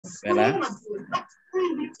வேலை.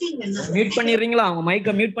 மியூட் பண்ணிடுறீங்களா? உங்க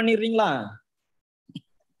மைக்க மியூட் பண்ணிடுறீங்களா?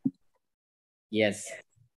 எஸ்.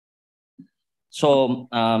 ஸோ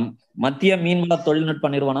மத்திய மீன்வள தொழில்நுட்ப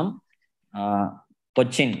நிறுவனம்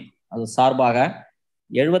கொச்சின் அது சார்பாக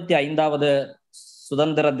 75வது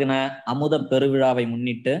சுதந்திர தின அமுத பெருவிழாவை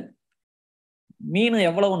முன்னிட்டு மீன்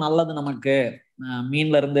எவ்வளவு நல்லது நமக்கு,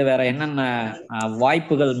 மீன்ல இருந்து வேற என்னென்ன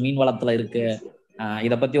வாய்ப்புகள் மீன் வளத்துல இருக்கு,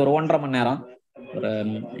 இதை பத்தி ஒரு 1.5 மணி நேரம் ஒரு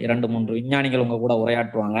 2-3 விஞ்ஞானிகள் உங்க கூட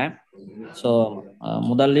உரையாற்றுவாங்க. ஸோ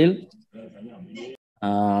முதலில்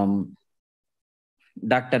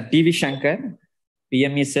டாக்டர் டிவி சங்கர்,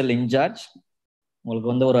 PME செல் இன்சார்ஜ்,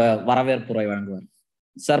 உங்களுக்கு வந்து ஒரு வரவேற்பு உரை வழங்குவார்.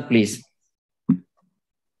 Sir please.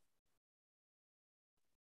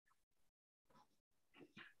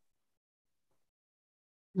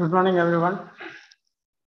 Good morning everyone.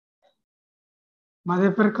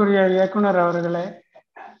 மதிப்பிற்குரிய இயக்குனர் அவர்களே,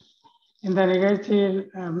 இந்த நிகழ்ச்சியில்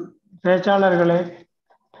பேச்சாளர்களே,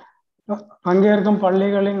 பங்கேற்கும்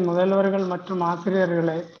பள்ளிகளின் முதல்வர்கள் மற்றும்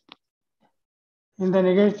ஆசிரியர்களே, இந்த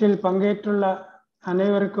நிகழ்ச்சியில் பங்கேற்றுள்ள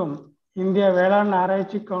அனைவருக்கும் இந்திய வேளாண்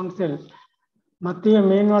ஆராய்ச்சி கவுன்சில் மத்திய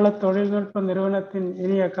மீன்வள தொழில்நுட்ப நிறுவனத்தின்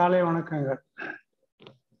இனிய காலை வணக்கங்கள்.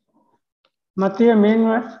 மத்திய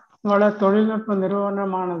மீன்வள தொழில்நுட்ப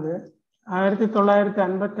நிறுவனமானது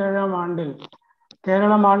 1957ஆம் ஆண்டில்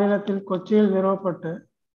கேரள மாநிலத்தில் கொச்சியில் நிறுவப்பட்டு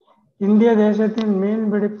இந்திய தேசத்தின்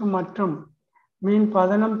மீன்பிடிப்பு மற்றும் மீன்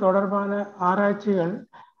பதனம் தொடர்பான ஆராய்ச்சிகள்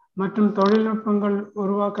மற்றும் தொழில்நுட்பங்கள்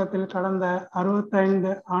உருவாக்கத்தில் கடந்த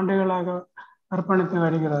 65 ஆண்டுகளாக அர்ப்பணித்து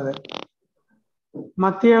வருகிறது.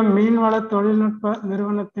 மத்திய மீன்வள தொழில்நுட்ப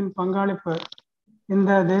நிறுவனத்தின் பங்களிப்பு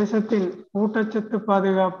இந்த தேசத்தின் ஊட்டச்சத்து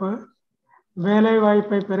பாதுகாப்பு,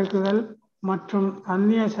 வேலைவாய்ப்பை பெருக்குதல் மற்றும்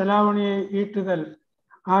அந்நிய செலாவணியை ஈட்டுதல்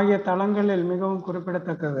ஆகிய தளங்களில் மிகவும்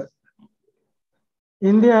குறிப்பிடத்தக்கது.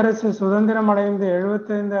 இந்திய அரசு சுதந்திரம் அடைந்து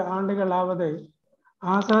 75 ஆண்டுகள் ஆவதை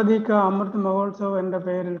ஆசாதி கா அமிர்த் மகோத்சவ் என்ற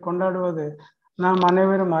பெயரில் கொண்டாடுவது நாம்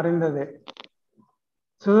அனைவரும் அறிந்ததே.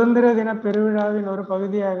 சுதந்திர தின பெருவிழாவின் ஒரு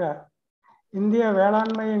பகுதியாக இந்திய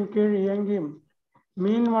வேளாண்மையின் கீழ் இயங்கும்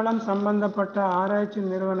மீன்வளம் சம்பந்தப்பட்ட ஆராய்ச்சி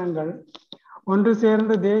நிறுவனங்கள் ஒன்று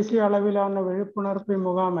சேர்ந்து தேசிய அளவிலான விழிப்புணர்வு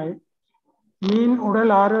முகாமை மீன்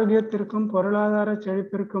உடல் ஆரோக்கியத்திற்கும் பொருளாதார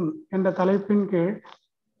செழிப்பிற்கும் என்ற தலைப்பின் கீழ்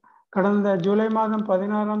கடந்த ஜூலை மாதம்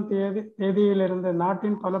 16ஆம் தேதியிலிருந்து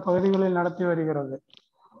நாட்டின் பல பகுதிகளில் நடத்தி வருகிறது.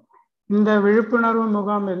 இந்த விழிப்புணர்வு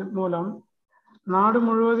முகாமில் மூலம் நாடு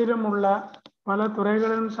முழுவதிலும் உள்ள பல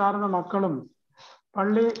துறைகளிலும் சார்ந்த மக்களும்,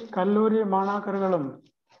 பள்ளி கல்லூரி மாணாக்கர்களும்,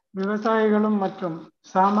 விவசாயிகளும் மற்றும்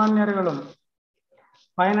சாமானியர்களும்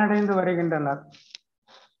பயனடைந்து வருகின்றனர்.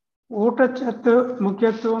 ஊட்டச்சத்து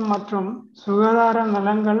முக்கியத்துவம் மற்றும் சுகாதார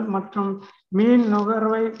நலன்கள் மற்றும் மீன்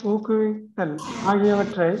நுகர்வை ஊக்குவித்தல்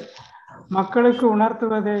ஆகியவற்றை மக்களுக்கு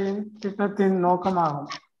உணர்த்துவதே திட்டத்தின் நோக்கமாகும்.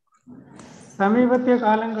 சமீபத்திய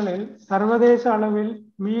காலங்களில் சர்வதேச அளவில்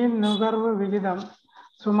மீன் நுகர்வு விகிதம்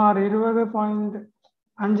சுமார்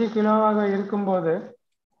 20.5 கிலோவாக இருக்கும்போது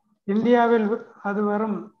இந்தியாவில் அது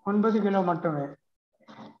வரும் 9 கிலோ மட்டுமே.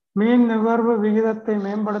 மீன் நுகர்வு விகிதத்தை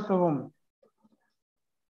மேம்படுத்தவும்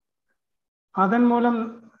அதன் மூலம்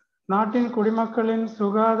நாட்டின் குடிமக்களின்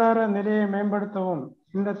சுகாதார நிலையை மேம்படுத்தவும்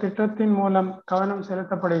இந்த திட்டத்தின் மூலம் கவனம்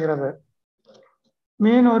செலுத்தப்படுகிறது.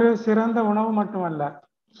 மீன் ஒரு சிறந்த உணவு மட்டுமல்ல,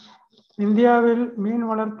 இந்தியாவில் மீன்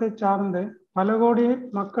வளர்த்தை சார்ந்து பல கோடி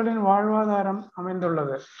மக்களின் வாழ்வாதாரம்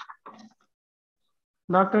அமைந்துள்ளது.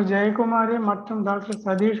 டாக்டர் ஜெயக்குமாரி மற்றும் டாக்டர்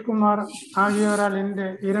சதீஷ்குமார் ஆகியோரால் இன்று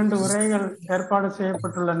 2 உரைகள் ஏற்பாடு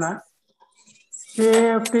செய்யப்பட்டுள்ளன.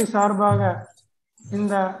 CAFT சார்பாக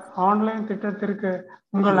இந்த ஆன்லைன் திட்டத்திற்கு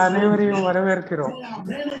உங்கள் அனைவரையும் வரவேற்கிறோம்.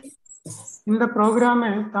 இந்த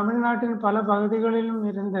புரோகிராமில் தமிழ்நாட்டின் பல பகுதிகளிலும்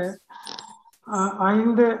இருந்து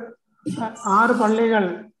 6 பள்ளிகள்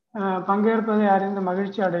பங்கேற்பதை அறிந்து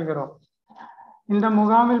மகிழ்ச்சி அடைகிறோம். இந்த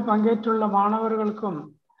முகாமில் பங்கேற்றுள்ள மாணவர்களுக்கும்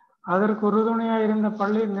அதற்கு உறுதுணையாக இருந்த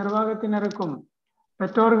பள்ளி நிர்வாகத்தினருக்கும்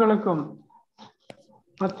பெற்றோர்களுக்கும்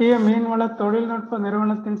மத்திய மீன்வள தொழில்நுட்ப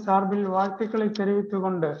நிறுவனத்தின் சார்பில் வாழ்த்துக்களை தெரிவித்துக்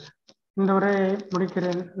கொண்டு இந்த உரையை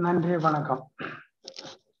முடிக்கிறேன். நன்றி, வணக்கம்.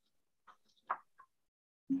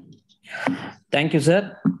 Thank you, sir.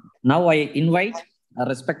 Now I invite a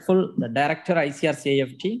respectful the Director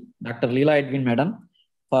ICAR-CIFT, Dr. Leela Edwin Madam,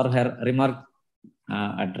 for her remark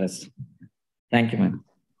address. Thank you, ma'am.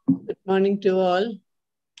 Good morning to all.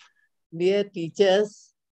 Dear teachers,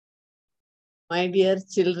 my dear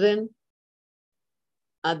children,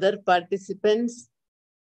 other participants,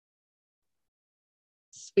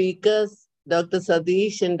 speakers, Dr.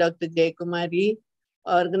 Sadish and Dr. Jaykumari,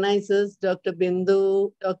 organizers, Dr. Bindu,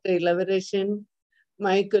 Dr. Ilavarashan,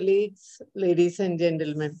 my colleagues, ladies and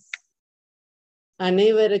gentlemen.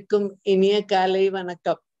 அனைவருக்கும் இனிய காலை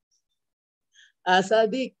வணக்கம்.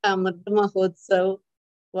 Azadi Ka Amrit Mahotsav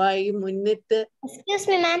വായി മുന്നിട്ട്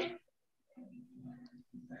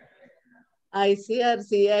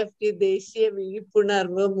ICAR-CIFT ദേശീയ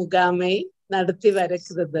വിழிப்புണർവ് മുகாமை നടത്തി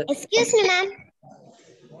വരുகிறது. Excuse me, ma'am.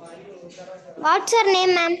 What's your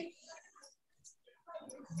name, ma'am?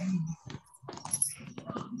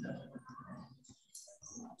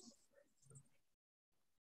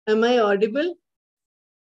 Am I audible?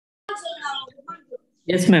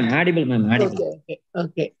 Yes, ma'am. Audible, ma'am. Audible.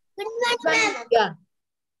 Okay. Good morning, ma'am. Yeah.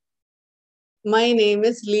 My name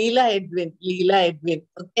is Leela Edwin.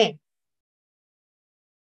 Okay.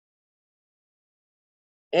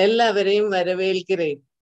 എല്ലാവരെയും വരവേൽக்கிறேன்.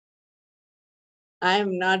 I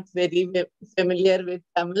am not very familiar with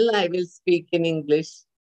Tamil. I will speak in English.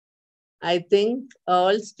 I think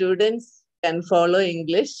all students can follow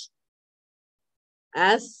English.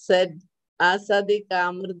 As said, Azadi Ka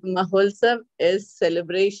Amrit Mahotsav is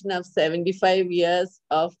celebration of 75 years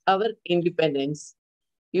of our independence.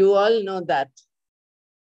 You all know that.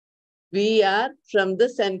 We are from the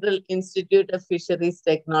Central Institute of Fisheries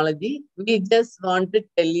Technology. We just want to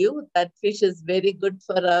tell you that fish is very good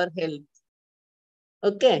for our health.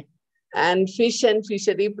 Okay. And fish and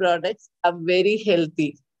fishery products are very healthy.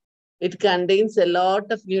 It contains a lot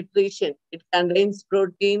of nutrition. It contains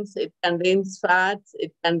proteins, it contains fats,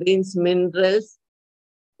 it contains minerals.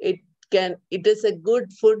 It is a good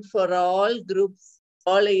food for all groups,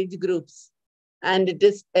 all age groups. And it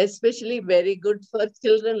is especially very good for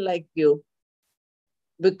children like you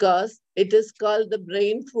because it is called the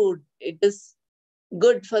brain food. It is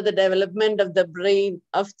good for the development of the brain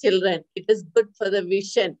of children. It is good for the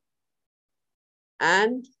vision.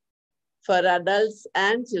 And for adults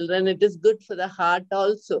and children, it is good for the heart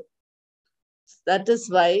also. That is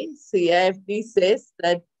why CIFT says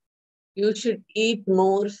that you should eat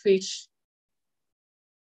more fish.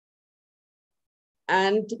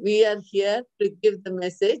 And we are here to give the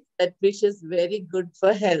message that fish is very good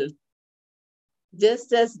for health. Just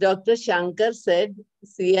as Dr. Shankar said,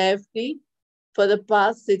 CIFT for the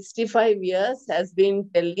past 65 years has been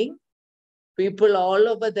telling people all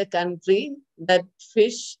over the country that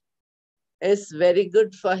fish is very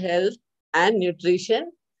good for health and nutrition.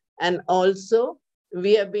 And also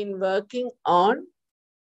we have been working on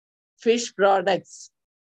fish products,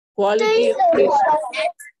 quality of fish.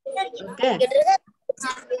 Okay.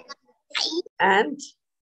 And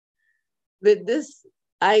with this,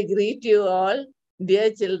 I greet you all,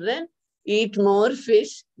 dear children. Eat more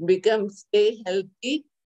fish, stay healthy,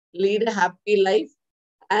 lead a happy life.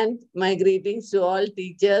 And my greetings to all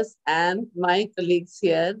teachers and my colleagues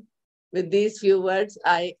here. With these few words,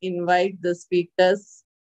 I invite the speakers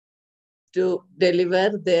to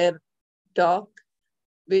deliver their talk,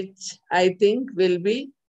 which I think will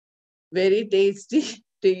be very tasty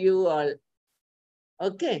to you all.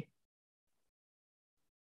 Okay.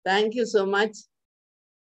 Thank you so much.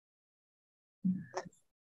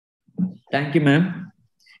 Thank you, ma'am.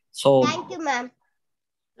 So, Thank you, ma'am.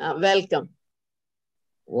 Welcome.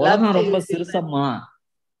 உலகம் ரொம்ப சிறுசம்மா,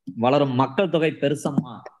 வளரும் மக்கள் தொகை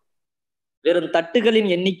பெருசம்மா, வெறும் தட்டுகளின்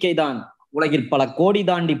எண்ணிக்கை தான் உலகில் பல கோடி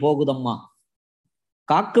தாண்டி போகுதம்மா.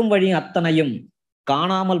 காக்கும் வழி அத்தனையும்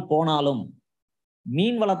காணாமல் போனாலும்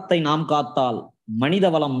மீன் வளத்தை நாம் காத்தால் மனித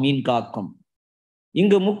வளம் மீன் காக்கும்.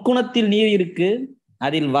 இங்கு முக்குணத்தில் நீர் இருக்கு,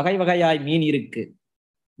 அதில் வகை வகையாய் மீன் இருக்கு.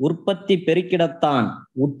 உற்பத்தி பெருக்கிடத்தான்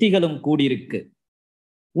உத்திகளும் கூடியிருக்கு.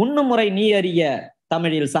 உண்ணுமுறை நீ அறிய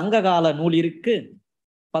தமிழில் சங்ககால நூல் இருக்கு.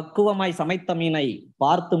 பக்குவமாய் சமைத்த மீனை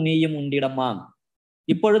பார்த்தும் நீயும் உண்டிடமா.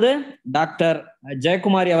 இப்பொழுது டாக்டர்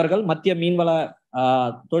ஜெயக்குமாரி அவர்கள் மத்திய மீன்வள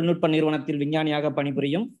தொழில்நுட்ப நிறுவனத்தில் விஞ்ஞானியாக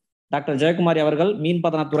பணிபுரியும் டாக்டர் ஜெயக்குமாரி அவர்கள்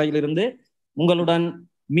மீன்பதன துறையிலிருந்து உங்களுடன்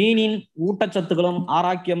மீனின் ஊட்டச்சத்துக்களும்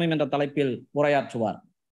ஆரோக்கியமும் என்ற தலைப்பில் உரையாற்றுவார்.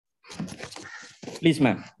 Please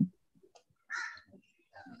ma'am.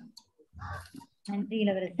 நன்றி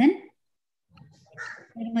இளவரசன்.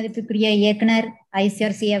 பெருமதிப்புக்குரிய இயக்குனர்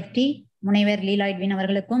ICAR-CIFT முனைவர் லீலா எட்வின்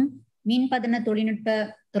அவர்களுக்கும், மீன்பதன தொழில்நுட்ப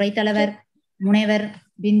துறை தலைவர் முனைவர்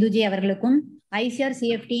பிந்துஜி அவர்களுக்கும்,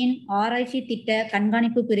 ICAR-CIFT-யின் ஆராய்ச்சி திட்ட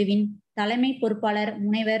கண்காணிப்பு பிரிவின் தலைமை பொறுப்பாளர்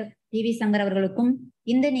முனைவர் TV சங்கர் அவர்களுக்கும்,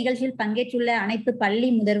 இந்த நிகழ்ச்சியில் பங்கேற்றுள்ள அனைத்து பள்ளி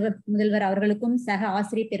முதல்வர் அவர்களுக்கும், சக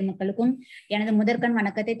ஆசிரியர் பெருமக்களுக்கும் எனது முதற்கண்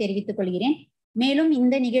வணக்கத்தை தெரிவித்துக் கொள்கிறேன். மேலும்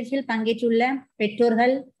இந்த நிகழ்ச்சியில் பங்கேற்றுள்ள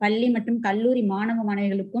பெற்றோர்கள், பள்ளி மற்றும் கல்லூரி மாணவ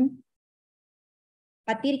மாணவிகளுக்கும்,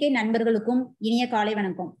 பத்திரிகை நண்பர்களுக்கும் இனிய காலை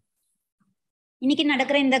வணக்கம். இன்னைக்கு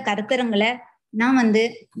நடக்கிற இந்த கருத்தரங்களை நான்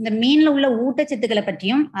இந்த மீன்ல உள்ள ஊட்டச்சத்துக்களை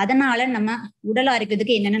பற்றியும் அதனால நம்ம உடல்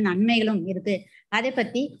ஆரோக்கியத்துக்கு என்னென்ன நன்மைகளும் இருக்கு அதை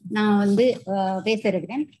பத்தி நான் பேச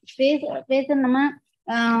இருக்கிறேன். நம்ம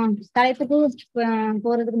தலைப்புக்கு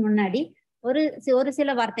போறதுக்கு முன்னாடி ஒரு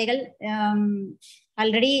சில வார்த்தைகள்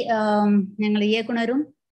ஆல்ரெடி எங்கள் இயக்குனரும்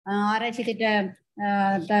ஆராய்ச்சி திட்ட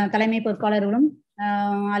தலைமை பொறுப்பாளர்களும்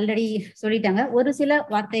ஆல்ரெடி சொல்லிட்டாங்க. ஒரு சில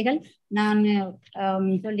வார்த்தைகள் நான்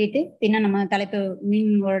சொல்லிட்டு பின்ன நம்ம தலைப்பு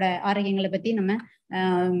மீனோட ஆரோக்கியங்களை பத்தி நம்ம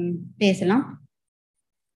பேசலாம்.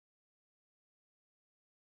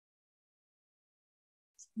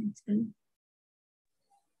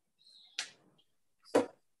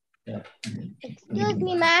 Excuse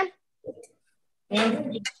me, ma'am.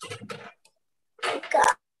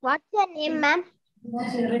 What's your name, ma'am?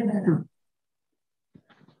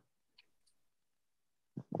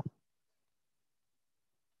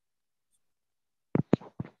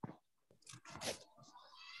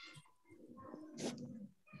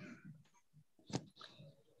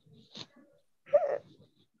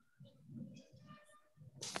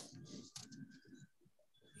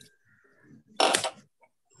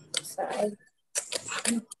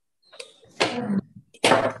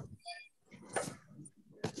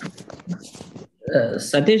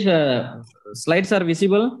 Satish, slides are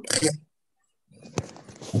visible?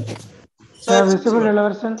 Sir, visible,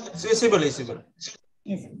 Elaverson? Visible.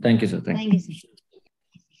 Yes. Thank you, sir. Thank you, sir.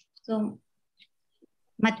 So,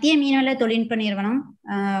 மத்திய மீனவள தொழில்நுட்ப நிறுவனம்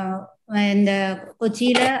இந்த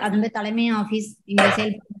கொச்சியில அந்த தலைமை ஆபீஸ் இங்க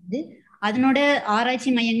செயல்படுது. அதனோட ஆராய்ச்சி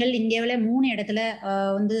மையங்கள் இந்தியாவில 3 இடத்துல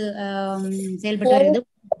வந்து செயல்பட்டு வருது.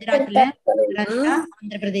 குஜராத்ல, மகாராஷ்டிரா,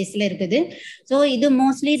 ஆந்திர பிரதேசல இருக்குது. சோ இது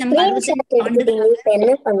மோஸ்ட்லி நமக்கு 65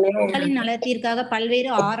 ஆண்டுகளின் நலத்திற்காக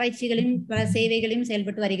பல்வேறு ஆராய்ச்சிகளையும் பல சேவைகளையும்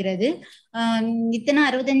செயல்பட்டு வருகிறது. இத்தனை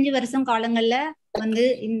 65 வருஷம் காலங்கள்ல வந்து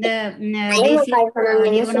இந்த தேசிய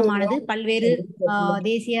நிறுவனமானது பல்வேறு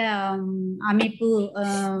தேசிய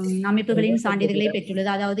அமைப்புகளின் சான்றிதழ்களை பெற்றுள்ளது.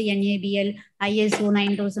 அதாவது NABL, ISO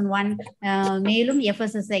 9001, மேலும்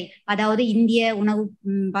FSSI அதாவது இந்திய உணவு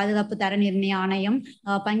பாதுகாப்பு தர நிர்ணய ஆணையம்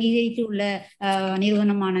பங்கீகரித்து உள்ள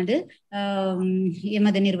நிறுவனமானது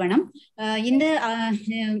எமது நிறுவனம். இந்த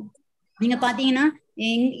நீங்க பாத்தீங்கன்னா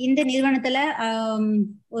இந்த நிறுவனத்துல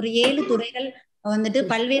ஒரு 7 துறைகள் வந்துட்டு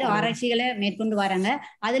பல்வேறு ஆராய்ச்சிகளை மேற்கொண்டு வராங்க.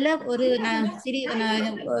 அதுல ஒரு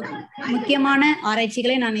முக்கியமான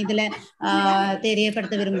ஆராய்ச்சிகளை நான் இதுல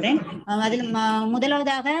தெரியப்படுத்த விரும்புறேன். அதுல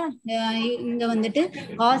முதலாவதாக இங்க வந்துட்டு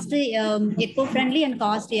cost echo friendly and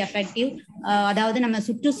cost effective, அதாவது நம்ம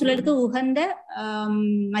சுற்றுச்சூழலுக்கு உகந்த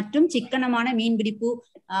மற்றும் சிக்கனமான மீன்பிடிப்பு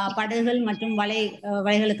படகுகள் மற்றும்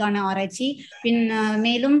வலைகளுக்கான ஆராய்ச்சி.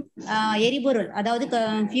 மேலும் எரிபொருள் அதாவது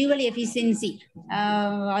ஃபியூவல் எஃபிஷியன்சி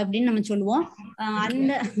அப்படின்னு நம்ம சொல்லுவோம்.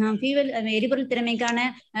 அந்த எரிபொருள் திறமைக்கான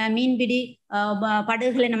மீன்பிடி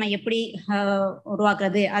படகுகளை நம்ம எப்படி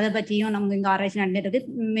உருவாக்குறது அதை பற்றியும் நமக்கு இங்க ஆராய்ச்சி நடந்துட்டு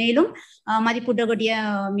இருக்கு. மேலும் மதிப்பூட்டக்கூடிய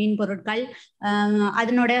மீன் பொருட்கள்,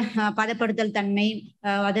 அதனோட பதப்படுத்தல் தன்மை,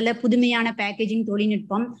 அதுல புதுமையான பேக்கேஜிங்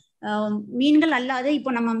தொழில்நுட்பம், மீன்கள் அல்லாத இப்போ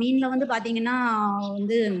நம்ம மீன்ல வந்து பாத்தீங்கன்னா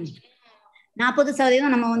வந்து 40%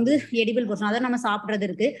 நம்ம வந்து எடிபிள் போர்ஷன் அதை நம்ம சாப்பிட்றது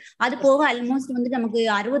இருக்கு. அது போக ஆல்மோஸ்ட் வந்து நமக்கு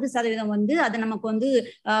 60% வந்து அது நமக்கு வந்து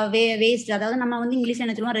வேஸ்ட், அதாவது நம்ம வந்து இங்கிலீஷ்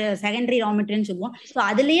என்ன சொல்லுவோம் செகண்டரி ரா மெட்டீரியல்னு சொல்லுவோம். ஸோ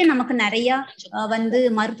அதுலயே நமக்கு நிறைய வந்து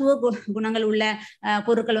மருத்துவ குணங்கள் உள்ள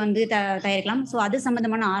பொருட்கள் வந்து தயாரிக்கலாம். ஸோ அது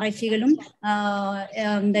சம்பந்தமான ஆராய்ச்சிகளும்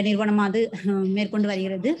இந்த நிறுவனம் அது மேற்கொண்டு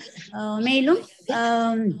வருகிறது. மேலும்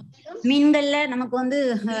மீன்கள்ல நமக்கு வந்து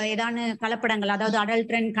ஏதான கலப்படங்கள், அதாவது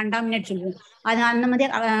அடல்ட்ரன் கண்டாமினேட் சொல்லுவோம், அது அந்த மாதிரி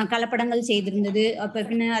கலப்படங்கள் செய்திருந்தது. அப்ப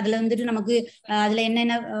பின்ன அதுல வந்துட்டு நமக்கு அதுல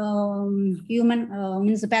என்னென்ன ஹியூமன்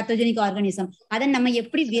மீன்ஸ் பேத்தோஜெனிக் ஆர்கானிசம் அதை நம்ம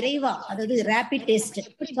எப்படி விரைவா, அதாவது ரேபிட் டெஸ்ட்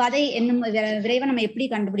அதை என்ன விரைவா நம்ம எப்படி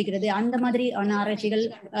கண்டுபிடிக்கிறது, அந்த மாதிரி ஆராய்ச்சிகள்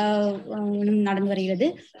நடந்து வருகிறது.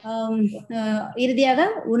 இறுதியாக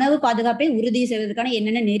உணவு பாதுகாப்பை உறுதி செய்வதற்கான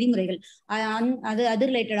என்னென்ன நெறிமுறைகள் அது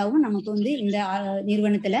ரிலேட்டடாகவும் நமக்கு வந்து இந்த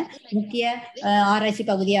நிறுவனத்துல முக்கிய ஆராய்ச்சி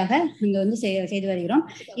பகுதியாக இங்க வந்து செய்து வருகிறோம்.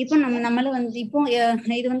 இப்போ நம்மளும் வந்து இப்போ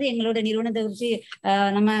இது வந்து எங்களோட நிறுவனத்தை குறித்து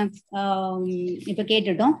நம்ம இப்ப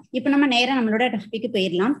கேட்டுட்டோம். இப்ப நம்ம நேரா நம்மளோட டாபிக்கு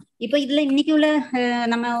போயிடலாம். இப்ப இதுல இன்னைக்கு உள்ள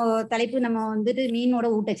நம்ம தலைப்பு நம்ம வந்துட்டு மீனோட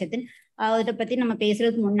ஊட்டச்சத்து. அதை பத்தி நம்ம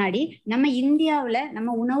பேசுறதுக்கு முன்னாடி நம்ம இந்தியாவுல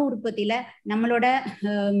நம்ம உணவு உற்பத்தியில நம்மளோட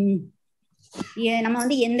நம்ம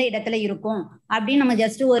வந்து எந்த இடத்துல இருக்கோம் அப்படின்னு நம்ம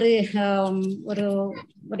ஜஸ்ட் ஒரு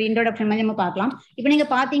இன்ட்ரோடக்ஷன் மாதிரி நம்ம பார்க்கலாம். இப்ப நீங்க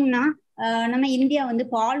பாத்தீங்கன்னா நம்ம இந்தியா வந்து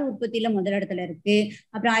பால் உற்பத்தியில முதலிடத்துல இருக்கு.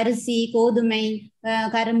 அப்புறம் அரிசி, கோதுமை,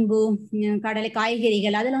 கரும்பு, கடலை,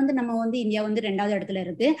 காய்கறிகள் அதுல வந்து நம்ம வந்து இந்தியா வந்து 2வது இடத்துல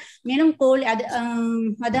இருக்கு. மேலும் கோழி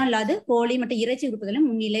அதான் இல்லாது கோழி மற்றும் இறைச்சி உற்பத்தியில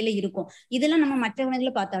முன்னிலையில இருக்கும். இதெல்லாம் நம்ம மற்ற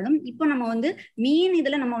உணவுகளை பார்த்தாலும் இப்போ நம்ம வந்து மீன்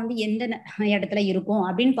இதுல நம்ம வந்து எந்த இடத்துல இருக்கும்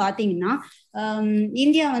அப்படின்னு பாத்தீங்கன்னா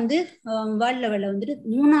இந்தியா வந்து வேர்ல்ட் லெவல்ல வந்துட்டு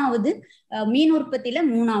 3வது மீன் உற்பத்தியில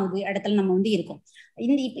 3வது இடத்துல நம்ம வந்து இருக்கோம்.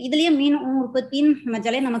 இதுலயே மீன் உற்பத்தின்னு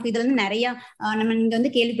வச்சாலே நமக்கு இதுல இருந்து நிறைய நம்ம இங்க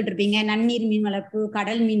வந்து கேள்விப்பட்டிருப்பீங்க, நன்னீர் மீன் வளர்ப்பு,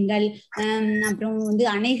 கடல் மீன்கள், அப்புறம் வந்து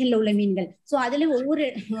அணைகள்ல உள்ள மீன்கள். சோ அதுல ஒவ்வொரு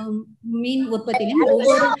மீன் உற்பத்தியிலும்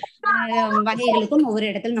ஒவ்வொரு வகைகளுக்கும் ஒவ்வொரு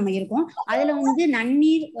இடத்துல நம்ம இருக்கோம். அதுல வந்து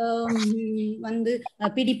நன்னீர் வந்து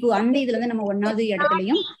பிடிப்பு அந்த இதுல இருந்து நம்ம 1வது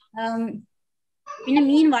இடத்துலயும், பின்ன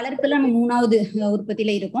மீன் வளர்ப்புல நம்ம 3வது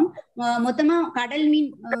உற்பத்தியில இருக்கும். மொத்தமா கடல் மீன்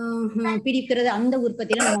பிடிக்கிறது அந்த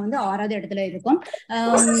உற்பத்தியில நம்ம வந்து 6வது இடத்துல இருக்கோம்.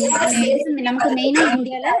 நமக்கு மெயினா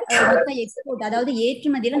இந்தியால மொத்த எக்ஸ்போர்ட் அதாவது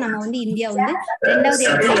ஏற்றுமதியில நம்ம வந்து இந்தியா வந்து 2வது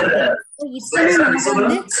இடத்துல இருக்கு. இத்தனை நமக்கு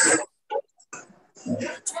வந்து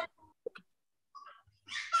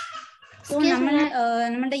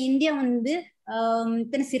நம்மளோட இந்தியா வந்து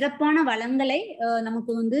இத்தனை சிறப்பான வளங்களை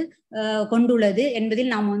நமக்கு வந்து கொண்டுள்ளது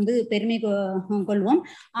என்பதில் நாம் வந்து பெருமை கொள்வோம்.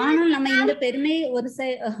 ஆனால் நம்ம இந்த பெருமை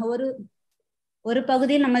ஒரு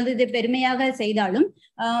பகுதியில் நம்ம இதை பெருமையாக செய்தாலும்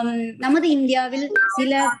நமது இந்தியாவில்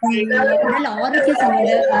சில உடல் ஆரோக்கிய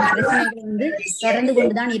சம்பந்த பிரச்சனைகள் வந்து தொடர்ந்து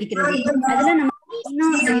கொண்டுதான் இருக்கிறது. அதுல நம்ம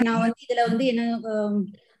நான் வந்து இதுல வந்து என்ன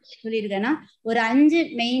சொல்லியிருக்கேன்னா ஒரு 5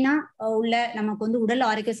 மெயினா உள்ள நமக்கு வந்து உடல்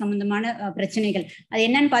ஆரோக்கிய சம்பந்தமான பிரச்சனைகள். அது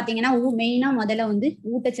என்னன்னு பாத்தீங்கன்னா மெயினா முதல்ல வந்து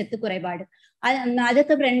ஊட்டச்சத்து குறைபாடு.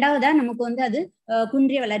 அதுக்கப்புறம் 2வதா நமக்கு வந்து அது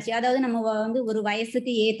குன்றிய வளர்ச்சி, அதாவது நம்ம வந்து ஒரு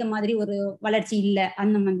வயசுக்கு ஏத்த மாதிரி ஒரு வளர்ச்சி இல்லை,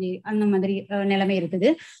 அந்த மாதிரி நிலைமை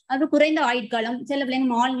இருக்குது. அது குறைந்த ஆயுட்காலம், சில பிள்ளைங்க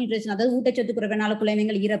மால் நியூட்ரிஷன் அதாவது ஊட்டச்சத்து குறைபாடுனால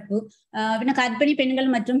குழந்தைகள் இறப்பு, பின்ன கர்ப்பிணி பெண்கள்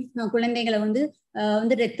மற்றும் குழந்தைகளை வந்து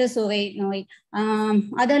இரத்த சோகை நோய்,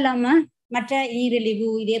 அது இல்லாம மற்ற நீரிழிவு,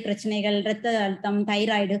 இதய பிரச்சனைகள், இரத்த அழுத்தம்,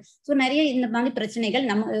 தைராய்டு, ஸோ நிறைய இந்த மாதிரி பிரச்சனைகள்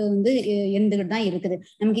நம்ம வந்து இருந்துகிட்டு தான் இருக்குது.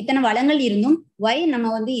 நமக்கு இத்தனை வளங்கள் இருந்தும்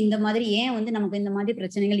நம்ம வந்து இந்த மாதிரி ஏன் வந்து நமக்கு இந்த மாதிரி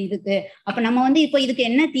பிரச்சனைகள் இருக்கு? அப்ப நம்ம வந்து இப்போ இதுக்கு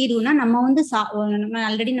என்ன தீர்வுனா நம்ம வந்து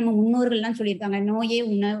ஆல்ரெடி நம்ம முன்னோர்கள்லாம் சொல்லியிருக்காங்க, நோயே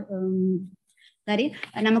சரி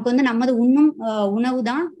நமக்கு வந்து நமது உண்ணும் உணவு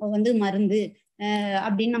தான் வந்து மருந்து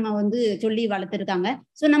அப்படின்னு நம்ம வந்து சொல்லி வளர்த்துருக்காங்க.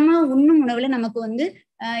 ஸோ நம்ம உண்ணும் உணவுல நமக்கு வந்து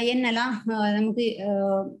என்னெல்லாம் நமக்கு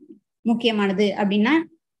முக்கியமானது அப்படின்னா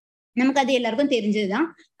நமக்கு அது எல்லாருக்கும் தெரிஞ்சதுதான்.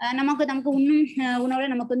 நமக்கு உண்ணும் உணவுல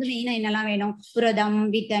நமக்கு வந்து மெயினா என்னெல்லாம் வேணும்? புரதம்,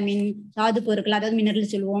 விட்டமின், தாது பொருட்கள் அதாவது மினரல்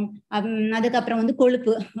சொல்லுவோம். அதுக்கப்புறம் வந்து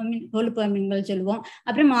கொழுப்பு அமிலங்கள் சொல்லுவோம்.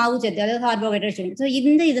 அப்புறம் மாவு சத்து அதாவது கார்போஹைட்ரேட் சொல்லுவோம். ஸோ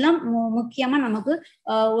இதெல்லாம் முக்கியமா நமக்கு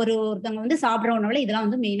ஒருத்தவங்க வந்து சாப்பிட்ற உணவுல இதெல்லாம்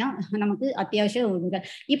வந்து மெயினா நமக்கு அத்தியாவசிய உணவுகள்.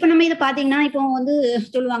 இப்போ நம்ம இதை பாத்தீங்கன்னா இப்போ வந்து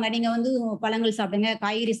சொல்லுவாங்க, நீங்க வந்து பழங்கள் சாப்பிடுங்க,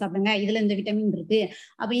 காய்கறி சாப்பிடுங்க, இதுல இந்த விட்டமின் இருக்கு,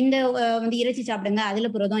 அப்ப இந்த வந்து இறைச்சி சாப்பிடுங்க, அதுல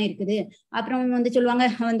புரதம் இருக்குது. அப்புறம் வந்து சொல்லுவாங்க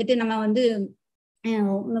வந்துட்டு நம்ம வந்து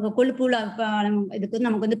கொழுப்புல இதுக்கு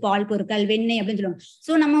நமக்கு வந்து பால் பொருட்கள், வெண்ணெய் அப்படின்னு சொல்லுவாங்க.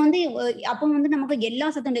 ஸோ நம்ம வந்து அப்போ வந்து நமக்கு எல்லா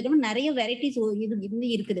சத்தம் இருக்கணும், நிறைய வெரைட்டிஸ்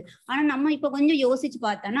இது இருக்குது. ஆனா நம்ம இப்ப கொஞ்சம் யோசிச்சு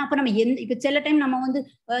பார்த்தோம்னா அப்ப நம்ம இப்ப சில டைம் நம்ம வந்து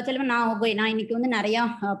நான் இன்னைக்கு வந்து நிறைய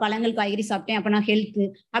பழங்கள் காய்கறி சாப்பிட்டேன் அப்ப நான் ஹெல்த்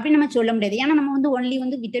அப்படின்னு நம்ம சொல்ல முடியாது. ஏன்னா நம்ம வந்து ஒன்லி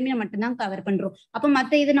வந்து விட்டமினை மட்டும்தான் கவர் பண்றோம். அப்ப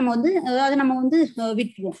மற்ற இது நம்ம வந்து அதை நம்ம வந்து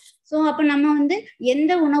விட்டுருவோம். ஸோ அப்ப நம்ம வந்து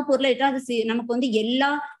எந்த உணவுப் பொருளை அது நமக்கு வந்து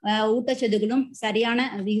எல்லா ஊட்டச்சத்துக்களும் சரியான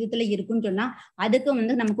விகிதத்துல இருக்குன்னு சொன்னா அதுக்கு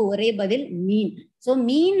வந்து நமக்கு ஒரே பதில் மீன். ஸோ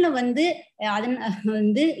மீன்ல வந்து அதன்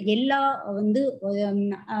வந்து எல்லா வந்து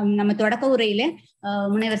நம்ம தொடக்க உரையில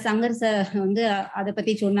முனைவர் சங்கர் வந்து அதை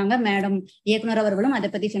பத்தி சொன்னாங்க, மேடம் இயக்குனர் அவர்களும் அதை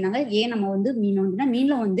பத்தி சொன்னாங்க. ஏன் நம்ம வந்து மீன் வந்து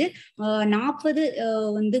மீன்ல வந்து 40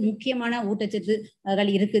 வந்து முக்கியமான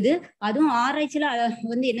ஊட்டச்சத்துகள் இருக்குது. அதுவும் ஆராய்ச்சியில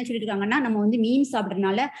வந்து என்ன சொல்லியிருக்காங்கன்னா நம்ம வந்து மீன்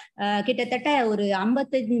சாப்பிட்றதுனால கிட்டத்தட்ட ஒரு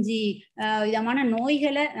 55 விதமான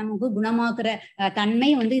நோய்களை நமக்கு குணமாக்குற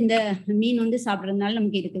தன்மை வந்து இந்த மீன் வந்து சாப்பிட்றதுனால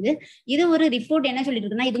நமக்கு இருக்குது. இது ஒரு ரிப்போர்ட் என்ன சொல்லிட்டு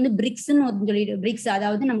இருக்குன்னா இது வந்து பிரிக்ஸ்ன்னு சொல்லிட்டு, பிரிக்ஸ்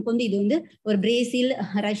அதாவது நமக்கு வந்து இது வந்து ஒரு Brazil,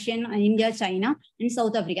 Russian, India, China and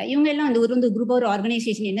south Africa இவங்க எல்லாம் வந்து ஒரு குரூப் ஒரு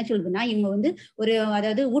ஆர்கனைசேஷன் என்ன சொல்லுதுன்னா இவங்க வந்து ஒரு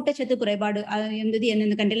அதாவது ஊட்டச்சத்து குறைபாடு இருந்தது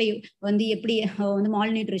எந்தெந்த கண்ட்ரில வந்து எப்படி வந்து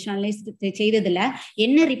மால் நியூட்ரிஷன் அனலைஸ் செய்ததுல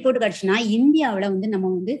என்ன ரிப்போர்ட் கிடைச்சுன்னா இந்தியாவில வந்து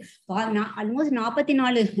நம்ம வந்து ஆல்மோஸ்ட்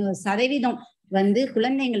 44% வந்து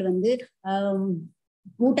குழந்தைகள் வந்து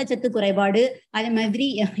ஊட்டச்சத்து குறைபாடு அதே மாதிரி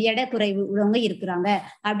எடை குறைவு உள்ளவங்க இருக்கிறாங்க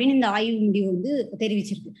அப்படின்னு இந்த ஆய்வு முடிவு வந்து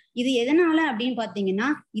தெரிவிச்சிருக்கு. இது எதனால அப்படின்னு பாத்தீங்கன்னா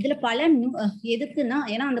இதுல பல எதுக்குன்னா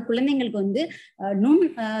ஏன்னா அந்த குழந்தைங்களுக்கு வந்து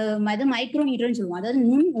மைக்ரோ நியூட்ரியன் சொல்லுவோம், அதாவது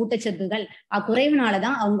நுண் ஊட்டச்சத்துகள்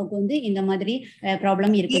குறைவுனாலதான் அவங்களுக்கு வந்து இந்த மாதிரி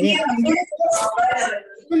ப்ராப்ளம் இருக்குது.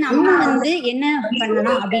 நம்ம வந்து என்ன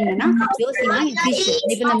பண்ணலாம் அப்படின்னா யோசிக்கலாம்,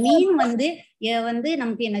 இப்ப இந்த மீன் வந்து வந்து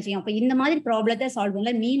நமக்கு என்ன செய்யும். அப்ப இந்த மாதிரி ப்ராப்ளத்தை சால்வ்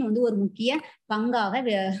பண்ணல மீன் வந்து ஒரு முக்கிய பங்காக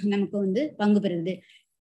நமக்கு வந்து பங்கு பெறுது.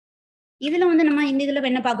 இதுல வந்து நம்ம இந்த இதுல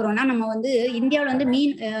என்ன பாக்குறோம்னா, நம்ம வந்து இந்தியாவில வந்து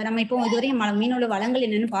மீன் நம்ம இப்போ இதுவரையும் மீனோட வளங்கள்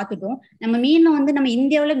என்னன்னு பார்த்துட்டோம். நம்ம மீன்ல வந்து நம்ம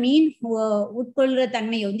இந்தியாவில மீன் உட்கொள்கிற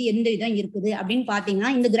தன்மை வந்து எந்த விதம் இருக்குது அப்படின்னு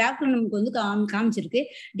பாத்தீங்கன்னா, இந்த கிராஃப்ல நமக்கு வந்து காமிச்சிருக்கு.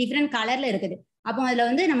 டிஃப்ரெண்ட் கலர்ல இருக்குது. அப்போ அதுல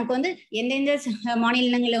வந்து நமக்கு வந்து எந்தெந்த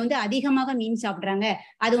மாநிலங்கள்ல வந்து அதிகமாக மீன் சாப்பிடுறாங்க,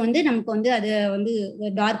 அது வந்து நமக்கு வந்து அது வந்து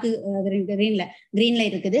டார்க் கிரீன்ல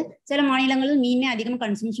இருக்குது. சில மாநிலங்களும் மீனே அதிகமா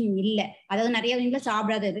கன்சம்ஷன் இல்லை, அதாவது நிறைய மீன்ல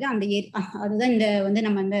சாப்பிடாத இருக்கு. அந்த அதுதான் இந்த வந்து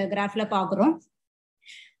நம்ம இந்த கிராஃப்ல பாக்குறோம்.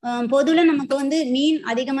 பொதுவில் நமக்கு வந்து மீன்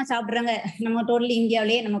அதிகமா சாப்பிடுறாங்க நம்ம டோட்டல்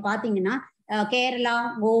இந்தியாவிலேயே நம்ம பாத்தீங்கன்னா கேரளா,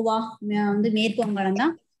 கோவா, வந்து மேற்கு வங்காளம்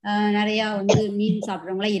தான் நிறைய வந்து மீன்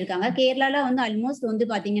சாப்பிட்றவங்களா இருக்காங்க. கேரளால வந்து ஆல்மோஸ்ட் வந்து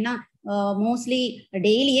பாத்தீங்கன்னா மோஸ்ட்லி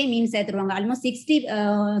டெய்லியே மீன் சேர்த்துருவாங்க. ஆல்மோஸ்ட் 60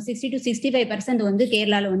 to 65% வந்து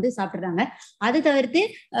கேரளால வந்து சாப்பிடுறாங்க. அது தவிர்த்து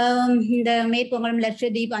இந்த மேற்கு வங்காளம்,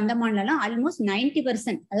 லட்சத்தீப், அந்தமான்லாம் ஆல்மோஸ்ட்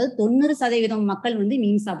 90%, அதாவது 90% மக்கள் வந்து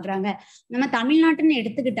மீன் சாப்பிடுறாங்க. நம்ம தமிழ்நாட்டுன்னு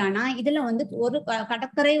எடுத்துக்கிட்டானா இதுல வந்து ஒரு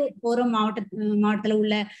கடற்கரை போற மாவட்டத்துல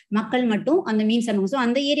உள்ள மக்கள் மட்டும் அந்த மீன் சாப்பிடுவாங்க. ஸோ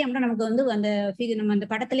அந்த ஏரியா மட்டும் நமக்கு வந்து நம்ம அந்த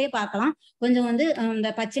படத்திலேயே பார்க்கலாம். கொஞ்சம் வந்து அந்த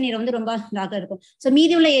பச்சை நீரை வந்து ரொம்ப டார்க்கா இருக்கும். ஸோ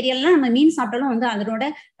மீதி உள்ள ஏரியாலாம் நம்ம மீன் சாப்பிட்டாலும் வந்து அதனோட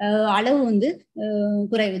அளவு வந்து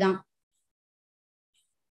குறைவுதான்.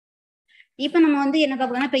 இப்ப நம்ம வந்து என்ன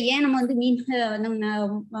பார்க்கணும்னா, இப்ப ஏன் நம்ம வந்து மீன்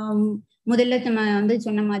முதல்ல நம்ம வந்து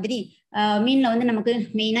சொன்ன மாதிரி மீன்ல வந்து நமக்கு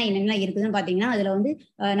மெயினா என்னென்ன இருக்குதுன்னு பாத்தீங்கன்னா, அதுல வந்து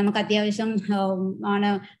நமக்கு அத்தியாவசியம்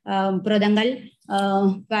ஆன புரதங்கள்,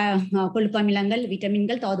 கொழுப்பமிலங்கள்,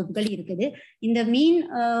 விட்டமின்கள், தாதுப்புகள் இருக்குது. இந்த மீன்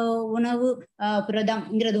உணவு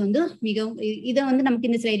புரதம்ங்கிறது வந்து மிகவும் இதை வந்து நமக்கு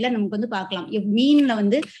இந்த ஸ்லைட்ல நமக்கு வந்து பார்க்கலாம். மீன்ல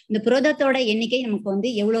வந்து இந்த புரதத்தோட எண்ணிக்கை நமக்கு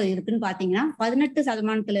வந்து எவ்வளவு இருக்குன்னு பாத்தீங்கன்னா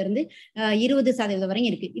 18% 20% வரையும்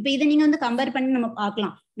இருக்கு. இப்ப இதை நீங்க வந்து கம்பேர் பண்ணி நம்ம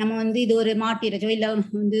பார்க்கலாம். நம்ம வந்து இது ஒரு மாட்டு இறைச்சோ இல்ல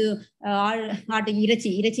வந்து ஆட்டு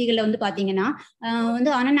இறைச்சிகள்ல வந்து பாத்தீங்கன்னா வந்து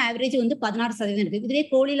ஆனா ஆவரேஜ் வந்து 16% இருக்கு. இதுவே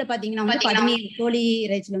கோழியில பாத்தீங்கன்னா வந்து 17, கோழி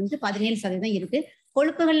இறைச்சியில வந்து 17% இருக்கு.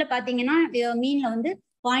 கொழுப்புகள்ல பாத்தீங்கன்னா மீன்ல வந்து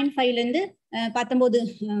 0.5 இருந்து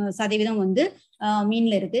 19% வந்து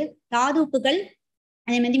மீன்ல இருக்கு. தாது உப்புகள்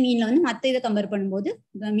அதே மாதிரி மீன்ல வந்து மற்ற இதை கம்பேர் பண்ணும்போது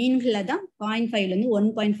மீன்கள்ல தான் 0.5 இருந்து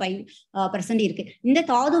 1.5% இருக்கு. இந்த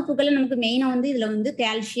தாது உப்புகள் நமக்கு மெயினா வந்து இதுல வந்து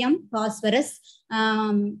கால்சியம், பாஸ்பரஸ்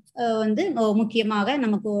வந்து முக்கியமாக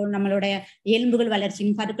நமக்கு நம்மளுடைய எலும்புகள்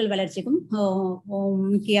வளர்ச்சிக்கும் பருக்கள் வளர்ச்சிக்கும்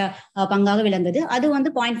முக்கிய பங்காக விளங்குது. அது வந்து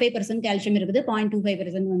 0.5% கால்சியம் இருக்குது,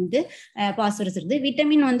 0.25% வந்து பாஸ்பரஸ் இருக்குது.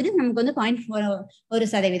 விட்டமின் வந்து நமக்கு வந்து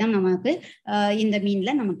 0.1% நமக்கு இந்த மீன்ல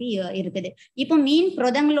நமக்கு இருக்குது. இப்போ மீன்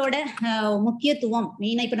புரதங்களோட முக்கியத்துவம்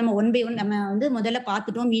மெயினா இப்ப நம்ம 1 by 1 நம்ம வந்து முதல்ல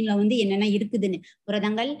பார்த்துட்டோம். மீன்ல வந்து என்னென்ன இருக்குதுன்னு,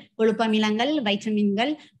 புரதங்கள், கொழுப்பமிலங்கள்,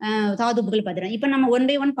 வைட்டமின்கள், தாதுப்புகள் பார்த்துட்டோம். இப்ப நம்ம 1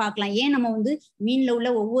 by 1 பார்க்கலாம். ஏன் நம்ம வந்து மீன்ல உள்ள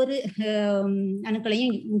ஒவ்வொரு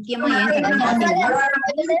அணுக்களையும் முக்கியமா ஏன் தரணும்.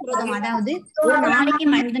 புரதம், அதாவது ஒரு நாளைக்கு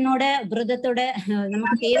மனிதனோட புரதத்தோட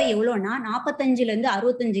நமக்கு தேவை எவ்வளவுன்னா 45 இருந்து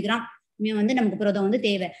 65 கிராம் வந்து நமக்கு புரதம் வந்து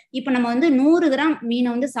தேவை. இப்ப நம்ம வந்து 100 கிராம் மீனை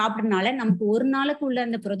வந்து சாப்பிடறதுனால நமக்கு ஒரு நாளுக்கு உள்ள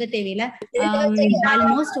அந்த புரத தேவையில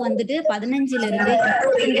ஆல்மோஸ்ட் வந்துட்டு 15 இருந்து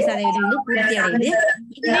 20% வந்து பூர்த்தி அடையுது.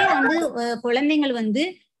 இதுவே வந்து குழந்தைகள் வந்து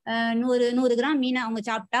 100 கிராம் மீனை அவங்க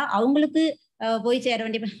சாப்பிட்டா அவங்களுக்கு போய் சேர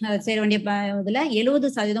வேண்டிய இதுல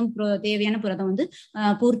 70% தேவையான புரதம் வந்து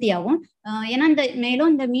பூர்த்தியாகும். ஏன்னா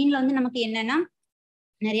மேலும் இந்த மீன்ல வந்து நமக்கு என்னன்னா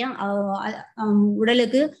நிறைய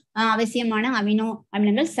உடலுக்கு அவசியமான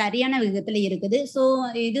அமிலங்கள் சரியான விகிதத்துல இருக்குது. ஸோ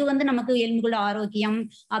இது வந்து நமக்கு எலும்புகள் ஆரோக்கியம்,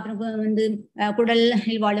 அப்புறம் வந்து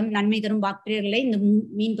குடலில் வாழும் நன்மை தரும் பாக்டீரியாக்களை இந்த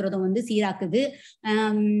மீன் புரதம் வந்து சீராக்குது.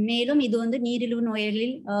 மேலும் இது வந்து நீரிழிவு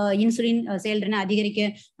நோய்களில் இன்சுலின் செயல்திறனை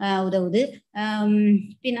அதிகரிக்க உதவுது.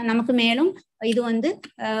 பின்ன நமக்கு மேலும் இது வந்து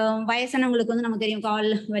வயசானவங்களுக்கு வந்து நமக்கு தெரியும் கால்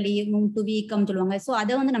வலி, மூட்டு வீக்கம் சொல்லுவாங்க. ஸோ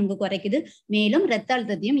அதை வந்து நமக்கு குறைக்குது. மேலும் ரத்த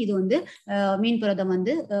அழுத்தத்தையும் இது வந்து மீன் புரதம்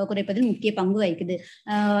வந்து குறைப்பதில் முக்கிய பங்கு வகிக்குது.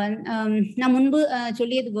 நான் முன்பு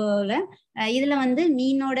சொல்லியது போல இதுல வந்து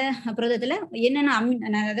மீனோட புரதத்துல என்னென்ன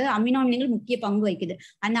அதாவது அமினோ அமிலங்கள் முக்கிய பங்கு வகிக்குது.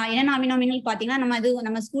 அந்த என்னென்ன அமினோ அமிலங்கள் பாத்தீங்கன்னா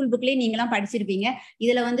நம்ம ஸ்கூல் புக்லயே நீங்க எல்லாம் படிச்சிருப்பீங்க.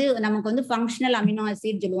 இதுல வந்து நமக்கு வந்து ஃபங்க்ஷனல் அமினோ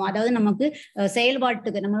ஆசிட் சொல்லுவோம். அதாவது நமக்கு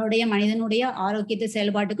செயல்பாட்டுக்கு நம்மளுடைய மனிதனுடைய ஆரோக்கியத்தை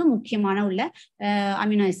செயல்பாட்டுக்கு முக்கியமான உள்ள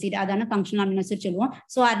அமினோ ஆசிட், அதான ஃபங்க்ஷனல் அமினோ ஆசிட் சொல்லுவோம்.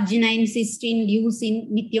 So arginine, சிஸ்டின், leucine,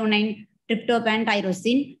 methionine, tryptophan,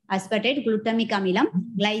 tyrosine, அஸ்பர்டேட், glutamic அமிலம்,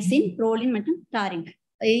 கிளைசின், புரோலின் மற்றும் டாரின்.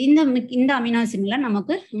 இந்த அமினோ ஆசிட்ல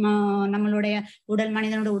நமக்கு நம்மளுடைய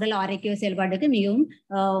மனிதனோட உடல் ஆரோக்கிய செயல்பாட்டுக்கு மிகவும்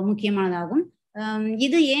முக்கியமானதாகும்.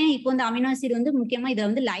 இது ஏன் இப்போ வந்து அமினோ ஆசிட் வந்து முக்கியமா இதை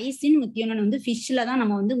வந்து லைசின் முக்கியம்னு வந்து ஃபிஷ்ல தான்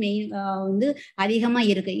நம்ம வந்து மெயின் வந்து அதிகமா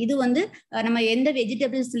இருக்கு. இது வந்து நம்ம எந்த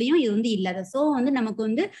வெஜிடபிள்ஸ்லயும் இது வந்து இல்லாத. ஸோ வந்து நமக்கு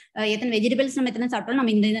வந்து எத்தனை வெஜிடபிள்ஸ் நம்ம எத்தனை சாப்பிட்டாலும்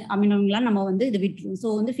நம்ம இந்த அமினோலாம் நம்ம வந்து இது விட்டுரும்.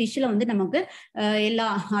 ஸோ வந்து ஃபிஷ்ல வந்து நமக்கு எல்லா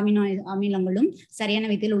அமிலங்களும் சரியான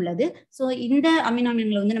விதத்தில் உள்ளது. ஸோ இந்த அமினோ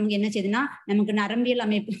அமிலங்கள் வந்து நமக்கு என்ன செய்யுதுன்னா நமக்கு நரம்பியல்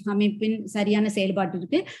அமைப்பின் சரியான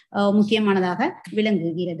செயல்பாட்டிற்கு முக்கியமானதாக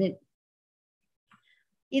விளங்குகிறது.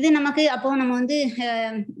 இது நமக்கு அப்போ நம்ம வந்து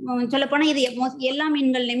சொல்லப்போனா இது எல்லா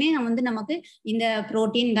மீன்கள்லையுமே வந்து நமக்கு இந்த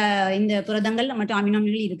புரோட்டீன் இந்த புரதங்கள் மற்றும்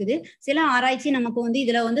அமினோமின்கள் இருக்குது. சில ஆராய்ச்சி நமக்கு வந்து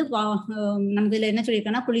இதுல வந்து நமக்கு இதுல என்ன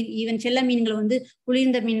சொல்லியிருக்கோம்னா ஈவன் செல்ல மீன்கள் வந்து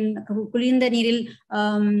குளிர்ந்த நீரில்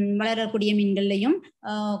வளரக்கூடிய மீன்கள்லையும்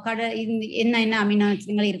என்ன அமினோ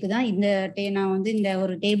ஆசிட்கள் இருக்குதா இந்த நான் வந்து இந்த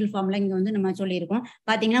ஒரு டேபிள் ஃபார்ம்ல இங்க வந்து நம்ம சொல்லியிருக்கோம்.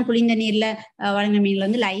 பாத்தீங்கன்னா குளிர்ந்த நீர்ல வளர்ந்த மீன்கள்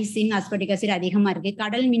வந்து லைசின் அஸ்பார்டிக் ஆசிட் அதிகமா இருக்கு.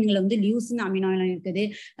 கடல் மீன்கள் வந்து லியூசின் அமினோ அமிலம் இருக்குது.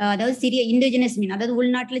 அதாவது சிறிய இண்டிஜினஸ் மீன், அதாவது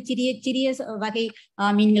உள்நாட்டுல சிறிய வகை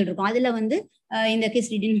மீன்கள் இருக்கும். அதுல வந்து இந்த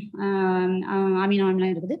கிஸ்டிடின் அமினோ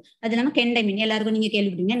அமிலம் இருக்குது. அது இல்லாம கெண்டை மீன் எல்லாருக்கும் நீங்க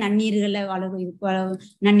கேள்விப்பட்டீங்க,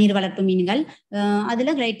 நன்னீர் வளர்ப்பு மீன்கள்.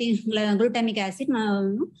 அதுல குளுட்டாமிக் ஆசிட்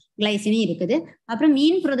கிளைசினும் இருக்குது. அப்புறம்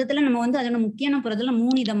மீன் புரதத்துல நம்ம வந்து அதோட முக்கியமான புரதத்துல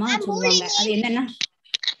 3 விதமா சொல்லுவாங்க. அது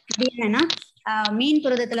என்னன்னா மீன்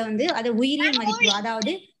புரதத்துல வந்து அது உயிரியல் மதிப்பு,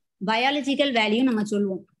 அதாவது பயாலஜிக்கல் வேல்யூ நம்ம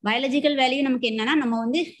சொல்லுவோம். பயாலஜிக்கல் வேல்யூ நமக்கு என்னன்னா நம்ம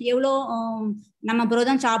வந்து எவ்வளோ நம்ம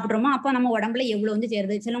புரதம் சாப்பிட்றோமோ அப்போ நம்ம உடம்புல எவ்வளவு வந்து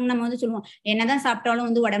சேருது. சிலவங்க நம்ம வந்து சொல்லுவோம் என்னதான் சாப்பிட்டாலும்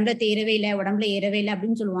வந்து உடம்புல ஏறவே இல்லை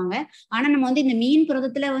அப்படின்னு சொல்லுவாங்க. ஆனா நம்ம வந்து இந்த மீன்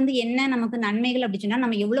புரதத்துல வந்து என்ன நமக்கு நன்மைகள் அப்படி சொன்னா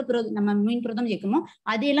நம்ம எவ்வளவு நம்ம மீன் புரதம் சேர்க்குமோ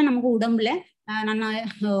அதையெல்லாம் நமக்கு உடம்புல நம்ம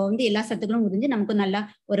வந்து எல்லா சத்துக்களும் உறிஞ்சு நமக்கு நல்லா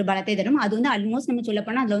ஒரு பலத்தை தரும். அது வந்து ஆல்மோஸ்ட் நம்ம சொல்ல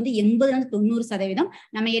போனா அதுல வந்து 80-90%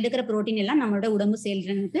 நம்ம எடுக்கிற புரோட்டீன் எல்லாம் நம்மளோட உடம்பு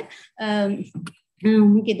செயல்றதுக்கு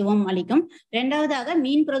முக்கியத்துவம் அளிக்கும். இரண்டாவதாக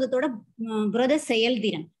மீன் புரதத்தோட புரத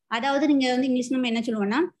செயல்திறன், அதாவது நீங்க வந்து இங்கிலீஷ் நம்ம என்ன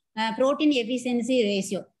சொல்லுவோம்னா புரோட்டீன் எஃபிஷியன்சி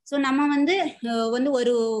ரேஷியோ. ஸோ நம்ம வந்து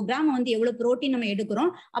ஒரு கிராம் வந்து எவ்வளவு புரோட்டீன் நம்ம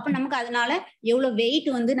எடுக்கிறோம் அப்போ நமக்கு அதனால எவ்வளவு வெயிட்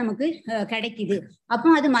வந்து நமக்கு கிடைக்குது.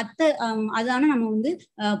 அப்போ அது அதான நம்ம வந்து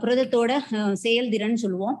புரதத்தோட செயல்திறன்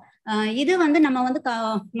சொல்லுவோம். இது வந்து நம்ம வந்து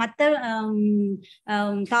மற்ற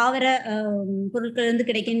தாவர பொருட்கள் இருந்து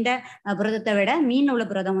கிடைக்கின்ற புரதத்தை விட மீன் உள்ள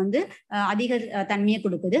புரதம் வந்து அதிக தன்மையை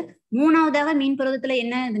கொடுக்குது. மூணாவதாக மீன் புரதத்துல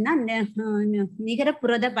என்னதுன்னா நிகர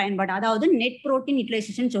புரத பயன்பாடு, அதாவது நெட் புரோட்டீன்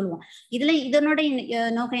யூட்டிலைசேஷன் சொல்லுவோம். இதனோட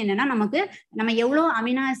நோக்கம் என்னன்னா நம்ம எவ்வளவு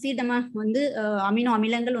அமினோ ஆசிட் நம்ம வந்து அமினோ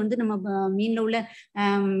அமிலங்கள் வந்து நம்ம மீன்ல உள்ள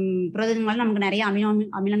புரதங்கள் நமக்கு நிறைய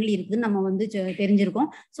அமிலங்கள் இருக்குதுன்னு நம்ம வந்து தெரிஞ்சிருக்கோம்.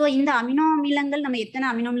 ஸோ இந்த அமினோ அமிலங்கள் நம்ம எத்தனை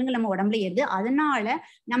அமினோ அமிலங்கள் நம்ம உடம்புல ஏறுது, அதனால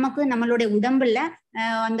நமக்கு நம்மளுடைய உடம்புல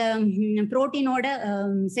அந்த புரோட்டீனோட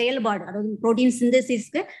செயல்பாடு, அதாவது புரோட்டீன்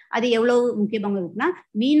சிந்தசிஸ்க்கு அது எவ்வளவு முக்கிய பங்கு இருக்குன்னா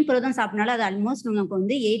மீன் புரதம் சாப்பிட்டனால அது ஆல்மோஸ்ட் நமக்கு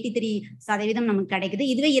வந்து 83% நமக்கு கிடைக்குது.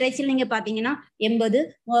 இதுவே இறைச்சியில் நீங்க பாத்தீங்கன்னா 80,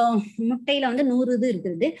 முட்டையில வந்து 100 இது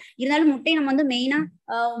இருக்குது. இருந்தாலும் முட்டை நம்ம வந்து மெயினா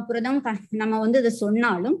புரதம் நம்ம வந்து இதை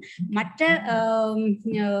சொன்னாலும் மற்ற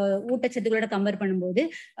ஊட்டச்சத்துக்களோட கம்பேர் பண்ணும்போது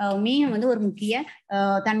மீன் வந்து ஒரு முக்கிய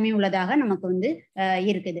தன்மை உள்ளதாக நமக்கு வந்து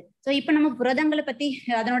இருக்குது. ஸோ இப்ப நம்ம புரதங்களை பத்தி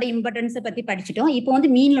அதனோட இம்பார்ட்டன்ஸை பத்தி படிச்சுட்டோம். இப்போ வந்து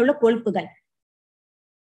மீன்ல உள்ள கொழுப்புகள்.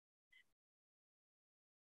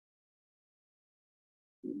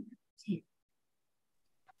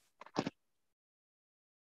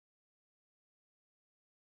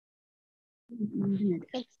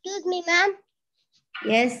 Excuse me, ma'am.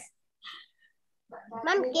 Yes.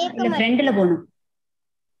 Ma'am, இல்ல ஃப்ரெண்ட்ல போணும்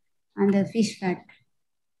அந்த ஃபிஷ் ஃபேட்.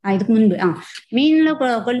 இதுக்கு முன்பு மீன்ல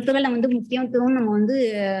கொழுப்புகள் நம்ம வந்து முக்கியத்துவம் நம்ம வந்து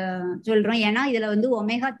சொல்றோம். ஏன்னா இதுல வந்து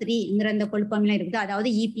omega-3ங்கிற இந்த கொழுப்பு அமிலம் இருக்குது. அதாவது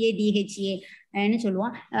EPA DHA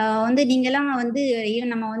சொல்லுவோம். வந்து நீங்கெல்லாம் வந்து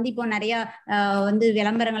ஈவன் நம்ம வந்து இப்போ நிறைய வந்து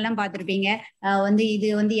விளம்பரங்கள்லாம் பார்த்துருப்பீங்க. வந்து இது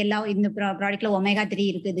வந்து இந்த ப்ராடக்ட்ல omega-3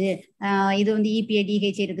 இருக்குது, இது வந்து EPA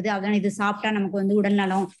DHA இருக்குது, அதான் இது சாப்பிட்டா நமக்கு வந்து உடல்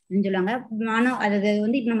நலம் அப்படின்னு சொல்லுவாங்க. ஆனால் அது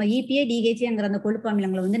வந்து இப்போ நம்ம EPA DHAங்கிற அந்த கொழுப்பு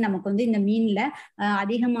அமிலங்களை வந்து நமக்கு வந்து இந்த மீன்ல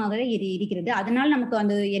அதிகமாக இருக்கிறது. அதனால நமக்கு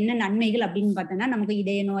அந்த என்ன நன்மைகள் அப்படின்னு பார்த்தோம்னா நமக்கு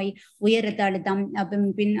இதய நோய், உயர் ரத்த அழுத்தம்,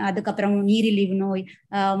 அதுக்கப்புறம் நீரிழிவு நோய்,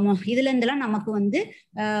 இதுல இருந்தெல்லாம் நமக்கு வந்து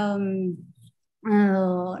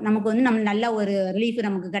நம்ம நல்ல ஒரு ரிலீஃப்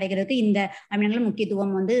நமக்கு கிடைக்கிறதுக்கு இந்த அமிலங்கள்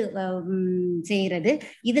முக்கியத்துவம் வந்து செய்கிறது.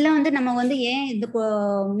 இதுல வந்து நம்ம வந்து ஏன் இந்த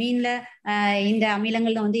மீன்ல இந்த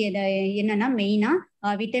அமிலங்கள்ல வந்து என்னன்னா மெயினா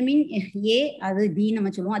விட்டமின் A, அது B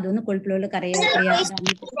நம்ம சொல்லுவோம். அது வந்து கொழுப்புல உள்ள கிடையாது.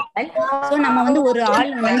 ஸோ நம்ம வந்து ஒரு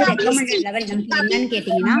ஆள் வந்து ரெக்கமெண்டட் லெவல் நமக்கு என்னன்னு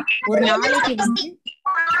கேட்டீங்கன்னா ஒரு நாளைக்கு வந்து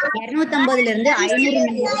 250 to 500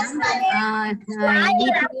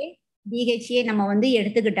 EPA DHA நம்ம வந்து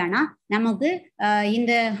எடுத்துக்கிட்டானா நமக்கு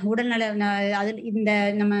இந்த உடல்நல இந்த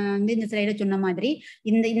நம்ம வந்து இந்த சிலையில சொன்ன மாதிரி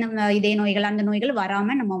இந்த இதய நோய்கள் அந்த நோய்கள்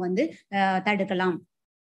வராம நம்ம வந்து தடுக்கலாம்.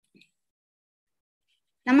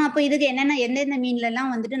 நம்ம அப்போ இதுக்கு என்னென்ன எந்தெந்த மீன்ல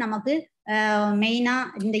எல்லாம் வந்துட்டு நமக்கு மெயினா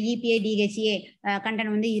இந்த EPA DHA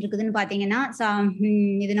கண்டென்ட் வந்து இருக்குதுன்னு பாத்தீங்கன்னா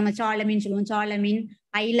இது நம்ம சால மீன் சொல்லுவோம், சால மீன்,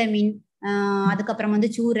 ஐல மீன், அதுக்கப்புறம் வந்து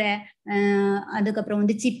சூரை, அதுக்கப்புறம்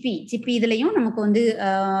வந்து சிப்பி இதுலயும் நமக்கு வந்து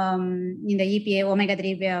இந்த EPA ஒமேகா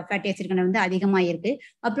 3 ஃபேட்டி ஆசிட் வந்து அதிகமா இருக்கு.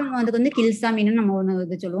 அப்புறம் அதுக்கு வந்து கில்சா மீன் நம்ம ஒண்ணு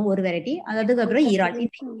இது சொல்லுவோம், ஒரு வெரைட்டி. அதுக்கப்புறம் ஈரால்.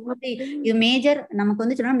 இது மேஜர் நமக்கு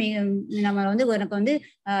வந்து சொன்னா நம்ம வந்து எனக்கு வந்து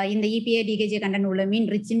இந்த EPA DHA கண்டென்ட் உள்ள மீன்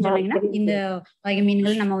ரிச்ன்னு சொன்னீங்கன்னா இந்த வகை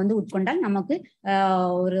மீன்கள் நம்ம வந்து உட்கொண்டால் நமக்கு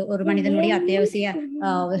ஒரு மனிதனுடைய அத்தியாவசிய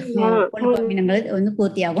கொழுப்பு அமிலங்கள் வந்து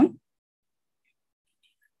பூர்த்தியாகும்.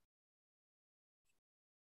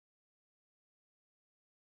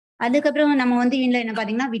 அதுக்கப்புறம் நம்ம வந்து மீன்ல என்ன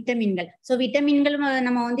பாத்தீங்கன்னா விட்டமின்கள். ஸோ விட்டமின்கள்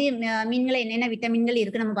நம்ம வந்து மீன்களை என்னென்ன விட்டமின்கள்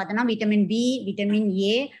இருக்கு நம்ம பார்த்தோம்னா vitamin B, vitamin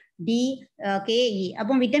A, D, K, E.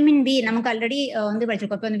 அப்போ விட்டமின் B நமக்கு ஆல்ரெடி வந்து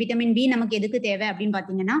படிச்சிருக்கோம். இப்போ அந்த விட்டமின் B நமக்கு எதுக்கு தேவை அப்படின்னு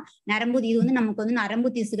பாத்தீங்கன்னா இது வந்து நமக்கு வந்து நரம்பு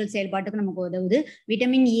திசுகள் செயல்பாட்டுக்கு நமக்கு உதவுது.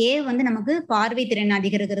 விட்டமின் A வந்து நமக்கு பார்வை திறன்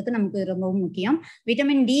அதிகரிக்கிறதுக்கு நமக்கு ரொம்பவும் முக்கியம்.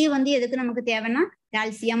 விட்டமின் D வந்து எதுக்கு நமக்கு தேவைன்னா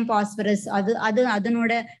கால்சியம், பாஸ்பரஸ்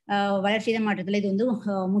அதனோட வளர்ச்சித மாற்றத்துல இது வந்து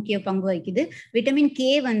முக்கிய பங்கு வகிக்குது. விட்டமின்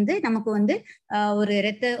K வந்து நமக்கு வந்து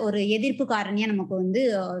ஒரு எதிர்ப்பு காரணியா நமக்கு வந்து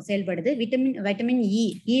செயல்படுது. விட்டமின்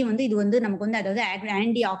E வந்து இது வந்து நமக்கு வந்து அதாவது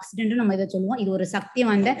ஆன்டி ஆக்சிடென்ட் நம்ம இதை சொல்லுவோம். இது ஒரு சக்தி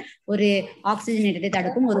வாய்ந்த ஒரு ஆக்சிஜனேட்டத்தை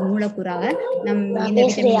தடுக்கும் ஒரு மூலக்கூறாக இந்த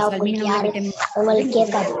விட்டமின்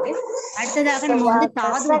அடுத்ததாக நம்ம வந்து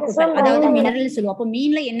தாது உப்புகள் அதாவது மினரல் சொல்லுவோம். அப்போ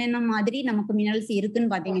மீன்ல என்னென்ன மாதிரி நமக்கு மினரல்ஸ்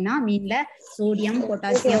இருக்குன்னு பாத்தீங்கன்னா மீன்ல sodium,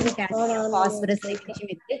 potassium, calcium, phosphorus,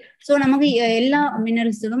 magnesium இருக்கு. ஸோ நமக்கு எல்லா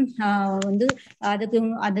மினரல்ஸும் வந்து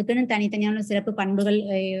அதுக்குன்னு தனித்தனியான சிறப்பு பண்புகள்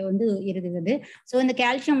வந்து இருக்குது. ஸோ இந்த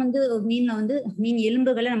கால்சியம் வந்து மீன்ல வந்து மீன்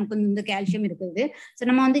எலும்புகளை நமக்கு வந்து இந்த கால்சியம் இருக்குது.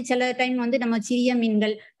 ஸோ நம்ம வந்து சில டைம் வந்து நம்ம சிறிய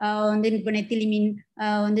மீன்கள் வந்து இப்போ நெத்திலி மீன்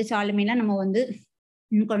வந்து சால மீன்லாம் நம்ம வந்து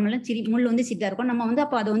முள் வந்து சிட்டா இருக்கும். நம்ம வந்து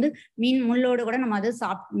அப்போ அதை வந்து மீன் முள்ளோட கூட நம்ம அதை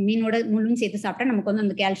மீனோட முள்ளும் சேர்த்து சாப்பிட்டா நமக்கு வந்து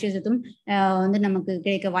அந்த கால்சியம் சத்தும் வந்து நமக்கு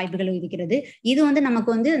கிடைக்க வாய்ப்புகள் இருக்கிறது. இது வந்து நமக்கு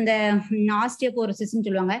வந்து இந்த ஆஸ்டியோபோரோசிஸ்ன்னு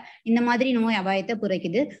சொல்லுவாங்க, இந்த மாதிரி நோய் அபாயத்தை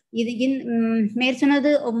குறைக்குது. இது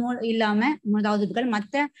மேற்சொன்னது இல்லாம தாதுக்கள்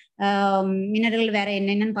மற்ற மினரல்கள் வேற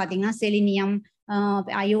என்னென்னு பாத்தீங்கன்னா செலினியம்,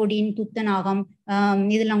 அயோடின், துத்தநாகம்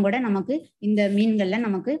இதெல்லாம் கூட நமக்கு இந்த மீன்கள்ல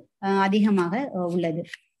நமக்கு அதிகமாக உள்ளது.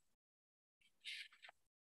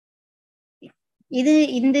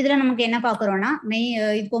 இந்த இதுல நமக்கு என்ன பாக்குறோம்னா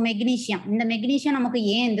இப்போ மெக்னீசியம். இந்த மெக்னீசியம் நமக்கு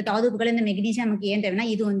ஏன் இந்த தாதுப்புகள் இந்த மெக்னீசியம் நமக்கு ஏன் தேவைன்னா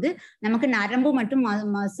இது வந்து நமக்கு நரம்பு மற்றும்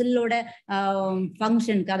மசிலோட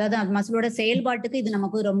ஃபங்க்ஷனுக்கு அதாவது மசிலோட செயல்பாட்டுக்கு இது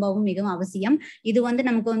நமக்கு ரொம்பவும் மிகவும் அவசியம். இது வந்து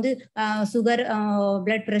நமக்கு வந்து சுகர்,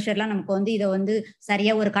 பிளட் ப்ரெஷர்லாம் நமக்கு வந்து இதை வந்து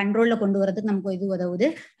சரியா ஒரு கண்ட்ரோல்ல கொண்டு வரதுக்கு நமக்கு இது உதவுது.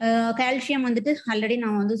 கால்சியம் வந்துட்டு ஆல்ரெடி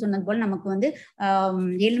நான் வந்து சொன்னது போல் நமக்கு வந்து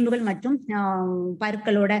எலும்புகள் மற்றும்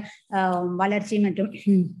பற்களோட வளர்ச்சி மற்றும்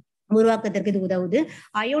உருவாக்கத்திற்கு இது உதவுது.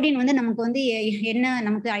 அயோடின் வந்து நமக்கு வந்து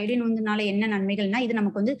நமக்கு அயோடின் வந்துனால என்ன நன்மைகள்னா இது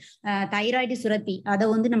நமக்கு வந்து தைராய்டு சுரப்பி அதை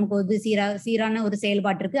வந்து நமக்கு வந்து சீரான ஒரு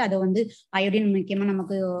செயல்பாட்டிற்கு அதை வந்து அயோடின் முக்கியமா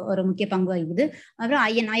நமக்கு ஒரு முக்கிய பங்கு வகிக்குது. அப்புறம்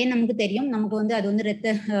அயன் நமக்கு தெரியும், நமக்கு வந்து அது வந்து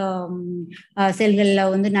இரத்த செல்கள்ல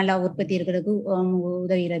வந்து நல்லா உற்பத்தி இருக்கிறதுக்கு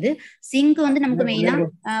உதவுகிறது. சிங்க் வந்து நமக்கு மெயினா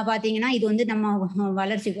பாத்தீங்கன்னா இது வந்து நம்ம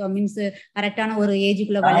வளர்ச்சி மீன்ஸ் கரெக்டான ஒரு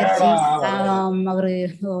ஏஜுக்குள்ள வளர்ச்சி, ஒரு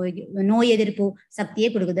நோய் எதிர்ப்பு சக்தியே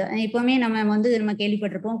கொடுக்குது. இப்பவுமே நம்ம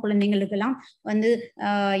கேள்விப்பட்டிருப்போம் குழந்தைங்களுக்கு எல்லாம் வந்து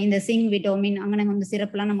இந்த சிங் விட்டமின் அங்கே வந்து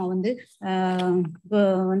சிறப்புலாம் நம்ம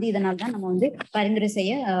வந்து இதனால்தான் நம்ம வந்து பரிந்துரை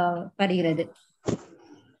செய்யப்படுகிறது.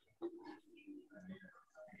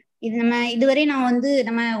 இது நம்ம இதுவரை நான் வந்து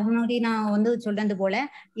முன்னாடி நான் வந்து சொல்றது போல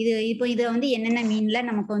இப்போ இது வந்து என்னென்ன மீன்ல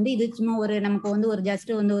நமக்கு வந்து இது சும்மா நமக்கு வந்து ஒரு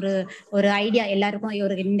ஜஸ்ட் வந்து ஒரு ஐடியா எல்லாருக்கும்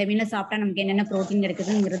இந்த மீன்ல சாப்பிட்டா நமக்கு என்னென்ன புரோட்டீன்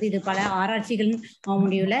கிடைக்குதுங்கிறது இது பல ஆராய்ச்சிகள்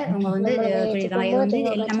முடிவுல அவங்க வந்து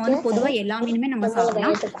நம்ம வந்து பொதுவா எல்லா மீனுமே நம்ம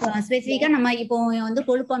சாப்பிடலாம். ஸ்பெசிஃபிக்கா நம்ம இப்போ வந்து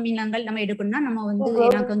கொழுப்பு அமிலங்கள் நம்ம எடுக்கணும்னா நம்ம வந்து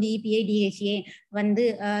எனக்கு வந்து EPA DHA வந்து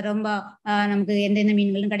ரொம்ப நமக்கு எந்தெந்த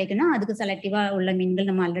மீன்களும் கிடைக்குன்னா அதுக்கு செலக்டிவா உள்ள மீன்கள்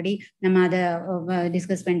நம்ம ஆல்ரெடி நம்ம அதை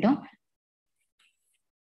டிஸ்கஸ் பண்ணிட்டோம்.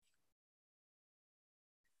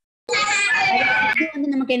 இது வந்து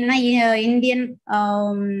நமக்கு என்னன்னா இந்தியன்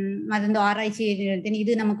அது ஆராய்ச்சி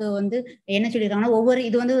இது நமக்கு வந்து என்ன சொல்லியிருக்காங்கன்னா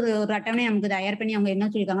இது வந்து ஒரு அட்டவணை நமக்கு தயார் பண்ணி அவங்க என்ன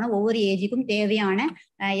சொல்லியிருக்காங்கன்னா ஒவ்வொரு ஏஜுக்கும் தேவையான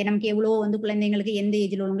நமக்கு எவ்வளவு வந்து குழந்தைங்களுக்கு எந்த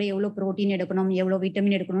ஏஜ்ல உள்ளவங்க எவ்வளவு புரோட்டீன் எடுக்கணும், எவ்வளவு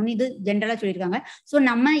விட்டமின் எடுக்கணும்னு இது ஜென்ரலா சொல்லியிருக்காங்க. ஸோ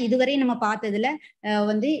நம்ம இதுவரை நம்ம பார்த்ததுல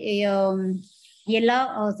வந்து எல்லா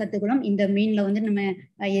சத்துக்களும் இந்த மீன்ல வந்து நம்ம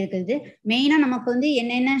இருக்குது. மெயினா நமக்கு வந்து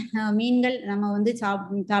என்னென்ன மீன்கள் நம்ம வந்து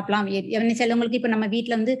சாப்பிடலாம். சிலவங்களுக்கு இப்ப நம்ம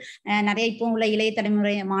வீட்டுல வந்து நிறைய இப்போ உள்ள இளைய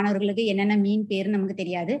தலைமுறை மாணவர்களுக்கு என்னென்ன மீன் பேரு நமக்கு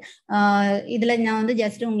தெரியாது. இதுல நான் வந்து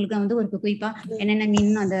ஜஸ்ட் உங்களுக்கு வந்து ஒரு குறிப்பா என்னென்ன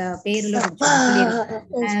மீன் அந்த பேர்ல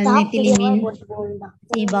நெத்திலி மீன்,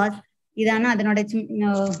 சீபாஸ், இதான அதனோட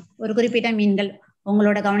ஒரு குறிப்பிட்ட மீன்கள்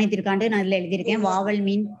உங்களோட கவனத்திற்காண்டு நான் இதுல எழுதியிருக்கேன். வாவல்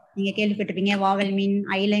மீன் நீங்க கேள்விப்பட்டிருப்பீங்க. வாவல் மீன்,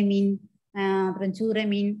 ஐலை மீன், அப்புறம் சூரை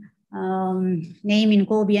மீன், நெய் மீன்,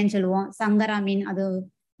 கோபியான்னு சொல்லுவோம். சங்கரா மீன்,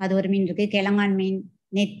 அது ஒரு மீன் இருக்கு. கிழங்கான் மீன்,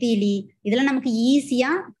 நெத்திலி, இதெல்லாம் நமக்கு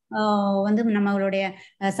ஈஸியா வந்து நம்மளுடைய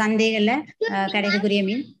சந்தைகள்ல கிடைக்கக்கூடிய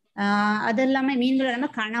மீன். அது இல்லாம மீன்கள் இல்லாம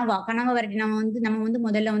கனவா வரட்டி நம்ம வந்து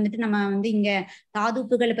முதல்ல வந்துட்டு நம்ம வந்து இங்க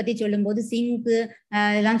தாதுப்புகளை பத்தி சொல்லும் போது சிங்கு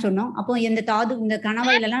இதெல்லாம் சொன்னோம். அப்போ இந்த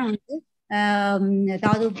கனவாயிலெல்லாம் வந்து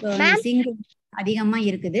சிங்கு அதிகமா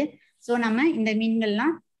இருக்குது. சோ நம்ம இந்த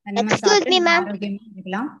மீன்கள்லாம் நம்ம சாப்பிட்டு ஆரோக்கியமா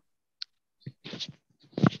இருக்கலாம்.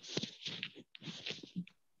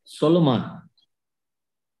 சொல்லுமா.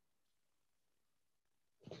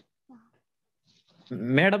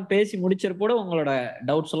 மேடம் பேசி முடிச்சிருப்போட உங்களோட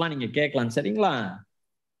டவுட்ஸ் எல்லாம் நீங்க கேட்கலாம். சரிங்களா?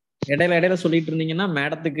 இடையில சொல்லிட்டு இருந்தீங்கன்னா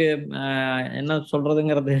மேடத்துக்கு என்ன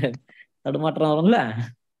சொல்றதுங்கிறது தடுமாற்றம் வரும்ல.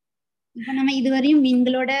 இப்ப நம்ம இதுவரையும்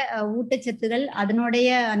மீன்களோட ஊட்டச்சத்துகள், அதனுடைய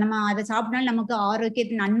நம்ம அதை சாப்பிட்டாலும் நமக்கு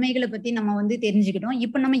ஆரோக்கியத்தின் நன்மைகளை பத்தி நம்ம வந்து தெரிஞ்சுக்கிட்டோம்.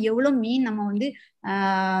 இப்ப நம்ம எவ்வளவு மீன் நம்ம வந்து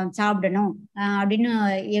சாப்பிடணும் அப்படின்னு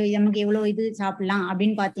நமக்கு எவ்வளவு இது சாப்பிடலாம்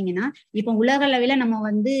அப்படின்னு பாத்தீங்கன்னா, இப்ப உலக அளவில நம்ம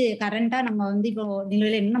வந்து கரண்டா நம்ம வந்து இப்போ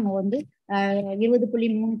நிலையில நம்ம வந்து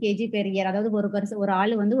 20.3 kg per year, அதாவது ஒரு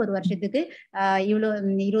ஆளு வந்து ஒரு வருஷத்துக்கு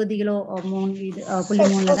இவ்வளவு 20 கிலோ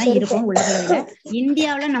 3.3 தான் இருக்கும் உலக அளவுல.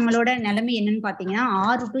 இந்தியாவில நம்மளோட நிலைமை என்னன்னு பாத்தீங்கன்னா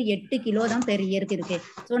 6 to 8 கிலோ தான் பெர் இயருக்கு இருக்கு.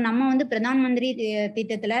 ஸோ நம்ம வந்து பிரதான் மந்திரி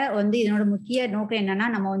திட்டத்துல வந்து இதனோட முக்கிய நோக்கம் என்னன்னா,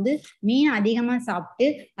 நம்ம வந்து மீன் அதிகமா சாப்பிட்டு,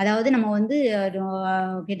 அதாவது நம்ம வந்து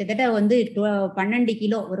கிட்டத்தட்ட வந்து 12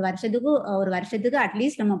 கிலோ ஒரு வருஷத்துக்கு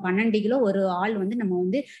அட்லீஸ்ட் நம்ம 12 கிலோ ஒரு ஆள் வந்து நம்ம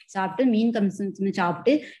வந்து சாப்பிட்டு மீன் கன்சம்ஷன்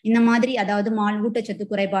சாப்பிட்டு இந்த மாதிரி, அதாவது ஊட்டச்சத்து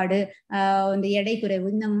குறைபாடு, இந்த எடை குறைவு,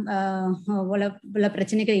 இந்த உள்ள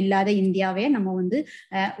பிரச்சனைகள் இல்லாத இந்தியாவே நம்ம வந்து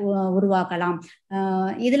உருவாக்கலாம்.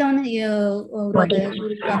 இதுல வந்து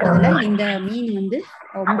உருவாக்குறதுல இந்த மீன் வந்து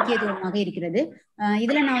முக்கியத்துவமாக இருக்கிறது.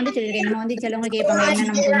 இதுல நான் வந்து சொல்லிருக்கேன், நம்ம வந்து சிலவங்க கேட்பாங்க, என்ன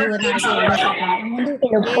நமக்கு வந்து ஒரு நாளைக்கு எவ்வளவு சாப்பிடலாம். நம்ம வந்து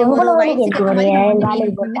ஒரு வயசுக்கு ஏற்ற மாதிரி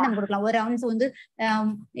நம்ம கொடுக்கலாம். ஒரு அவுன்ஸ் வந்து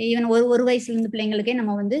ஈவன் ஒரு வயசுல இருந்து பிள்ளைங்களுக்கே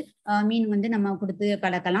நம்ம வந்து மீன் வந்து நம்ம கொடுத்து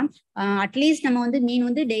பழக்கலாம். அட்லீஸ்ட் நம்ம வந்து மீன்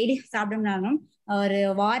வந்து டெய்லி சாப்பிடணும்னாலும் ஒரு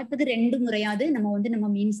வாரத்துக்கு 2 முறையாவது நம்ம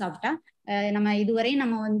மீன் சாப்பிட்டா நம்ம இதுவரையும்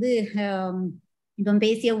நம்ம வந்து இப்போ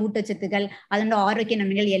பேசிய ஊட்டச்சத்துக்கள், அதனோட ஆரோக்கிய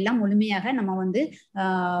நன்மைகள் எல்லாம் முழுமையாக நம்ம வந்து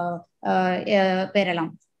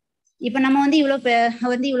பெறலாம். இப்ப நம்ம வந்து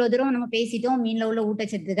இவ்வளவு தூரம் நம்ம பேசிட்டோம். மீன்ல உள்ள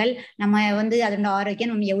ஊட்டச்சத்துக்கள், நம்ம வந்து அதோட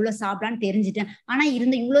ஆரோக்கியம், நம்ம எவ்வளவு சாப்பிடலாம்னு தெரிஞ்சுட்டேன். ஆனா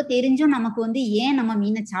இவ்வளவு தெரிஞ்சும் நமக்கு வந்து ஏன் நம்ம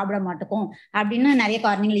மீனை சாப்பிட மாட்டோம் அப்படின்னு நிறைய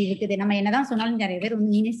காரணங்கள் இருக்குது. நம்ம என்னதான் சொன்னாலும் நிறைய பேர்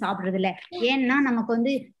வந்து மீனே சாப்பிடுறது இல்லை. ஏன்னா நமக்கு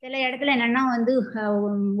வந்து சில இடத்துல என்னன்னா வந்து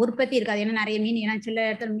உற்பத்தி இருக்காது. ஏன்னா நிறைய மீன், ஏன்னா சில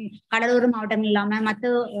இடத்துல கடலோர மாவட்டங்கள் இல்லாம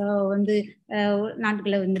மற்ற வந்து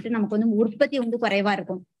நாட்டுக்குள்ள வந்துட்டு நமக்கு வந்து உற்பத்தி வந்து குறைவா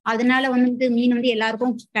இருக்கும். அதனால வந்து மீன் வந்து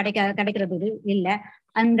எல்லாருக்கும் கிடைக்கிறது இல்லை.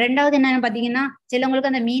 ரெண்டாவது என்னன்னு பாத்தீங்கன்னா,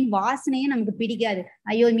 சிலவங்களுக்கு அந்த மீன் வாசனையும் நமக்கு பிடிக்காது.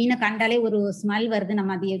 ஐயோ, மீனை கண்டாலே ஒரு ஸ்மெல் வருது,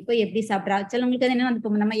 நம்ம அது எப்படி சாப்பிட்றா. சிலவங்களுக்கு அது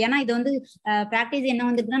என்ன நம்ம ஏன்னா இது வந்து பிராக்டிஸ் என்ன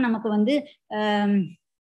வந்துட்டுன்னா, நமக்கு வந்து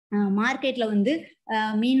மார்க்கெட்ல வந்து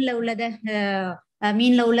மீன்ல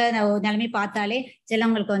உள்ள நிலைமை பார்த்தாலே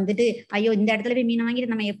சிலவங்களுக்கு வந்துட்டு ஐயோ, இந்த இடத்துல போய் மீனை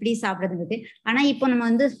வாங்கிட்டு நம்ம எப்படி சாப்பிடுறதுக்கு. ஆனா இப்போ நம்ம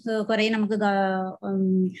வந்து குறைய நமக்கு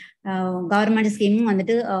கவர்மெண்ட் ஸ்கீமும்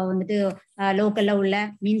வந்துட்டு லோக்கல்ல உள்ள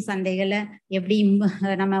மீன் சந்தைகளை எப்படி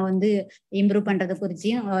நம்ம வந்து இம்ப்ரூவ் பண்றது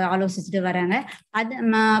குறிச்சும் ஆலோசிச்சுட்டு வராங்க. அது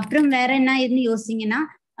அப்புறம் வேற என்ன இதுன்னு யோசிச்சீங்கன்னா,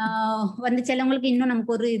 வந்து சிலவங்களுக்கு இன்னும்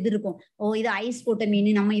நமக்கு ஒரு இது இருக்கும், இது ஐஸ் போட்ட மீன்,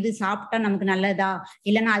 நம்ம இது சாப்பிட்டா நமக்கு நல்லதா,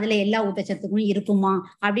 இல்லைன்னா அதுல எல்லா ஊட்டச்சத்துக்கும் இருக்குமா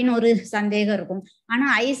அப்படின்னு ஒரு சந்தேகம் இருக்கும். ஆனா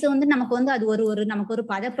ஐஸ் வந்து நமக்கு வந்து அது நமக்கு ஒரு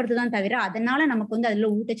பதப்படுத்துதான் தவிர, அதனால நமக்கு வந்து அதுல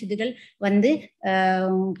ஊட்டச்சத்துக்கள் வந்து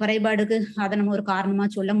குறைபாடுக்கு அதை நம்ம ஒரு காரணமா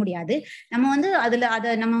சொல்ல முடியாது. நம்ம வந்து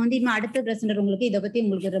அதை நம்ம வந்து இன்னும் அடுத்த பிரசன்டர் உங்களுக்கு இதை பத்தி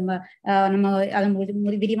உங்களுக்கு ரொம்ப நம்ம அதன்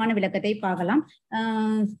விரிவான விளக்கத்தை பார்க்கலாம்.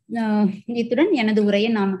 இத்துடன் எனது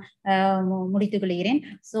உரையை நான் முடித்துக் கொள்கிறேன்.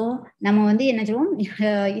 சோ நம்ம வந்து என்ன சொல்லுவோம்,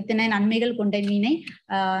 இத்தனை நன்மைகள் கொண்ட மீனை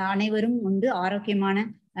அனைவரும் வந்து ஆரோக்கியமான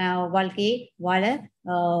வாழ்க்கையை வாழ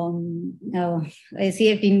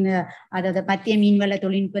சிஎஃப்டின் அதாவது மத்திய மீன்வள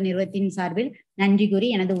தொழில்நுட்ப நிறுவனத்தின் சார்பில் நன்றி கூறி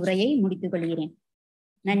எனது உரையை முடித்துக் கொள்கிறேன்.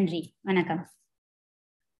 நன்றி, வணக்கம்.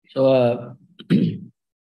 ஸோ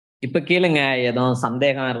இப்ப கேளுங்க, ஏதோ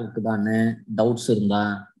சந்தேகம் இருக்குதான்னு டவுட்ஸ் இருந்தா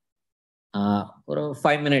ஒரு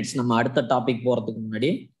 5 minutes நம்ம அடுத்த டாபிக் போறதுக்கு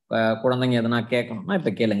முன்னாடி குழந்தைங்க எதனா கேட்கணும்னா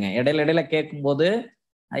இப்ப கேளுங்க. இடையில கேட்கும்போது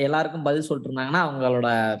எல்லாருக்கும் பதில் சொல்லிட்டு இருந்தாங்கன்னா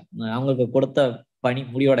அவங்களுக்கு கொடுத்த பணி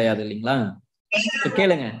முடிவடையாது இல்லைங்களா?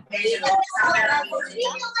 கேளுங்க,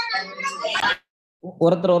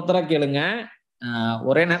 ஒருத்தரா கேளுங்க.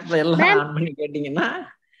 ஒரே நேரத்துல எல்லாம் ஆன் பண்ணி கேட்டீங்கன்னா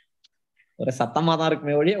ஒரு சத்தமா தான்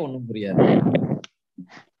இருக்குமே ஒழிய ஒண்ணும் புரியாது.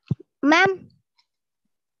 மேம்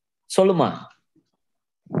சொல்லுமா.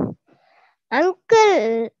 அங்கிள்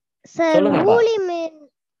சார், சொல்லுங்கப்பா.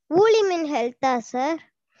 ஊளி மீன் ஹெல்த்தா சார்?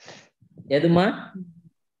 எதுமா?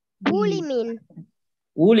 ஊளி மீன்.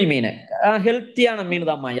 ஊளி மீன் ஹெல்த்தியான மீன்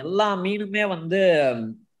தான்மா. எல்லா மீனுமே வந்து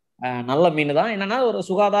நல்ல மீன் தான். என்னன்னா ஒரு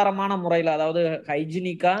சுகாதாரமான முறையில, அதாவது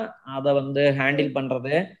ஹைஜீனிக்கா அதை வந்து ஹேண்டில்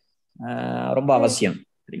பண்றது ரொம்ப அவசியம்.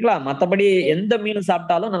 சரிங்களா? மற்றபடி எந்த மீன்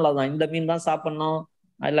சாப்பிட்டாலும் நல்லதுதான். இந்த மீன் தான் சாப்பிடணும்,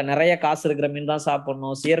 இல்ல நிறைய காசு இருக்கிற மீன் தான்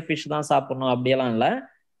சாப்பிடணும், சியர் ஃபிஷ் தான் சாப்பிடணும் அப்படியெல்லாம் இல்லை.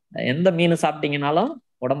 எந்த மீன் சாப்பிட்டீங்கன்னாலும்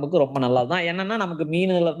உடம்புக்கு ரொம்ப நல்லதுதான். என்னன்னா நமக்கு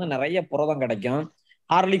மீன்ல இருந்து நிறைய புரதம் கிடைக்கும்.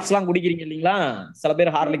 ஹார்லிக்ஸ் எல்லாம் குடிக்கிறீங்க இல்லைங்களா? சில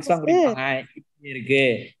பேர் ஹார்லிக்ஸ் எல்லாம் குடிப்பாங்க, இருக்கு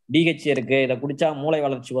டிஹெச் இருக்கு, இதை குடிச்சா மூளை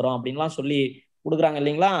வளர்ச்சி வரும் அப்படின்லாம் சொல்லி கொடுக்குறாங்க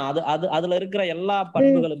இல்லைங்களா? அதுல இருக்கிற எல்லா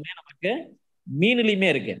பண்புகளுமே நமக்கு மீனுலயுமே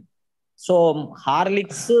இருக்கு. ஸோ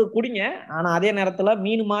ஹார்லிக்ஸ் குடிங்க, ஆனா அதே நேரத்துல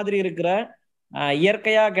மீன் மாதிரி இருக்கிற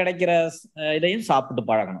இயற்கையா கிடைக்கிற இதையும் சாப்பிட்டு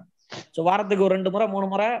பழகணும். ஸோ வாரத்துக்கு ஒரு 2 முறை 3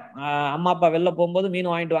 முறை அம்மா அப்பா வெளில போகும்போது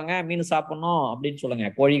மீன் வாங்கிட்டு வாங்க, மீன் சாப்பிடணும் அப்படின்னு சொல்லுங்க.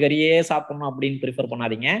 கோழி கறியே சாப்பிடணும் அப்படின்னு ப்ரிஃபர்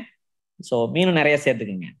பண்ணாதீங்க. ஸோ மீன் நிறைய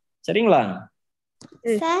சேர்த்துக்குங்க. சரிங்களா?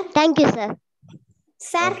 Sir, thank you sir.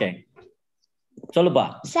 Sir, okay, சொல்லுப்பா.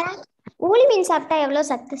 சார், ஊளி மீன் சாப்பிட்டா எவ்வளவு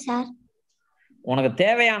சத்து சார்? உனக்கு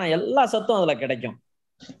தேவையான எல்லா சத்தும் அதுல கிடைக்கும்.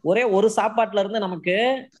 ஒரே ஒரு சாப்பாட்டுல இருந்து நமக்கு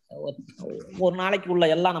ஒரு நாளைக்கு உள்ள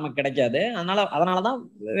எல்லாம் நமக்கு கிடைக்காது. அதனாலதான்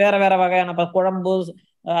வேற வேற வகையான குழம்பு,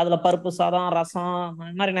 அதுல பருப்பு சாதம், ரசம்,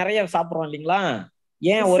 இந்த மாதிரி நிறைய சாப்பிடுறோம் இல்லைங்களா?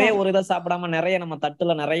 ஏன் ஒரே ஒரு இதை சாப்பிடாம நிறைய நம்ம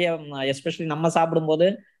தட்டுல நிறைய, எஸ்பெஷலி நம்ம சாப்பிடும்போது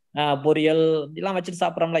பொரியல் எல்லாம் வச்சுட்டு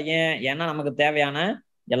சாப்பிட்றோம்ல? ஏன்னா நமக்கு தேவையான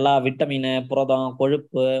எல்லா விட்டமின், புரதம்,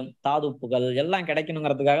 கொழுப்பு, தாதுப்புகள் எல்லாம்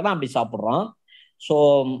கிடைக்கணுங்கிறதுக்காக தான் அப்படி சாப்பிட்றோம். ஸோ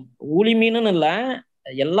ஊளி மீனுன்னு இல்லை,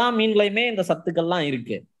 எல்லா மீன்லயுமே இந்த சத்துக்கள்லாம்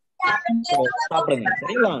இருக்கு. சாப்பிடுங்க.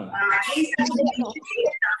 சரிங்களா?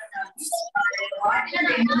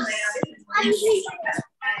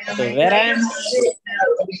 வேற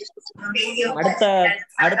அடுத்த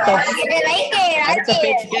அடுத்த அடுத்த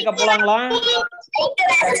பேச்சு கேட்க போலாங்களா?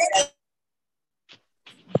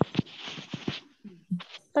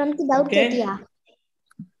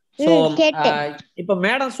 இப்ப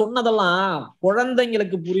மேடம் சொன்னதெல்லாம்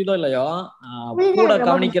குழந்தைங்களுக்கு புரியுதோ இல்லையோ, கூட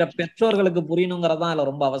கவனிக்கிற பெற்றோர்களுக்கு புரியணுங்கிறதான் இதுல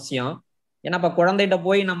ரொம்ப அவசியம். ஏன்னா இப்ப குழந்தைகிட்ட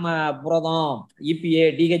போய் நம்ம புரதம், இபிஏ,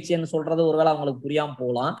 டிஹெச்ஏன்னு சொல்றது ஒருவேளை அவங்களுக்கு புரியாம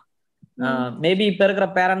போகலாம். மேபி இப்ப இருக்கிற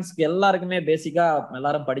பேரண்ட்ஸ்க்கு எல்லாருக்குமே பேசிக்கா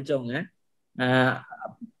எல்லாரும் படிச்சவங்க.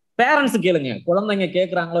 பேரண்ட்ஸ் கேளுங்க, குழந்தைங்க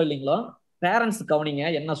கேட்கறாங்களோ இல்லைங்களோ, பேரண்ட்ஸ் கவனிங்க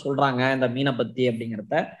என்ன சொல்றாங்க இந்த மீனை பத்தி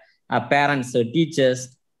அப்படிங்கிறத. பேரண்ட்ஸ், டீச்சர்ஸ்,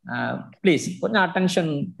 ப்ளீஸ் கொஞ்சம்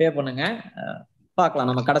அட்டென்ஷன் பே பண்ணுங்க. பார்க்கலாம்,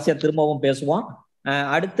 நம்ம கடைசியா திரும்பவும் பேசுவோம்.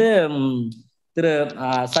 அடுத்து திரு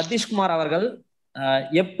சதீஷ்குமார் அவர்கள்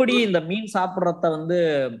எப்படி இந்த மீன் சாப்பிட்றத வந்து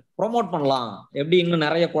ப்ரொமோட் பண்ணலாம், எப்படி இன்னும்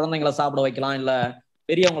நிறைய குழந்தைங்களை சாப்பிட வைக்கலாம், இல்ல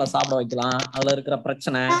பெரியவங்களை சாப்பிட வைக்கலாம், அதுல இருக்கிற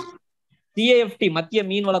பிரச்சனை, CIFT மத்திய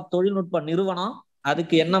மீன்வள தொழில்நுட்ப நிறுவனம்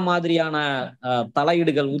அதுக்கு என்ன மாதிரியான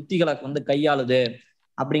தலையீடுகள், உத்திகளை வந்து கையாளுது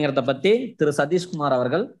அப்படிங்கிறத பத்தி திரு சதீஷ்குமார்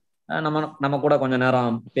அவர்கள் நம்ம கூட கொஞ்ச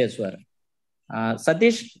நேரம் பேசுவார்.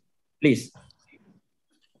 சதீஷ், ப்ளீஸ்.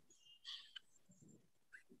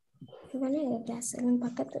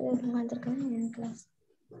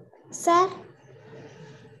 சார்,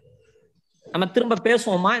 நம்ம திரும்ப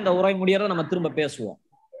பேசுவோமா? இந்த உரை முடியறத நம்ம திரும்ப பேசுவோம்.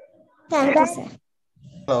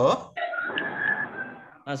 ஹலோ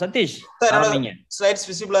சதீஷ், ஸ்லைட்ஸ்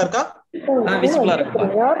விசிபிளா இருக்கா? விசிபிளா இருக்குப்பா.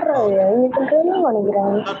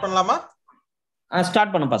 ஸ்டார்ட் பண்ணலாமா?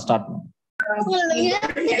 ஸ்டார்ட் பண்ணுப்பா, ஸ்டார்ட் பண்ணு.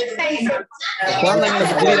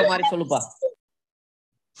 குழந்தைங்களுக்கு புரியுற மாதிரி சொல்லுப்பா.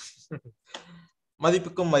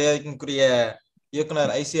 மதிப்புக்கும் மரியாதைக்குரிய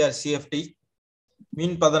இயக்குனர் ICAR-CIFT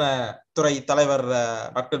மீன்பதன துறை தலைவர்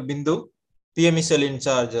doctor Bindu, PME sell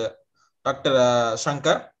incharge doctor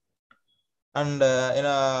Shankar, and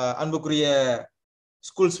அன்புக்குரிய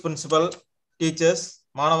ஸ்கூல்ஸ் பிரின்சிபல், டீச்சர்ஸ்,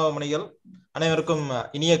 மாணவ மணிகள் அனைவருக்கும்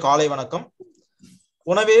இனிய காலை வணக்கம்.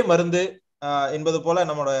 உணவே மருந்து என்பது போல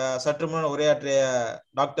நம்மளோட சற்று முன் உரையாற்றிய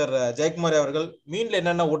டாக்டர் ஜெயக்குமாரி அவர்கள் மீன்ல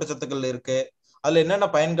என்னென்ன ஊட்டச்சத்துக்கள் இருக்கு, அதுல என்னென்ன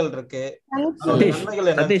பயன்கள் இருக்கு,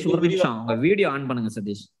 சதீஷ் ஒரு நிமிஷம் உங்க வீடியோ ஆன் பண்ணுங்க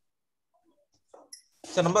சதீஷ்.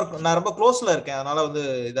 சார் நான் ரொம்ப க்ளோஸ்ல இருக்கேன், அதனால வந்து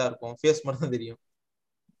இதா இருக்கும், ஃபேஸ் மட்டும் தெரியும்.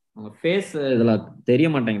 உங்க ஃபேஸ் இதுல தெரிய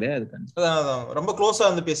மாட்டேங்குது, அதுக்கு அதான் ரொம்ப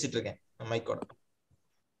க்ளோஸா வந்து பேசிட்டு இருக்கேன் மைக்கோட.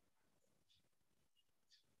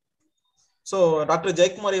 சோ டாக்டர்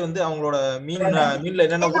ஜெயக்குமாரி வந்து அவங்களோட மீன்ல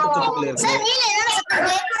என்னென்ன ஊட்டச்சத்துக்கள் இருக்கு,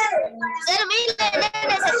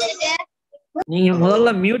 நீங்க முதல்ல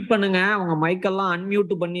மியூட் பண்ணுங்க, உங்க மைக்கெல்லாம்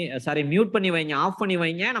அன்மியூட் பண்ணி, சாரி மியூட் பண்ணி வைங்க, ஆஃப் பண்ணி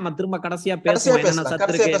வைங்க. நம்ம திரும்ப கடைசியா பேசுவோம், என்னென்ன சத்து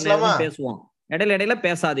இருக்கு என்னன்னு பேசுவோம். இடையில இடையில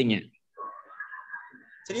பேசாதீங்க,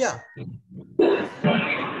 சரியா?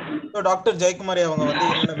 டாக்டர் ஜெயக்குமாரி அவங்க வந்து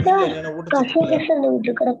என்னென்ன ஊட்டச்சத்துக்கள்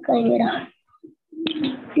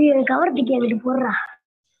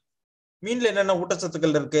மீன்ல என்னென்ன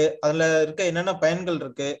ஊட்டச்சத்துக்கள் இருக்கு, அதுல இருக்க என்னென்ன பயன்கள்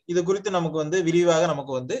இருக்கு, இது குறித்து நமக்கு வந்து விரிவாக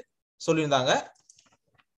நமக்கு வந்து சொல்லியிருந்தாங்க.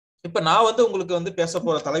 இப்ப நான் வந்து உங்களுக்கு வந்து பேச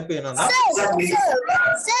போற தலைப்பு என்னன்னா,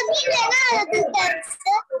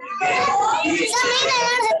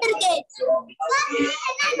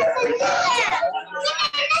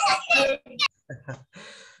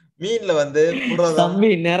 மீன்ல வந்து தம்பி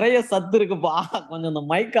நிறைய சத்து இருக்குப்பா, கொஞ்சம் இந்த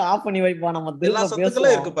மைக்க ஆஃப் பண்ணி வைப்பா, நம்ம எல்லா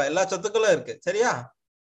சத்துக்களும் இருக்குப்பா, எல்லா சத்துக்களும் இருக்கு. சரியா?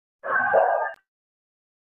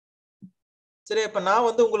 சரி, இப்ப நான்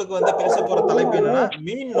வந்து உங்களுக்கு வந்து பேச போற தலைப்பு என்னன்னா,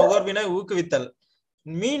 மீன் நுகர்வினை ஊக்குவித்தல்.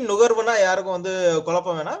 மீன் நுகர்வுனா யாருக்கும் வந்து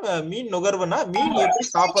குழப்பம் வேணாம். மீன் நுகர்வுனா மீன் எப்படி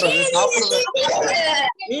சாப்பிடுறது,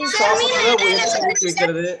 மீன் சாப்பிடுறத எப்படி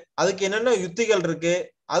ஊக்குவிக்கிறது, அதுக்கு என்னென்ன யுத்திகள் இருக்கு,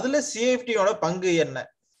 அதுல சிஎஃப்டியோட பங்கு என்ன,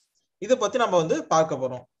 இதை பத்தி நம்ம வந்து பார்க்க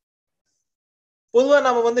போறோம். பொதுவா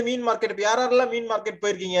நம்ம வந்து மீன் மார்க்கெட், யாரெல்லாம் மீன் மார்க்கெட்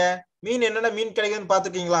போயிருக்கீங்க, மீன் என்னென்ன மீன் கிடைக்குதுன்னு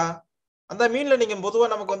பாத்துருக்கீங்களா? அந்த மீன்ல நீங்க பொதுவா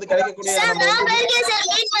நமக்கு வந்து கிடைக்கக்கூடிய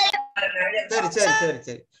சரி சரி சரி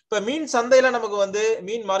சரி இப்ப மீன் சந்தையில நமக்கு வந்து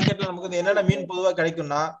மீன் மார்க்கெட்ல நமக்கு வந்து என்னென்ன மீன் பொதுவா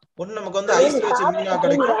கிடைக்கும்னா, ஒண்ணு நமக்கு வந்து ஐஸ் வச்ச மீனா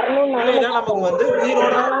கிடைக்கும், இல்லைன்னா நமக்கு வந்து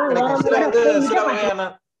உயிரோட கிடைக்கும்.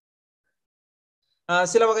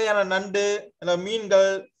 சில வகையான நண்டு,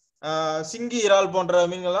 மீன்கள், சிங்கி, இறால் போன்ற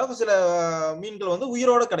மீன்கள், சில மீன்கள் வந்து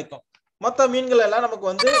உயிரோட கிடைக்கும். மற்ற மீன்கள் எல்லாம் நமக்கு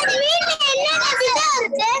வந்து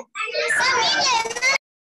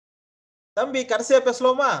தம்பி கடைசியா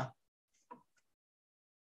பேசலாமா?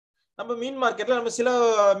 நம்ம மீன் மார்க்கெட்ல நம்ம சில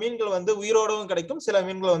மீன்கள் வந்து உயிரோடவும் கிடைக்கும், சில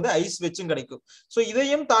மீன்கள் வந்து ஐஸ் வச்சும் கிடைக்கும். சோ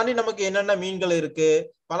இதையும் தாண்டி நமக்கு என்னென்ன மீன்கள் இருக்கு,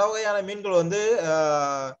 பல வகையான மீன்கள் வந்து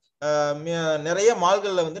நிறைய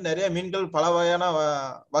மால்கள்ல வந்து நிறைய மீன்கள் பல வகையான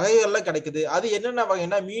வகைகள்ல கிடைக்குது. அது என்னென்ன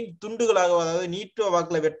வகைன்னா, மீன் துண்டுகளாகவோ, அதாவது நீட்டு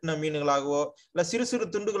வாக்குல வெட்டின மீன்களாகவோ, இல்ல சிறு சிறு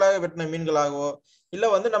துண்டுகளாக வெட்டின மீன்களாகவோ, இல்ல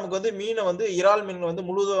வந்து நமக்கு வந்து மீனை வந்து இறால் மீன் வந்து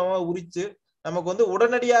முழுவதுமா உரிச்சு நமக்கு வந்து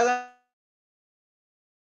உடனடியாக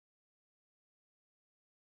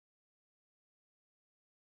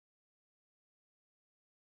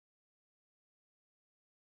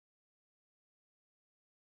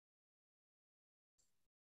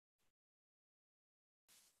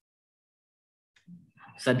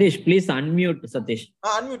Satish please unmute. Satish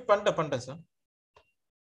unmute பண்ணிட்டேன் சார்.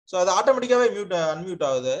 ஸோ அது ஆட்டோமேட்டிக்காவே அன்மியூட்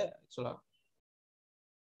ஆகுது ஆக்சுவலா.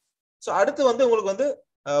 ஸோ அடுத்து வந்து உங்களுக்கு வந்து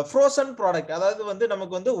ஃப்ரோசன் ப்ராடக்ட், அதாவது வந்து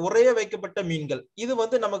நமக்கு வந்து உறைய வைக்கப்பட்ட மீன்கள். இது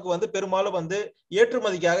வந்து நமக்கு வந்து பெரும்பாலும் வந்து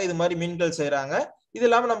ஏற்றுமதிக்காக இது மாதிரி மீன்கள் செய்யறாங்க. இது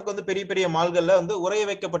இல்லாம நமக்கு வந்து பெரிய பெரிய மால்கள்ல வந்து உறைய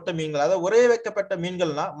வைக்கப்பட்ட மீன்கள், அதாவது உறைய வைக்கப்பட்ட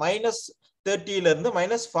மீன்கள்னா -30 இருந்து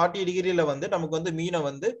 -40 டிகிரில வந்து நமக்கு வந்து மீனை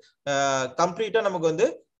வந்து கம்ப்ளீட்டா நமக்கு வந்து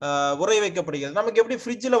உறைய வைக்கப்படுகிறது. நமக்கு எப்படி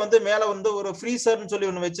ஃப்ரிட்ஜ்ல வந்து மேல வந்து ஒரு ஃப்ரீசர்னு சொல்லி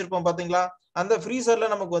ஒண்ணு வச்சிருப்போம் பாத்தீங்களா, அந்த ஃப்ரீசர்ல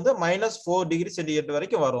நமக்கு வந்து -4 டிகிரி சென்டிகிரேட்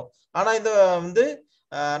வரைக்கும் வரும். ஆனா இந்த வந்து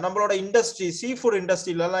நம்மளோட இண்டஸ்ட்ரி, சீ ஃபுட்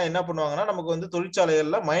இண்டஸ்ட்ரியில எல்லாம் என்ன பண்ணுவாங்கன்னா, நமக்கு வந்து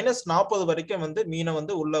தொழிற்சாலைகள்ல -40 வரைக்கும் வந்து மீனை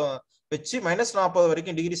வந்து உள்ள வச்சு -40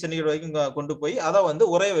 வரைக்கும் டிகிரி சென்டிகிரேட் வரைக்கும் கொண்டு போய் அதை வந்து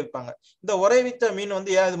உறைய வைப்பாங்க. இந்த உறைய வைத்த மீன்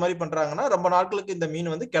வந்து ஏன் இது மாதிரி பண்றாங்கன்னா, ரொம்ப நாட்களுக்கு இந்த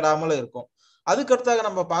மீன் வந்து கெடாமல இருக்கும். அதுக்கடுத்தாக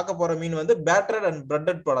நம்ம பார்க்க போற மீன் வந்து பேட்டர்ட் அண்ட்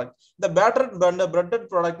பிரெட்டட் ப்ராடக்ட். இந்த பேட்டர்ட் பிரெட்டட்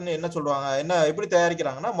ப்ராடக்ட்னு என்ன சொல்லுவாங்க, என்ன எப்படி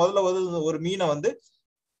தயாரிக்கிறாங்கன்னா, முதல்ல வந்து ஒரு மீனை வந்து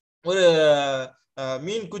ஒரு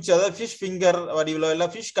மீன் குச்சி, அதாவது ஃபிஷ் ஃபிங்கர் வடிவிலோ இல்ல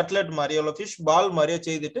ஃபிஷ் கட்லெட் மாதிரியோ இல்ல ஃபிஷ் பால் மாதிரியோ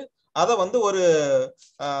செய்துட்டு அதை வந்து ஒரு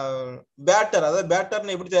பேட்டர், அதாவது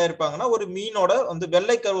பேட்டர்னு எப்படி தயாரிப்பாங்கன்னா, ஒரு மீனோட வந்து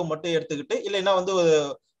வெள்ளை கருவு மட்டும் எடுத்துக்கிட்டு, இல்லைன்னா வந்து ஒரு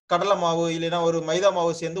கடலை மாவு இல்லைன்னா ஒரு மைதா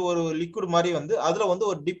மாவு சேர்ந்து ஒரு லிக்விட் மாதிரி வந்து அதுல வந்து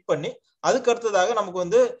ஒரு டிப் பண்ணி, அதுக்கு அடுத்ததாக நமக்கு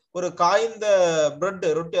வந்து ஒரு காய்ந்த பிரெட்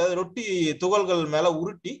ரொட்டி, அதாவது ரொட்டி துகள்கள் மேல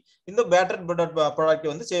உருட்டி இந்த பேட்டர் பிரெட்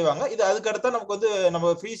ப்ராடக்ட் வந்து செய்வாங்க. இது அதுக்கு அடுத்தா நமக்கு வந்து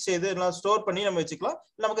நம்ம ஃப்ரீஸ் செய்து எல்லாம் ஸ்டோர் பண்ணி நம்ம வச்சுக்கலாம்.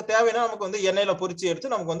 நமக்கு தேவைன்னா நமக்கு வந்து எண்ணெயில பொரிச்சு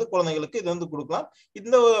எடுத்து நமக்கு வந்து குழந்தைகளுக்கு இது வந்து கொடுக்கலாம்.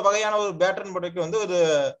 இந்த வகையான ஒரு பேட்டர் ப்ராடக்ட் வந்து ஒரு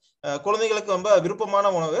குழந்தைகளுக்கு ரொம்ப விருப்பமான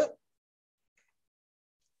உணவு.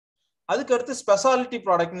 அதுக்கு அடுத்து ஸ்பெஷாலிட்டி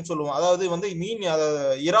ப்ராடக்ட்னு சொல்லுவோம், அதாவது வந்து மீன்,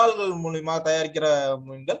 இறால்கள் மூலியமா தயாரிக்கிற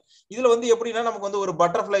மீன்கள். இதுல வந்து எப்படின்னா, நமக்கு வந்து ஒரு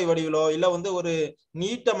பட்டர்ஃபிளை வடிவிலோ இல்ல வந்து ஒரு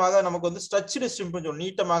நீட்டமாக நமக்கு வந்து ஸ்ட்ரெச்டு ஸ்ட்ரிம்ப்னு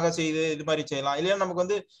நீட்டமாக செய்து இது மாதிரி செய்யலாம். இல்லைன்னா நமக்கு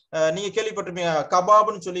வந்து நீங்க கேள்விப்பட்டிருப்பீங்க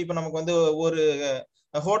கபாப்னு சொல்லி, இப்ப நமக்கு வந்து ஒரு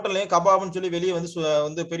ஹோட்டல்லையும் கபாப்னு சொல்லி வெளியே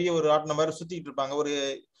வந்து பெரிய ஒரு ஆட்டின மாதிரி சுத்திட்டு இருப்பாங்க, ஒரு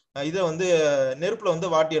இதை வந்து நெருப்புல வந்து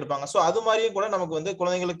வாட்டி எடுப்பாங்க. ஸோ அது மாதிரியும் கூட நமக்கு வந்து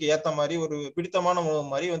குழந்தைங்களுக்கு ஏத்த மாதிரி ஒரு பிடித்தமான உணவு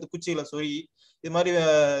மாதிரி வந்து குச்சிகளை சொருகி இது மாதிரி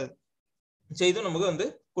செய்து நமக்கு வந்து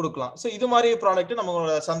கொடுக்கலாம். ஸோ இது மாதிரி ப்ராடக்ட்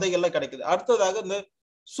நம்மளோட சந்தைகள்ல கிடைக்குது. அடுத்ததாக இந்த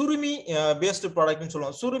சுருமி பேஸ்டு ப்ராடக்ட்னு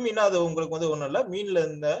சொல்லுவோம். சுருமின்னா அது உங்களுக்கு வந்து ஒண்ணும் இல்லை, மீன்ல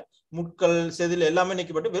இந்த முட்கள் செதில் எல்லாமே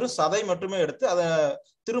நீக்கப்பட்டு வெறும் சதை மட்டுமே எடுத்து அதை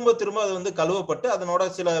திரும்ப திரும்ப அது வந்து கழுவப்பட்டு அதனோட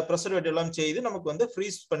சில ப்ரெசர்வேட்டிவ் எல்லாம் செய்து நமக்கு வந்து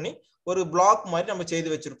ஃப்ரீஸ் பண்ணி ஒரு பிளாக் மாதிரி நம்ம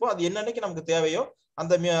செய்து வச்சிருப்போம். அது என்னன்னைக்கு நமக்கு தேவையோ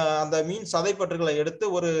அந்த மீன் சதைப்பற்றுகளை எடுத்து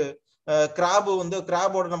ஒரு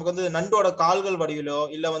கிராபோட நமக்கு வந்து நண்டோட கால்கள் வடிவிலோ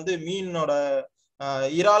இல்ல வந்து மீனோட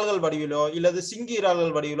இறால்கள் வடிவிலோ இல்லது சிங்கி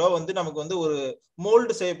இறால்கள் வடிவிலோ வந்து நமக்கு வந்து ஒரு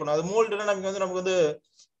மோல்டு செய்யப்படும். அது மோல்டுனா நமக்கு வந்து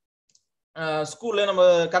ஸ்கூல்ல நம்ம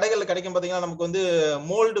கடைகள்ல கிடைக்கும் பாத்தீங்கன்னா நமக்கு வந்து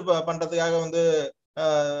மோல்டு பண்றதுக்காக வந்து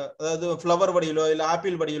அதாவது ஃப்ளவர் வடியிலோ இல்ல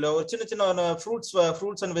ஆப்பிள் வடியிலோ ஒரு சின்ன சின்ன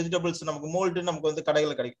ஃப்ரூட்ஸ் அண்ட் வெஜிடபிள்ஸ் நமக்கு மோல்டு நமக்கு வந்து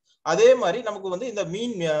கடைகள்ல கிடைக்கும். அதே மாதிரி நமக்கு வந்து இந்த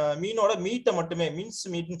மீனோட மீட்டை மட்டுமே மின்ஸ்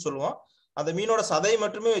மீட்னு சொல்லுவோம். அந்த மீனோட சதை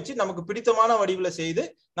மட்டுமே வச்சு நமக்கு பிடித்தமான வடிவில் செய்து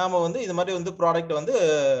நாம வந்து இது மாதிரி வந்து ப்ராடக்ட் வந்து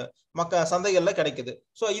சந்தைகள்ல கிடைக்குது.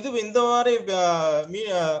 ஸோ இந்த மாதிரி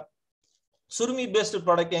சுருமி பேஸ்டு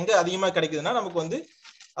ப்ராடக்ட் எங்க அதிகமா கிடைக்குதுன்னா நமக்கு வந்து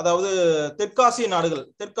அதாவது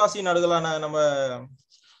தெற்காசிய நாடுகளான நம்ம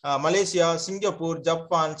மலேசியா, சிங்கப்பூர்,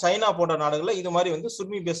 ஜப்பான், சைனா போன்ற நாடுகள்ல இது மாதிரி வந்து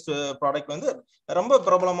சுருமி பேஸ்ட் ப்ராடக்ட் வந்து ரொம்ப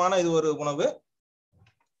பிரபலமான இது ஒரு உணவு.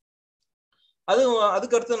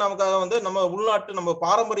 அதுக்கடுத்து நமக்காக வந்து நம்ம உள்நாட்டு நம்ம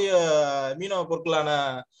பாரம்பரிய மீனவ பொருட்களான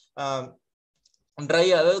ட்ரை,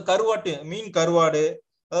 அதாவது மீன் கருவாடு,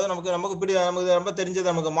 அதாவது நமக்கு ரொம்ப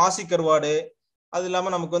தெரிஞ்சது நமக்கு மாசி கருவாடு, அது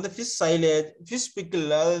இல்லாம நமக்கு வந்து ஃபிஷ் சைலேஜ், ஃபிஷ் பிக்கிள்,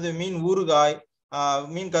 அதாவது மீன் ஊறுகாய்,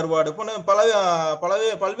 மீன் கருவாடு போன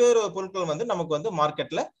பல்வேறு பொருட்கள் வந்து நமக்கு வந்து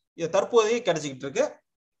மார்க்கெட்ல தற்போதைக்கு கிடைச்சிக்கிட்டு இருக்கு.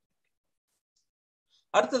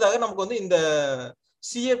 அடுத்ததாக நமக்கு வந்து இந்த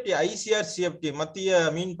சிஎஃப்டி ICAR-CIFT மத்திய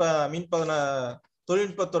மீன்பதன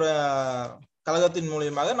தொழில்நுட்பத்துறை கழகத்தின்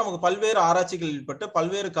மூலியமாக நமக்கு பல்வேறு ஆராய்ச்சிகள் ஈடுபட்டு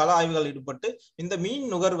பல்வேறு கள ஆய்வுகள் ஈடுபட்டு இந்த மீன்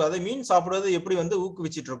நுகர்வு, அதை மீன் சாப்பிடுவது எப்படி வந்து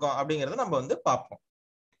ஊக்குவிச்சிட்டு இருக்கோம் அப்படிங்கறத நம்ம வந்து பார்ப்போம்.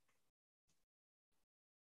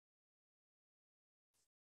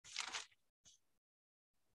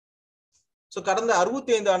 ஸோ கடந்த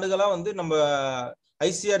 65 ஆண்டுகளா வந்து நம்ம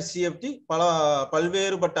ICAR-CIFT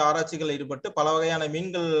பல்வேறுபட்ட ஆராய்ச்சிகள் ஈடுபட்டு பல வகையான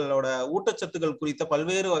மீன்களோட ஊட்டச்சத்துக்கள் குறித்த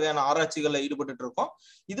பல்வேறு வகையான ஆராய்ச்சிகள்ல ஈடுபட்டு இருக்கோம்.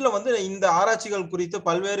 இதுல வந்து இந்த ஆராய்ச்சிகள் குறித்து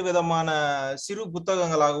பல்வேறு விதமான சிறு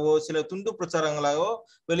புத்தகங்களாகவோ சில துண்டு பிரச்சாரங்களாகவோ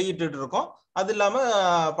வெளியிட்டு இருக்கோம். அது இல்லாம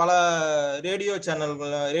பல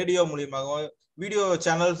ரேடியோ மூலியமாகவும் வீடியோ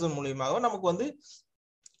சேனல்ஸ் மூலியமாகவும் நமக்கு வந்து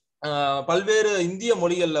பல்வேறு இந்திய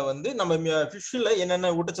மொழிகள்ல வந்து நம்ம ஃபிஷ்ல என்னென்ன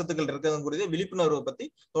ஊட்டச்சத்துக்கள் இருக்குதுன்னு குறித்த விழிப்புணர்வை பத்தி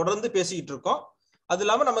தொடர்ந்து பேசிக்கிட்டு இருக்கோம். அது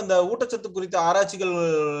இல்லாம நம்ம இந்த ஊட்டச்சத்து குறித்த ஆராய்ச்சிகள்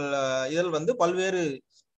இதழ் வந்து பல்வேறு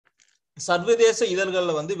சர்வதேச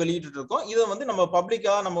இதழ்கள்ல வந்து வெளியிட்டு இருக்கோம். இதை வந்து நம்ம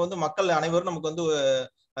பப்ளிக்கா நம்ம வந்து மக்கள் அனைவரும் நமக்கு வந்து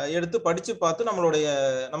எடுத்து படிச்சு பார்த்து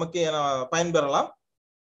நமக்கு பயன்பெறலாம்.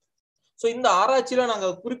 ஸோ இந்த ஆராய்ச்சியில நாங்க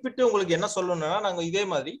குறிப்பிட்டு உங்களுக்கு என்ன சொல்லணும்னா, நாங்க இதே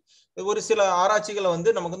மாதிரி ஒரு சில ஆராய்ச்சிகளை வந்து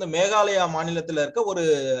நமக்கு வந்து மேகாலயா மாநிலத்துல இருக்க ஒரு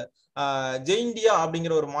ஜெயிண்டியா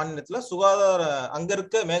அப்படிங்கிற ஒரு மாநிலத்துல அங்க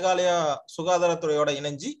இருக்க மேகாலயா சுகாதாரத்துறையோட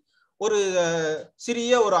இணைஞ்சி ஒரு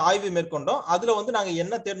சிறிய ஒரு ஆய்வு மேற்கொண்டோம். அதுல வந்து நாங்க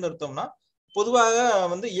என்ன தேர்ந்தெடுத்தோம்னா, பொதுவாக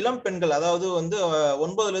வந்து இளம் பெண்கள், அதாவது வந்து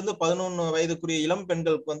 9 to 11 வயதுக்குரிய இளம்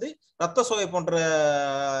பெண்களுக்கு வந்து ரத்த சோகை போன்ற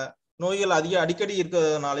நோய்கள் அடிக்கடி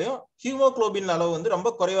இருக்கிறதுனாலையும் ஹீமோகுளோபின் அளவு வந்து ரொம்ப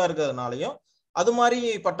குறைவா இருக்கிறதுனாலையும் அது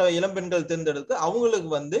மாதிரிப்பட்ட இளம் பெண்கள் தேர்ந்தெடுத்து அவங்களுக்கு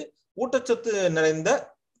வந்து ஊட்டச்சத்து நிறைந்த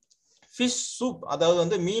ஃபிஷ் சூப், அதாவது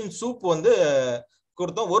வந்து மீன் சூப் வந்து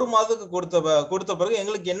கொடுத்தோம். 1 மாதத்துக்கு கொடுத்த பிறகு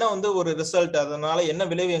எங்களுக்கு என்ன வந்து ஒரு ரிசல்ட், அதனால என்ன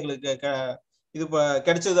விளைவு எங்களுக்கு இது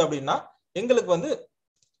கிடைச்சது அப்படின்னா, எங்களுக்கு வந்து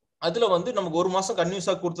அதுல வந்து நமக்கு 1 மாசம்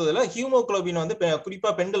கன்டினியூஸா கொடுத்ததுல ஹீமோகுளோபின் வந்து குறிப்பா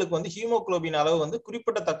பெண்களுக்கு வந்து ஹீமோகுளோபின் அளவு வந்து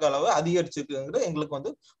குறிப்பிடத்தக்க அளவு அதிகரிச்சிருக்குங்கிறது எங்களுக்கு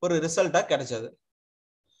வந்து ஒரு ரிசல்ட்டா கிடைச்சது.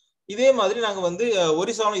 இதே மாதிரி நாங்க வந்து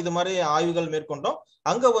ஒரிசாலும் இது மாதிரி ஆய்வுகள் மேற்கொண்டோம்.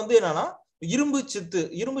 அங்க வந்து என்னன்னா இரும்பு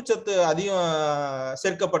சத்து அதிகம்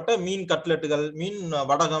சேர்க்கப்பட்ட மீன் கட்லெட்டுகள், மீன்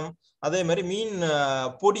வடகம், அதே மாதிரி மீன்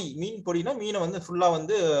பொடினா மீனை வந்து ஃபுல்லா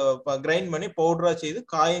வந்து கிரைண்ட் பண்ணி பவுடரா செய்து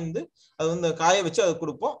காய்ந்து அது வந்து காய வச்சு அதை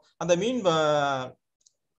கொடுப்போம். அந்த மீன்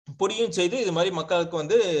பொடியும் செய்து இது மாதிரி மக்களுக்கு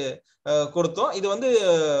வந்து கொடுத்தோம். இது வந்து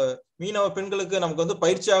மீனவ பெண்களுக்கு நமக்கு வந்து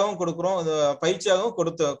பயிற்சியாகவும்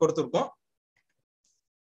கொடுத்திருக்கோம்.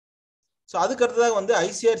 ஸோ அதுக்கு அடுத்ததாக வந்து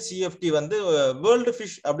ICAR-CIFT வந்து வேர்ல்டு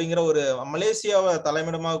ஃபிஷ் அப்படிங்கிற ஒரு மலேசியாவை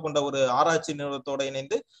தலைமையிடமாக கொண்ட ஒரு ஆராய்ச்சி நிறுவனத்தோட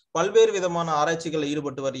இணைந்து பல்வேறு விதமான ஆராய்ச்சிகள்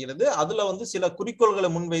ஈடுபட்டு வருகிறது. அதுல வந்து சில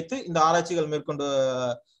குறிக்கோள்களை முன்வைத்து இந்த ஆராய்ச்சிகள் மேற்கொண்டு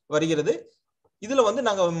வருகிறது. இதுல வந்து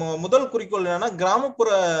நாங்க முதல் குறிக்கோள் என்னன்னா, கிராமப்புற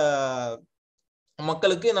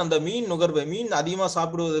மக்களுக்கு அந்த மீன் அதிகமா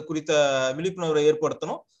சாப்பிடுவது குறித்த விழிப்புணர்வை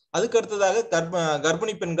ஏற்படுத்தணும். அதுக்கு அடுத்ததாக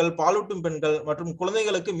கர்ப்பிணி பெண்கள், பாலூட்டும் பெண்கள் மற்றும்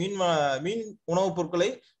குழந்தைகளுக்கு மீன் உணவுப் பொருட்களை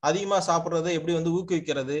அதிகமா சாப்பிடுறதை எப்படி வந்து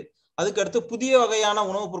ஊக்குவிக்கிறது, அதுக்கடுத்து புதிய வகையான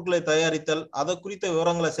உணவுப் பொருட்களை தயாரித்தல், அதை குறித்த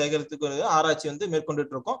விவரங்களை சேகரித்துக்கு ஆராய்ச்சி வந்து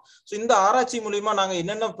மேற்கொண்டுட்டு இருக்கோம். ஸோ இந்த ஆராய்ச்சி மூலியமா நாங்க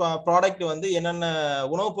என்னென்ன ப்ராடக்ட் வந்து என்னென்ன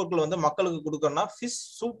உணவுப் பொருட்கள் வந்து மக்களுக்கு கொடுக்கறோம்னா, ஃபிஷ்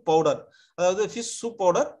சூப் பவுடர்,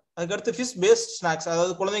 அதுக்கடுத்து ஃபிஷ் பேஸ்ட் ஸ்நாக்ஸ்,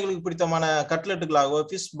 அதாவது குழந்தைகளுக்கு பிடித்தமான கட்லெட்டுகளாகவோ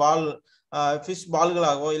ஃபிஷ்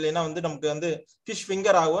பால்களாகவோ இல்லைன்னா வந்து நமக்கு வந்து ஃபிஷ்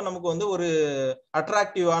ஃபிங்கராகவோ நமக்கு வந்து ஒரு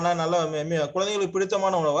அட்ராக்டிவான நல்ல குழந்தைகளுக்கு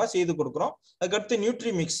பிடித்தமான உணவா செய்து கொடுக்குறோம். அதுக்கடுத்து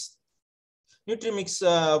நியூட்ரி மிக்ஸ்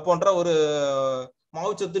போன்ற ஒரு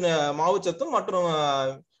மாவுச்சத்தும் மற்றும்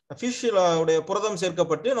ஃபிஷ்ஷோடைய புரதம்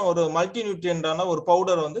சேர்க்கப்பட்டு நம்ம ஒரு மல்டி நியூட்ரியன்டான ஒரு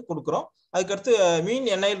பவுடர் வந்து கொடுக்குறோம். அதுக்கடுத்து மீன்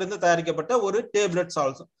எண்ணெயிலிருந்து தயாரிக்கப்பட்ட ஒரு டேப்லெட்ஸ்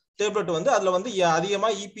ஆல்சோ. டேப்லெட் வந்து அதுல வந்து அதிகமா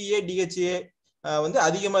EPA DHA வந்து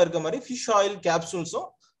அதிகமா இருக்க மாதிரி ஃபிஷ் ஆயில் கேப்சூல்ஸும்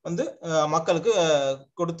வந்து மக்களுக்கு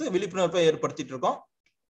கொடுத்து விழிப்புணர்வை ஏற்படுத்திட்டு இருக்கோம்.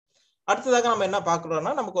 அடுத்ததாக நம்ம என்ன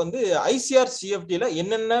பார்க்குறோம்னா, நமக்கு வந்து ICAR-CIFTல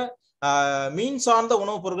என்னென்ன மீன் சார்ந்த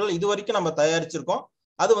உணவுப் பொருட்கள் இது வரைக்கும் நம்ம தயாரிச்சிருக்கோம்,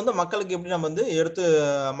 அது வந்து மக்களுக்கு எப்படி நம்ம வந்து எடுத்து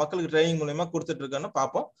மக்களுக்கு ட்ரைனிங் மூலமா கொடுத்துட்டு இருக்கோன்னு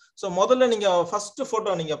பார்ப்போம். ஸோ முதல்ல நீங்க ஃபர்ஸ்ட்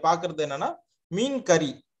போட்டோ நீங்க பாக்குறது என்னன்னா மீன்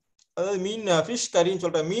கறி, அதாவது மீன் ஃபிஷ் கறின்னு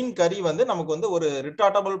சொல்ற மீன் கறி வந்து நமக்கு வந்து ஒரு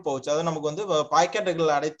ரிட்டார்டபிள் பவுச், அதாவது நமக்கு வந்து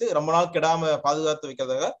பாக்கெட்டுகள் அடைத்து ரொம்ப நாள் கெடாம பாதுகாத்து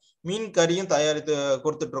வைக்கிறதாக மீன் கறியும் தயாரித்து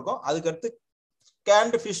கொடுத்துட்டு இருக்கோம். அதுக்கடுத்து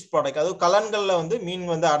கேன்டு ஃபிஷ் ப்ராடக்ட், அதாவது கலன்கள்ல வந்து மீன்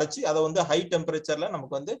வந்து அடைச்சி அதை வந்து ஹை டெம்பரேச்சர்ல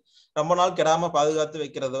நமக்கு வந்து ரொம்ப நாள் கெடாம பாதுகாத்து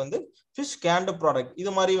வைக்கிறது வந்து ஃபிஷ் கேன்டு ப்ராடக்ட்.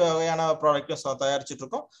 இது மாதிரி வகையான ப்ராடக்ட்டும் தயாரிச்சுட்டு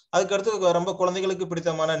இருக்கோம். அதுக்கடுத்து ரொம்ப குழந்தைகளுக்கு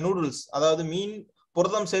பிடித்தமான நூடுல்ஸ், அதாவது மீன்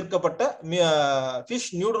புரதம் சேர்க்கப்பட்ட ஃபிஷ்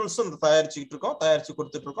நியூடுல்ஸும் தயாரிச்சுக்கிட்டு இருக்கோம், தயாரிச்சு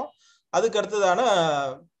கொடுத்துட்டு இருக்கோம். அதுக்கு அடுத்ததான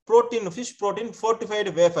protein, fish protein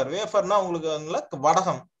fortified wafer. வேஃபர்னா உங்களுக்கு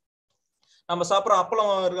வடகம், நம்ம சாப்பிட்ற அப்பளம்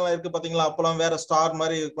இருக்கு பாத்தீங்களா, அப்பளம் வேற ஸ்டார்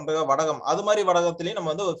மாதிரி கொண்ட வடகம், அது மாதிரி வடகத்திலேயே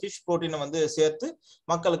நம்ம வந்து ஃபிஷ் புரோட்டீனை வந்து சேர்த்து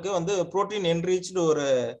மக்களுக்கு வந்து புரோட்டீன் என்ரிச்டு ஒரு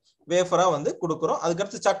வேஃபரா வந்து கொடுக்குறோம்.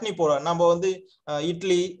 அதுக்கடுத்து சட்னி பவுடர், நம்ம வந்து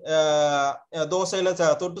இட்லி தோசையில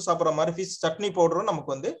தொட்டு சாப்பிட்ற மாதிரி ஃபிஷ் சட்னி பவுடரும்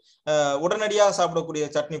நமக்கு வந்து உடனடியாக சாப்பிடக்கூடிய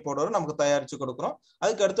சட்னி பவுடரும் நமக்கு தயாரிச்சு கொடுக்குறோம்.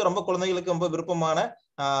 அதுக்கடுத்து ரொம்ப குழந்தைகளுக்கு ரொம்ப விருப்பமான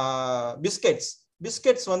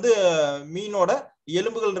பிஸ்கெட்ஸ் வந்து மீனோட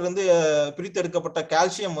எலும்புகள் இருந்து பிரித்தெடுக்கப்பட்ட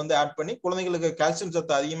கால்சியம் வந்து ஆட் பண்ணி குழந்தைகளுக்கு கால்சியம்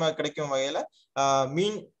சத்து அதிகமாக கிடைக்கும் வகையில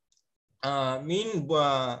மீன்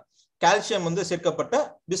கால்சியம் வந்து சேர்க்கப்பட்ட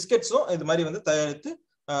பிஸ்கெட்ஸும் இது மாதிரி வந்து தயாரித்து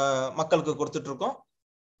மக்களுக்கு கொடுத்துட்டு இருக்கோம்.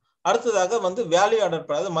 அடுத்ததாக வந்து வேல்யூ ஆடட்,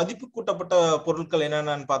 அதாவது மதிப்பு கூட்டப்பட்ட பொருட்கள்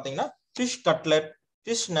என்னென்னு பார்த்தீங்கன்னா ஃபிஷ் கட்லெட்,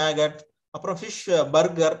 ஃபிஷ் நாகட், அப்புறம் ஃபிஷ்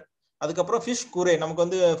பர்கர், அதுக்கப்புறம் ஃபிஷ் குரே. நமக்கு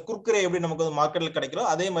வந்து குர்குரே எப்படி நமக்கு வந்து மார்க்கெட்ல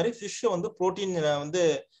கிடைக்கிறோம் அதே மாதிரி ஃபிஷ் வந்து புரோட்டீன் வந்து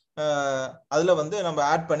அதுல வந்து நம்ம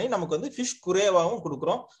ஆட் பண்ணி நமக்கு வந்து ஃபிஷ் குரேவாகவும்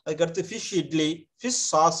கொடுக்குறோம். அதுக்கடுத்து ஃபிஷ் இட்லி, ஃபிஷ்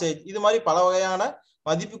சாசேஜ், இது மாதிரி பல வகையான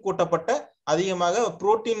மதிப்பு கூட்டப்பட்ட அதிகமாக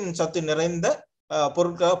புரோட்டீன் சத்து நிறைந்த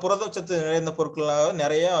பொருட்கள், புரத சத்து நிறைந்த பொருட்களாக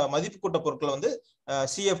நிறைய மதிப்பு கூட்ட பொருட்களை வந்து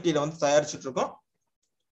CFTல வந்து தயாரிச்சுட்டு இருக்கோம்.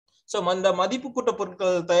 ஸோ அந்த மதிப்பு கூட்ட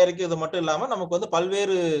பொருட்கள் தயாரிக்கிறது மட்டும் இல்லாம நமக்கு வந்து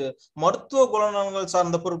பல்வேறு மருத்துவ குணநலன்கள்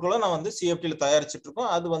சார்ந்த பொருட்களை நான் வந்து CFTல தயாரிச்சுட்டு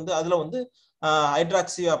இருக்கோம். அது வந்து அதுல வந்து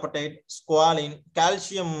ஹைட்ராக்சி அப்படைட், ஸ்குவாலின்,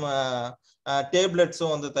 கால்சியம்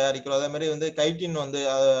டேப்லெட்ஸும் வந்து தயாரிக்கிறோம். அதே மாதிரி வந்து கைட்டின் வந்து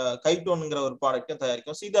கைட்டோனுங்கிற ஒரு ப்ராடக்டும்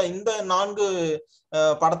தயாரிக்கும். ஸோ இந்த 4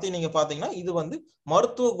 படத்தையும் நீங்க பாத்தீங்கன்னா இது வந்து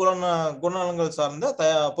மருத்துவ குணநலன்கள் சார்ந்த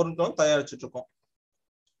பொருட்களும் தயாரிச்சுட்டு இருக்கோம்.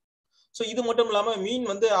 ஸோ இது மட்டும் இல்லாம மீன்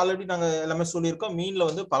வந்து ஆல்ரெடி நாங்க எல்லாமே சொல்லியிருக்கோம், மீன்ல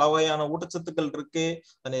வந்து பல வகையான ஊட்டச்சத்துக்கள் இருக்கு,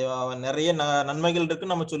 நிறைய நன்மைகள்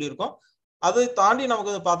இருக்குன்னு நம்ம சொல்லியிருக்கோம். அதை தாண்டி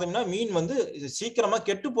நமக்கு வந்து பாத்தீங்கன்னா மீன் வந்து சீக்கிரமா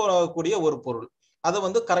கெட்டு போகக்கூடிய ஒரு பொருள். அதை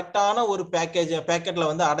வந்து கரெக்டான ஒரு பேக்கெட்ல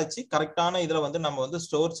வந்து அடைச்சி கரெக்டான இதுல வந்து நம்ம வந்து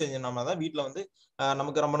ஸ்டோர் செஞ்சோம்னா தான் வீட்டுல வந்து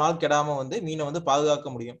நமக்கு ரொம்ப நாள் கெடாம வந்து மீனை வந்து பாதுகாக்க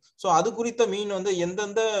முடியும். ஸோ அது குறித்த மீன் வந்து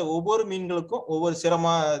எந்தெந்த ஒவ்வொரு மீன்களுக்கும்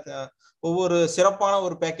ஒவ்வொரு சிறப்பான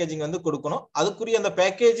ஒரு பேக்கேஜிங் வந்து கொடுக்கணும். அதுக்குரிய அந்த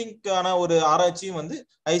பேக்கேஜிங்கான ஒரு ஆராய்ச்சியும் வந்து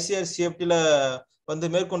ICAR-CIFTல வந்து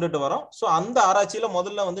மேற்கொண்டுட்டு வரோம். ஸோ அந்த ஆராய்ச்சியில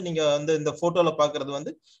முதல்ல வந்து நீங்க வந்து இந்த போட்டோல பாக்குறது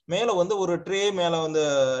வந்து மேல வந்து ஒரு ட்ரே மேல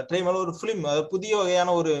ஒரு பிலிம், புதிய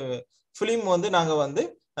வகையான ஒரு பிலிம் வந்து நாங்க வந்து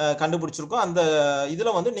கண்டுபிடிச்சிருக்கோம். அந்த இதுல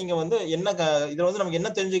வந்து நீங்க வந்து இதுல வந்து நமக்கு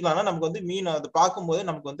என்ன தெரிஞ்சுக்கலாம்னா, நமக்கு வந்து மீன் அது பார்க்கும்போது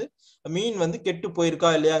நமக்கு வந்து மீன் வந்து கெட்டு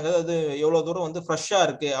போயிருக்கா இல்லையாங்கிறது, அது எவ்வளவு தூரம் வந்து ஃப்ரெஷ்ஷா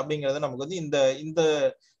இருக்கு அப்படிங்கறத நமக்கு வந்து இந்த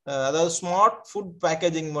அதாவது ஸ்மார்ட் ஃபுட்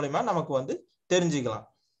பேக்கேஜிங் மூலமா நமக்கு வந்து தெரிஞ்சுக்கலாம்.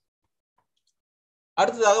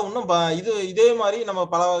 அடுத்ததாக இன்னும் இதே மாதிரி நம்ம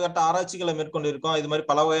பல வகையான ஆராய்ச்சிகளை மேற்கொண்டு இருக்கோம். இது மாதிரி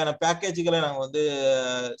பல வகையான பேக்கேஜுகளை நாங்க வந்து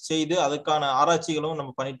செய்து அதுக்கான ஆராய்ச்சிகளும்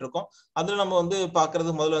நம்ம பண்ணிட்டு இருக்கோம். அதுல நம்ம வந்து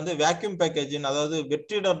பாக்குறது முதல்ல வந்து வேக்யூம் பேக்கேஜிங், அதாவது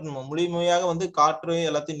வெற்றிடம் முழுமையாக வந்து காற்று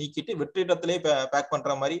எல்லாத்தையும் நீக்கிட்டு வெற்றிடத்திலே பேக்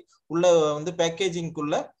பண்ற மாதிரி உள்ள வந்து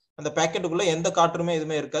பேக்கேஜிங்குள்ள அந்த பேக்கெட்டுக்குள்ள எந்த காற்றுமே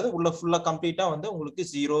எதுவுமே இருக்காது, உள்ள ஃபுல்லா கம்ப்ளீட்டா வந்து உங்களுக்கு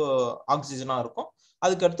 0 ஆக்சிஜனா இருக்கும்.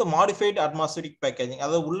 அதுக்கடுத்து மாடிஃபைட் அட்மாஸ்பரிக் பேக்கேஜிங்,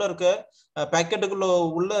 அதாவது உள்ள இருக்க பேக்கெட்டுக்குள்ள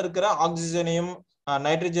உள்ள இருக்கிற ஆக்சிஜனையும்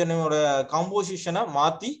நைட்ரஜனோட காம்போசிஷனை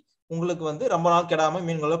மாத்தி உங்களுக்கு வந்து ரொம்ப நாள் கெடாம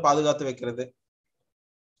மீன்களை பாதுகாத்து வைக்கிறது.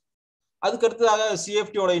 அதுக்கடுத்ததாக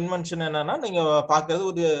CFTயோட இன்வென்ஷன் என்னன்னா, நீங்க பாக்குறது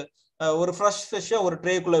ஒரு ஃப்ரெஷ்ஷா ஒரு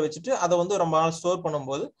ட்ரேக்குள்ள வச்சுட்டு அதை வந்து ரொம்ப நாள் ஸ்டோர்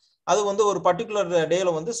பண்ணும்போது அது வந்து ஒரு பர்டிகுலர் டேல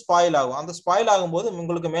வந்து ஸ்பாயில் ஆகும். அந்த ஸ்பாயில் ஆகும்போது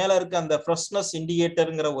உங்களுக்கு மேல இருக்க அந்த ஃப்ரெஷ்னஸ்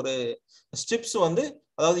இண்டிகேட்டருங்கிற ஒரு ஸ்ட்ரிப்ஸ் வந்து,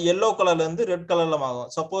 அதாவது எல்லோ கலர்ல இருந்து ரெட் கலர்ல ஆகும்.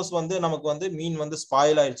 சப்போஸ் வந்து நமக்கு வந்து மீன் வந்து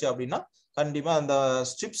ஸ்பாயில் ஆயிடுச்சு அப்படின்னா கண்டிப்பா அந்த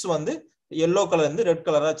ஸ்ட்ரிப்ஸ் வந்து எல்லோ கலர் இருந்து ரெட்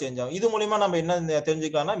கலரா சேஞ்ச் ஆகும். இது மூலியமா நம்ம என்ன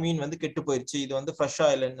தெரிஞ்சுக்கலாம்னா மீன் வந்து கெட்டு போயிடுச்சு, இது வந்து ஃப்ரெஷ்ஷா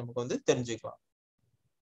இல்லைன்னு நமக்கு வந்து தெரிஞ்சுக்கலாம்.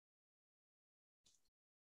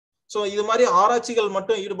 ஸோ இது மாதிரி ஆராய்ச்சிகள்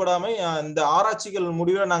மட்டும் ஈடுபடாம இந்த ஆராய்ச்சிகள்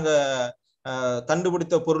முடிவை நாங்க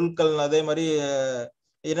கண்டுபிடித்த பொருட்கள் அதே மாதிரி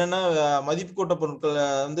என்னென்ன மதிப்பு கூட்ட பொருட்கள்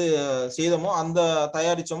வந்து செய்தோமோ அந்த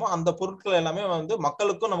தயாரிச்சோமோ அந்த பொருட்கள் எல்லாமே வந்து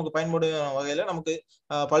மக்களுக்கும் நமக்கு பயன்படும் வகையில நமக்கு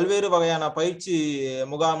பல்வேறு வகையான பயிற்சி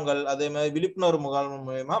முகாம்கள் அதே மாதிரி விழிப்புணர்வு முகாம்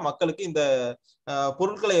மூலமா மக்களுக்கு இந்த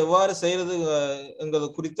பொருட்களை எவ்வாறு செய்யறதுங்கிறது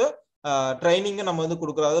குறித்த ட்ரைனிங்கும் நம்ம வந்து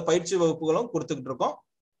கொடுக்குறோம், அதாவது பயிற்சி வகுப்புகளும் கொடுத்துக்கிட்டு இருக்கோம்.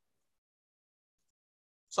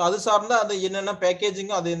 ஸோ அது சார்ந்த அது என்னென்ன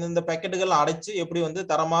பேக்கேஜிங்கும் அது இந்த பேக்கெட்டுகள் அடைச்சு எப்படி வந்து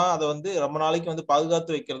தரமா அதை வந்து ரொம்ப நாளைக்கு வந்து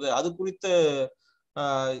பாதுகாத்து வைக்கிறது அது குறித்த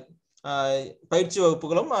பயிற்சி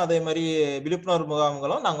வகுப்புகளும் அதே மாதிரி விழிப்புணர்வு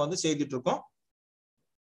முகாம்களும் நாங்கள் வந்து செய்துட்டு இருக்கோம்.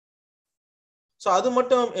 ஸோ அது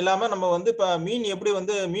மட்டும் இல்லாம நம்ம வந்து இப்ப மீன் எப்படி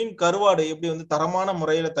வந்து மீன் கருவாடு எப்படி வந்து தரமான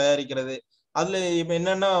முறையில தயாரிக்கிறது, அதுல இப்ப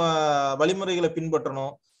என்னென்ன வழிமுறைகளை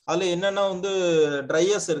பின்பற்றணும், அதுல என்னென்ன வந்து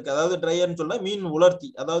ட்ரையர்ஸ் இருக்கு, அதாவது ட்ரையர்னு சொல்ல மீன் உலர்த்தி,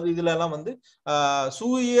 அதாவது இதுல எல்லாம் வந்து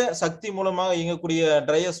சூரிய சக்தி மூலமாக இயங்கக்கூடிய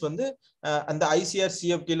ட்ரையர்ஸ் வந்து அந்த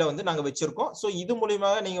ICAR-CIFT வந்து நாங்க வச்சிருக்கோம். ஸோ இது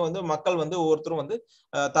மூலியமாக நீங்க வந்து மக்கள் வந்து ஒவ்வொருத்தரும் வந்து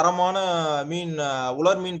தரமான மீன்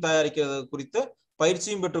உலர் மீன் தயாரிக்கிறது குறித்த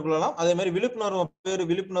பயிற்சியும் பெற்றுக்கொள்ளலாம். அதே மாதிரி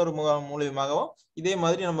விழிப்புணர்வு முகாம் மூலியமாகவும் இதே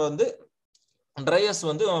மாதிரி நம்ம வந்து ட்ரையர்ஸ்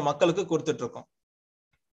வந்து மக்களுக்கு கொடுத்துட்டு இருக்கோம்.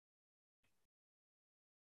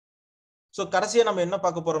 ஸோ கடைசியா நம்ம என்ன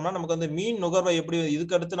பார்க்க போறோம்னா நமக்கு வந்து மீன் நுகர்வை எப்படி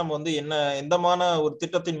இதுக்கு அடுத்து நம்ம வந்து எந்தமான ஒரு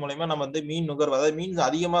திட்டத்தின் மூலமா நம்ம வந்து மீன் நுகர்வு அதாவது மீன்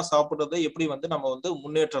அதிகமா சாப்பிடுறதை எப்படி வந்து நம்ம வந்து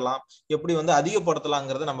முன்னேற்றலாம், எப்படி வந்து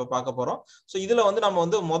அதிகப்படுத்தலாங்கிறத நம்ம பார்க்க போறோம். ஸோ இதுல வந்து நம்ம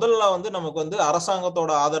வந்து முதல்ல வந்து நமக்கு வந்து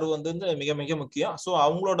அரசாங்கத்தோட ஆதரவு வந்து மிக மிக முக்கியம். ஸோ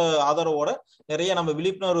அவங்களோட ஆதரவோட நிறைய நம்ம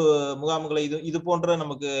விழிப்புணர்வு முகாம்களை இது போன்ற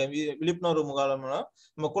நமக்கு விழிப்புணர்வு முகாம்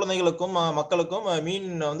நம்ம குழந்தைகளுக்கும் மக்களுக்கும் மீன்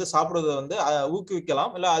வந்து சாப்பிடுவதை வந்து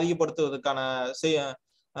ஊக்குவிக்கலாம், இல்லை அதிகப்படுத்துவதற்கான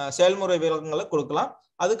செயல்முறை விளக்கங்களை கொடுக்கலாம்.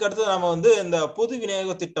 அதுக்கு அடுத்து நம்ம வந்து இந்த பொது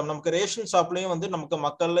விநியோக திட்டம் நமக்கு ரேஷன் ஷாப்லயும் வந்து நமக்கு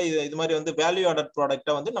மக்கள்ல இது மாதிரி வந்து வேல்யூ ஆடட்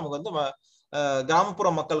ப்ராடக்டை வந்து நமக்கு வந்து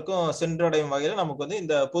கிராமப்புற மக்களுக்கும் சென்றடையும் வகையில நமக்கு வந்து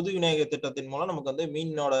இந்த பொது விநியோக திட்டத்தின் மூலம் நமக்கு வந்து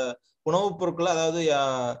மீனோட உணவுப் பொருட்களை அதாவது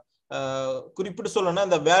குறிப்பிட்டு சொல்லணும்னா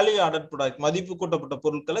இந்த வேல்யூ ஆடட் ப்ராடக்ட் மதிப்பு கூட்டப்பட்ட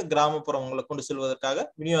பொருட்களை கிராமப்புறங்களை கொண்டு செல்வதற்காக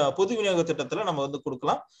பொது விநியோக திட்டத்துல நம்ம வந்து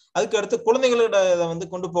கொடுக்கலாம். அதுக்கு அடுத்து குழந்தைகளிட இதை வந்து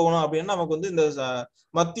கொண்டு போகணும் அப்படின்னா நமக்கு வந்து இந்த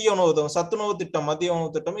மத்திய உணவு சத்துணவு திட்டம் மத்திய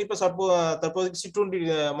உணவு திட்டம் இப்ப தற்போதைக்கு சிற்றுண்டி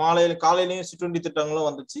காலையிலயும் சிற்றுண்டி திட்டங்களும்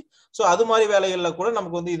வந்துச்சு. ஸோ அது மாதிரி வேலைகள்ல கூட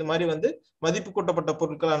நமக்கு வந்து இது மாதிரி வந்து மதிப்பு கூட்டப்பட்ட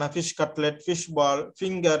பொருட்களான ஃபிஷ் கட்லெட், ஃபிஷ் பால்,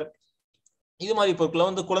 ஃபிங்கர் இது மாதிரி பொருட்களை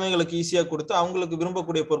வந்து குழந்தைங்களுக்கு ஈஸியா கொடுத்து அவங்களுக்கு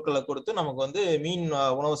விரும்பக்கூடிய பொருட்களை கொடுத்து நமக்கு வந்து மீன்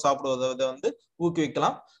உணவு சாப்பிடுவதை வந்து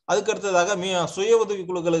ஊக்குவிக்கலாம். அதுக்கு அடுத்ததாக சுய உதவி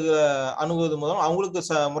குழுக்களுக்கு அணுகுவது மூலம் அவங்களுக்கு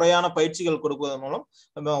முறையான பயிற்சிகள் கொடுப்பதன் மூலம்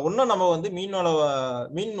இன்னும் நம்ம வந்து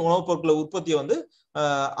மீன் உணவுப் பொருட்களை உற்பத்தியை வந்து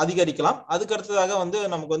அதிகரிக்கலாம். அதுக்கு அடுத்ததாக வந்து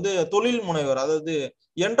நமக்கு வந்து தொழில் முனைவர் அதாவது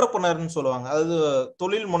என்டர்பிரனர்னு சொல்லுவாங்க, அதாவது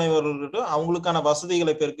தொழில் முனைவர்களுக்கு அவங்களுக்கான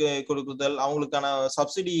வசதிகளை பெருக்க கொடுக்குதல், அவங்களுக்கான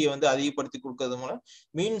சப்சிடியை வந்து அதிகப்படுத்தி கொடுக்கறது மூலம்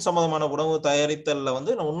மீன் சம்பந்தமான உணவு தயாரித்தல்ல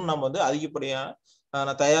வந்து இன்னும் நம்ம வந்து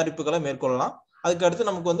அதிகப்படியான தயாரிப்புகளை மேற்கொள்ளலாம். அதுக்கு அடுத்து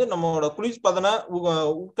நமக்கு வந்து நம்மளோட குளிர்பதன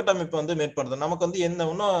உட்கட்டமைப்பு வந்து மேற்படுத்தும். நமக்கு வந்து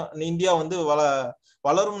இன்னும் இந்தியா வந்து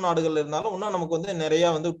வளரும் நாடுகள் இருந்தாலும் இன்னும் நமக்கு வந்து நிறைய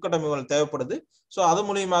வந்து உட்கட்டமைப்புகள் தேவைப்படுது. ஸோ அது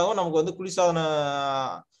மூலியமாகவும் நமக்கு வந்து குளிர்சாதன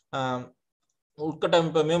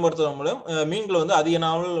உட்கட்டமைப்பை மேம்படுத்துவதன் மூலம் மீன்களை வந்து அதிக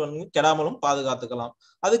நாள் வந்து கெடாமலும் பாதுகாத்துக்கலாம்.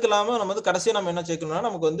 அதுக்கு இல்லாம நம்ம வந்து கடைசியா நம்ம என்ன சேர்க்கணும்னா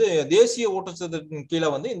நமக்கு வந்து தேசிய ஊட்டச்சத்தின் கீழே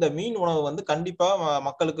வந்து இந்த மீன் உணவு வந்து கண்டிப்பா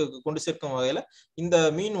மக்களுக்கு கொண்டு சேர்க்கும் வகையில இந்த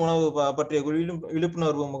மீன் உணவு பற்றிய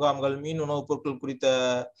விழிப்புணர்வு முகாம்கள், மீன் உணவுப் பொருட்கள் குறித்த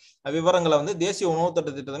விவரங்களை வந்து தேசிய உணவு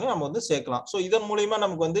திட்டத்திட்டத்தையும் நம்ம வந்து சேர்க்கலாம். ஸோ இதன் மூலியமா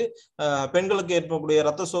நமக்கு வந்து பெண்களுக்கு ஏற்படக்கூடிய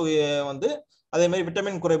ரத்த சோகையை வந்து அதே மாதிரி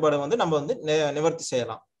விட்டமின் குறைபாடு வந்து நம்ம வந்து நிவர்த்தி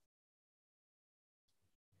செய்யலாம்.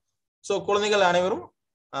 ஸோ குழந்தைகள் அனைவரும்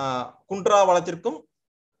குன்றா வளத்திற்கும்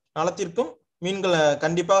நலத்திற்கும் மீன்களை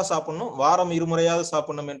கண்டிப்பாக சாப்பிடணும், வாரம் 2 முறையாவது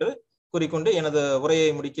சாப்பிடணும் என்று கூறிக்கொண்டு எனது உரையை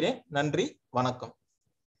முடிக்கிறேன். நன்றி, வணக்கம்.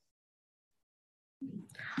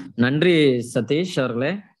 நன்றி சதீஷ்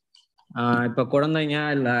அவர்களே. இப்ப குழந்தைங்க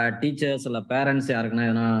இல்ல டீச்சர்ஸ் இல்ல பேரண்ட்ஸ் யாருக்குன்னா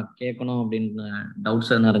எதனா கேட்கணும் அப்படின்னு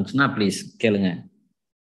டவுட்ஸ் எதனா இருந்துச்சுன்னா ப்ளீஸ் கேளுங்க.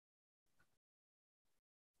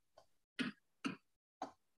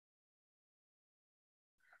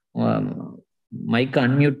 மைக்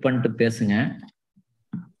அன்மியூட் பண்ணிட்டு பேசுங்க.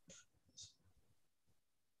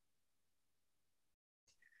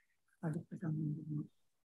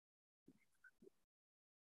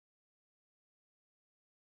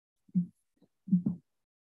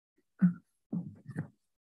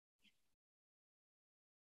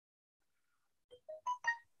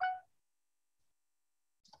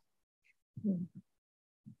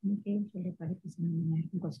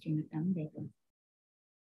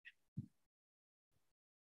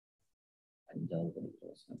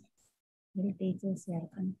 டீச்சர்ஸ்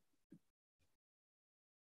யாருக்கான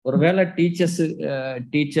ஒருவேளை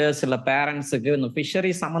டீச்சர்ஸ் இல்ல பேரண்ட்ஸுக்கு இந்த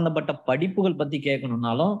ஃபிஷரி சம்பந்தப்பட்ட படிப்புகள் பத்தி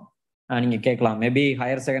கேட்கணும்னாலும் நீங்க கேட்கலாம். மேபி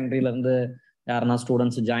ஹையர் செகண்டரியில இருந்து யாருன்னா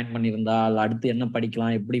ஸ்டூடெண்ட்ஸ் ஜாயின் பண்ணியிருந்தா அல்ல அடுத்து என்ன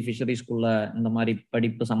படிக்கலாம், எப்படி ஃபிஷரி ஸ்கூல்ல இந்த மாதிரி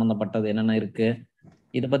படிப்பு சம்பந்தப்பட்டது என்னென்ன இருக்கு,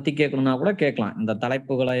 இதை பத்தி கேட்கணும்னா கூட கேட்கலாம். இந்த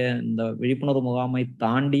தலைப்புகளை, இந்த விழிப்புணர்வு முகாமை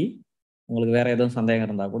தாண்டி உங்களுக்கு வேற எதுவும் சந்தேகம்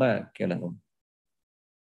இருந்தா கூட கேளுங்க.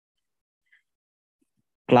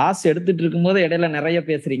 கிளாஸ் எடுத்துட்டு இருக்கும்போது இடையில நிறைய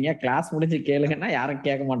பேசுறீங்க, கிளாஸ் முடிஞ்சு கேளுங்கன்னா யாரும்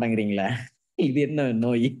கேட்க மாட்டேங்கிறீங்களே, இது என்ன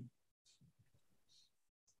நோய்?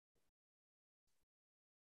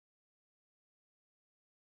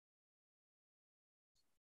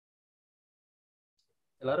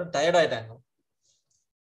 எல்லாரும் டயர்ட் ஆயிட்டாங்க.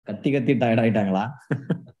 கத்தி கத்தி tired ஆயிட்டாங்களா?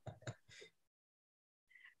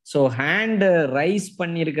 So hand rice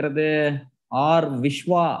பண்ணிருக்கிறது R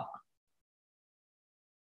Vishwa,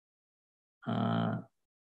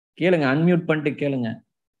 கேளுங்க, அன்மியூட் பண்ணிட்டு கேளுங்க.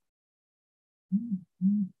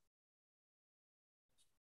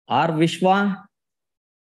 ஆர் விஸ்வா,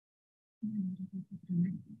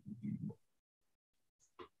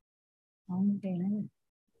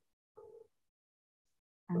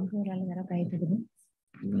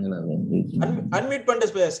 அன்மியூட்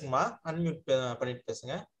பண்ணிட்டு பேசுங்கம்மா, அன்மியூட் பண்ணிட்டு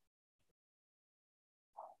பேசுங்க.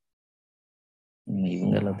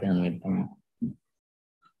 இவங்க எல்லாத்தையும் அன்மியூட் பண்ணு.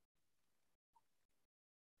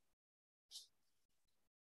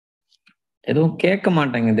 எதுவும் கேட்க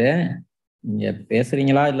மாட்டேங்குது. நீங்க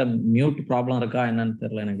பேசுறீங்களா இல்ல மியூட் ப்ராப்ளம் இருக்கா என்னன்னு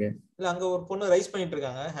தெரியல எனக்கு. இல்ல, அங்க ஒரு பொண்ணு ரைஸ் பண்ணிட்டு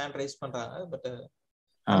இருக்காங்க, ஹேண்ட் ரைஸ் பண்றாங்க, பட்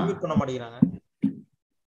அன்மியூட் பண்ண மாட்டேங்கிறாங்க.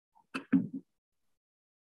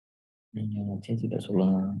 நீங்க சேச்சிட்ட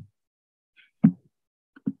சொல்லுங்க.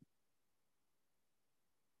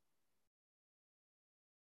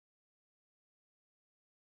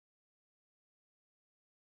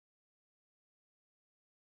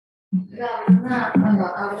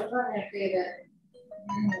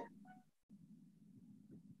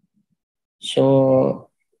 So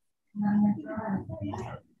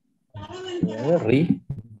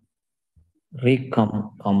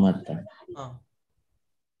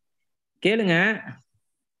கேளுங்க.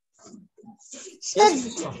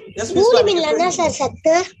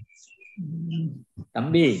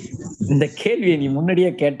 தம்பி, இந்த கேள்வியை நீ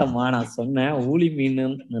முன்னாடியே கேட்டமா, நான் சொன்னேன் ஊளி மீன்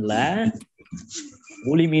இல்ல,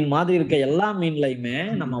 ஊளி மீன் மாதிரி இருக்க எல்லா மீன்லையுமே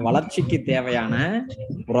நம்ம வளர்ச்சிக்கு தேவையான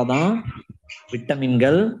புரதம்,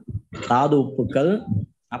 விட்டமின்கள், தாது உப்புக்கள்,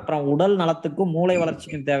 அப்புறம் உடல் நலத்துக்கும் மூளை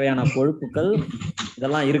வளர்ச்சிக்கும் தேவையான கொழுப்புகள்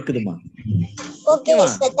இதெல்லாம் இருக்குதுமா.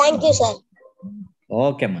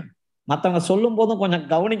 ஓகேம்மா. மத்தவங்க சொல்லும் போதும் கொஞ்சம்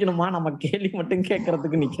கவனிக்கணுமா, நம்ம கேள்வி மட்டும்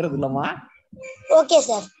கேட்கறதுக்கு நிக்கிறது இல்லம்மா. Okay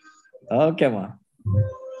sir. ஓகேம்மா.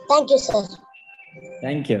 Thank you sir.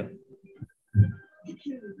 Thank you.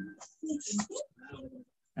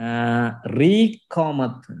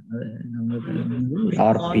 ரீகாமத்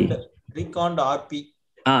RB, ரீகாண்ட் RB,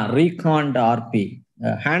 ரீகாண்ட் RB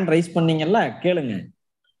hand rice பண்ணீங்கல்ல, கேளுங்க.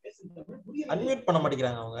 அன்மியூட் பண்ண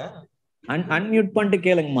மாட்டேங்கிறாங்க அவங்க. அன்மியூட் பண்ணிட்டு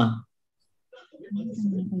கேளுங்கம்மா.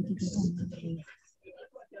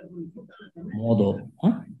 மோதோ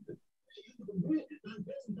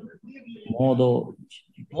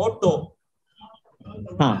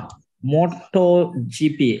மோட்டோ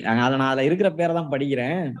ஜிபி, அதனால இருக்கிற பேரை தான்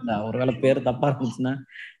படிக்கிறேன். ஒருவேளை பேர் தப்பா இருந்துச்சுன்னா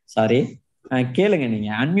சாரி. கேளுங்க,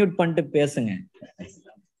 நீங்க அன்மியூட் பண்ணிட்டு பேசுங்க.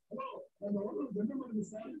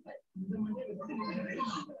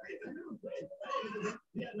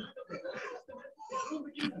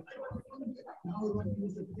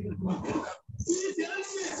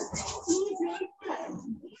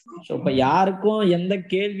 இப்ப யாருக்கும் எந்த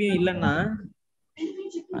கேள்வியும் இல்லைன்னா,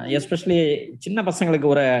 எஸ்பெஷலி சின்ன பசங்களுக்கு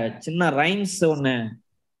ஒரு சின்ன ரைம்ஸ் ஒண்ணு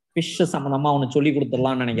ஃபிஷ் சம்பந்தமா ஒண்ணு சொல்லி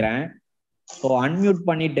கொடுத்துடலாம்னு நினைக்கிறேன். ஸோ அன்மியூட்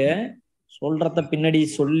பண்ணிட்டு சொல்றத பின்னாடி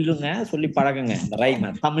சொல்லுங்க, சொல்லி பழகுங்க. இந்த ரைம்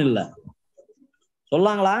தமிழ்ல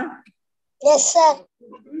சொல்லாங்களா?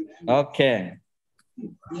 ஓகே.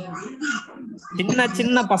 சின்ன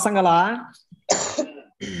சின்ன பசங்களா,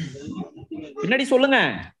 பின்னாடி சொல்லுங்க.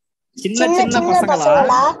 சின்ன சின்ன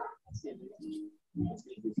பசங்களா,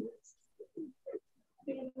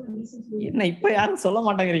 என்ன இப்ப யாரும் சொல்ல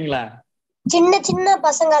மாட்டேங்கிறீங்களா? சின்ன சின்ன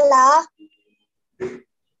பசங்களா.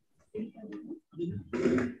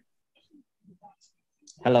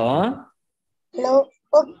 ஹலோ ஹலோ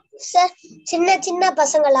சார், சின்ன சின்ன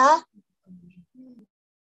பசங்களா?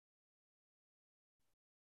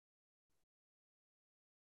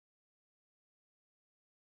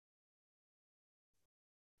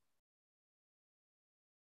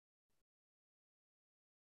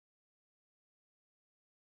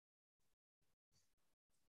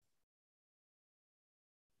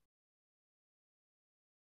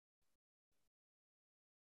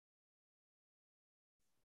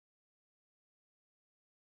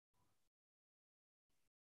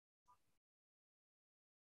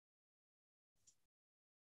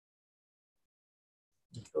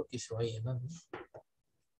 ஓகே ஷோய் என்ன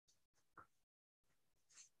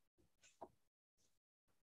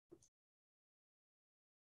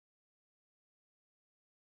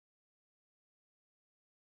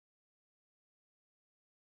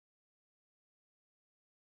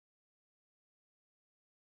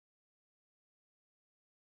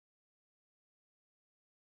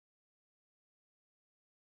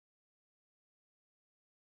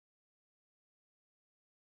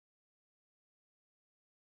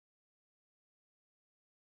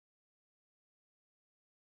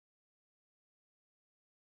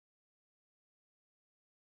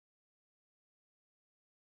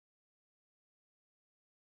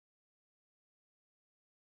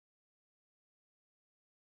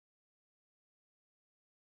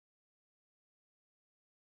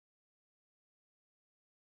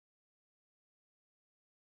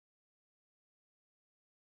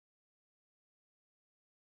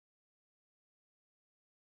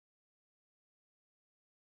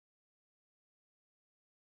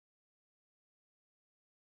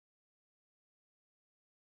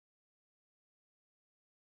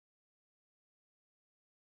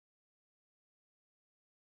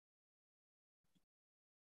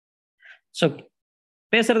சோ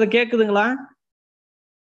பேசுறது கேக்குதுங்களா?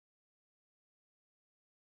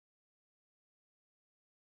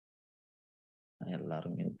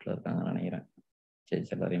 எல்லாரும் மியூட்ல இருக்காங்கன்னு நினைக்கிறேன். சரி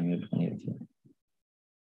எல்லாரையும் மியூட் பண்ணி வச்சு.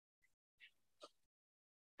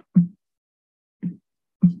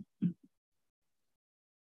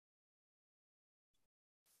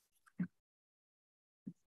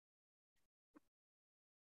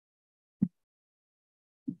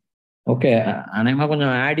 ஓகே, அநேகமா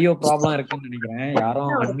கொஞ்சம் ஆடியோ ப்ராப்ளம் இருக்குன்னு நினைக்கிறேன்.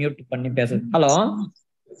 யாரும் அன்மியூட் பண்ணி பேச. ஹலோ,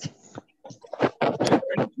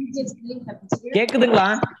 கேக்குதுங்களா?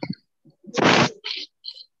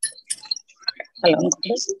 ஹலோ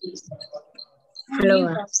ஹலோ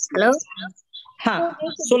ஹலோ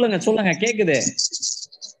சொல்லுங்க சொல்லுங்க, கேக்குது.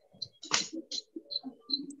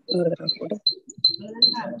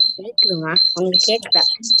 கேக்குதுமா? உங்களுக்கு கேக்குதா?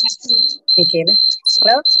 நீ கேளு.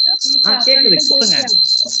 ஹலோ கேக்குது, சொல்லுங்க.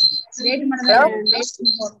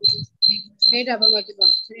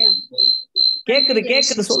 கேக்குது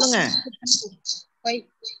கேக்குது, சொல்லுங்க.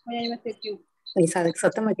 அதுக்கு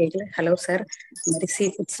சத்தமா கேட்கல. ஹலோ சார், இந்த மாதிரி சீ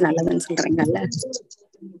ஃபுட்ஸ் நல்லதுன்னு சொல்றீங்கல்ல,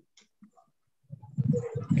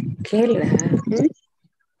 கேளுடா.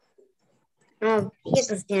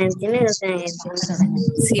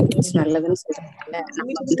 சீ ஃபுட்ஸ் நல்லதுன்னு சொல்றீங்கல்ல, நம்ம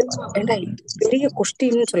வந்து பெரிய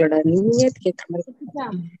கொஸ்டின்னு சொல்லடா, நீயே கேட்கற மாதிரி.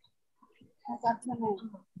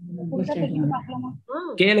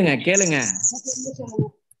 கேளுங்க கேளுங்க.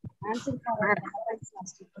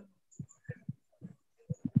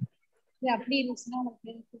 அப்படி இருந்துச்சுன்னா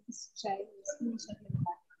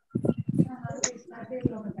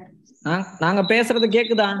நாங்க பேசுறது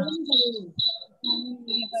கேக்குதா?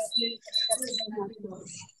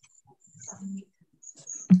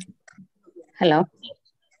 ஹலோ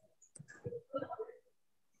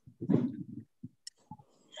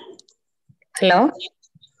ஹலோ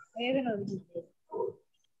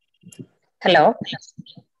ஹலோ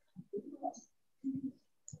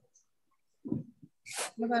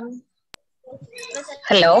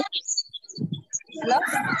ஹலோ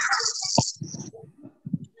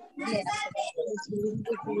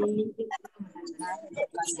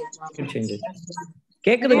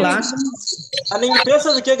கேக்குதுங்களா? நீங்க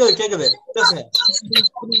பேசுறது கேக்குது கேக்குது, பேசுங்க.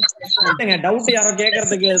 டவுட் யாரோ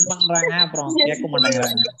கேக்குறதுக்கு இது பண்றாங்க, அப்புறம் கேட்க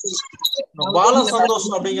மாட்டேங்கிறாங்க. பால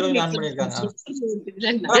சந்தோஷம் அப்படிங்கறவங்க ஆன் பண்ணிருக்காங்க.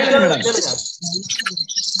 கேளுங்க.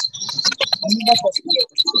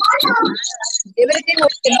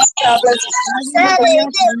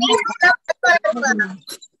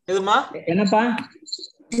 எதுமா? என்னப்பா?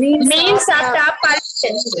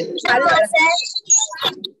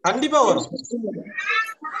 கண்டிப்பா வரும்.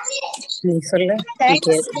 நீ சொல்லு.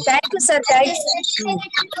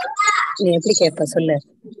 நீ எப்படி கேட்ப சொல்லு.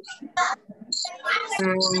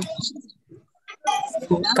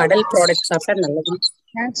 கடல் ப்ராடக்ட் சாப்பிட்டா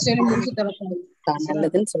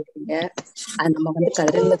நல்லதுன்னு சொல்றீங்க. அது நம்ம வந்து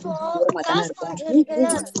கடல்ல தூரமா தானே இருக்கும்.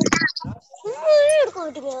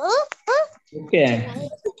 ஓகே,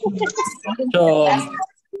 சோ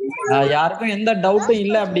யாருக்கும் எந்த டவுட்டும்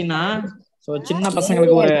இல்ல அப்படின்னா, சோ சின்ன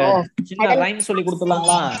பசங்களுக்கு ஒரு சின்ன ரைம் சொல்லி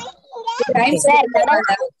கொடுத்துடலாங்களா?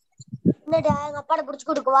 எங்க அப்பாட புடிச்சு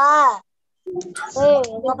கொடுக்கவா?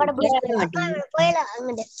 எங்க அப்பாட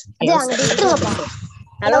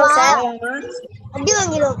ஹலோ சார், அடி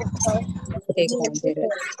வாங்கிடுவோம்.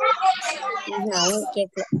 அவங்க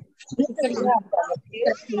கேட்கல.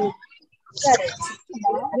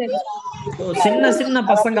 சின்ன சின்ன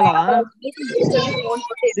பசங்களா,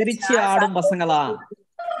 சிரிச்சு ஆடும் பசங்களா,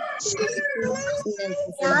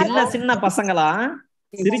 சின்ன சின்ன பசங்களா,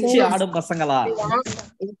 சிரிச்சு ஆடும் பசங்களா?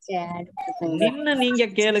 நின்னு நீங்க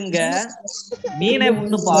கேளுங்க, மீனை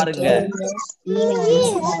ஒண்ணு பாருங்க.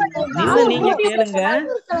 நின்னு நீங்க கேளுங்க,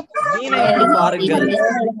 மீனை ஒண்ணு பாருங்கள்.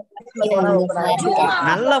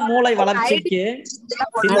 நல்ல மூளை வளர்ச்சிக்கு,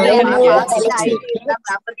 சிந்தைகளின் எழுச்சிக்கு,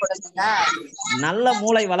 நல்ல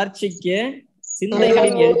மூளை வளர்ச்சிக்கு,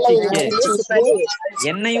 சிந்தைகளின் எழுச்சிக்கு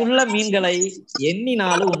எண்ணெயுள்ள மீன்களை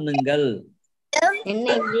எண்ணினாலும் உண்ணுங்கள்.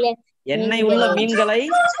 எண்ணெய் உள்ள மீன்களை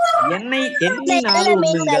எண்ணினாலும்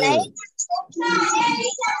உண்ணுங்கள்.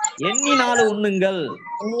 எண்ணினாலும் உண்ணுங்கள்.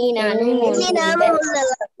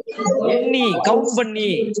 எண்ணி கவுண்ட் பண்ணி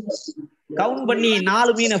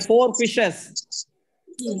 4 மீன், 4 fishes.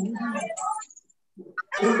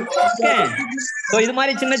 ஓகே. சோ இது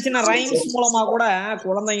மாதிரி சின்ன சின்ன ரைம்ஸ் மூலமா கூட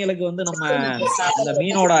குழந்தைங்களுக்கு வந்து நம்ம இந்த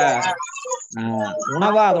மீனோட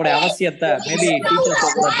உணவா அதோட அவசியத்தை மேபி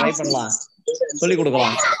டீச்சர்ஸ் கூட ட்ரை பண்ணலாம், சொல்லி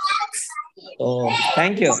கொடுக்கலாம். So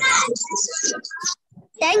thank you.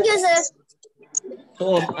 Thank you sir. So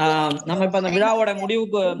நம்ம இப்ப இந்த விழாவோட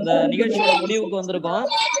முடிவுக்கு, இந்த நிகழ்ச்சியோட முடிவுக்கு வந்திருக்கோம்.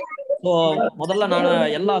 ஸோ முதல்ல நான்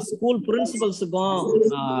எல்லா ஸ்கூல் பிரின்சிபல்ஸுக்கும்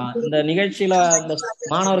இந்த நிகழ்ச்சியில இந்த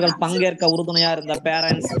மாணவர்கள் பங்கேற்க உறுதுணையா இருந்த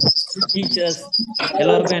பேரண்ட்ஸ், டீச்சர்ஸ்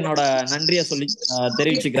எல்லாருக்கும் என்னோட நன்றியை சொல்லி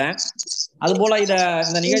தெரிவிச்சுக்கிறேன். அது போல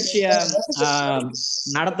இந்த நிகழ்ச்சிய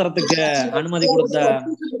நடத்துறதுக்கு அனுமதி கொடுத்த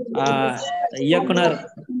இயக்குனர்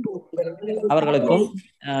அவர்களுக்கும்,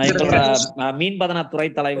 எங்களோட மீன்பதன துறை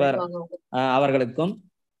தலைவர் அவர்களுக்கும்,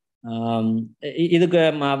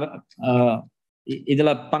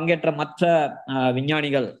 இதுல பங்கேற்ற மற்ற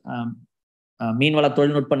விஞ்ஞானிகள், மீன்வள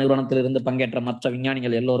தொழில்நுட்ப நிறுவனத்திலிருந்து பங்கேற்ற மற்ற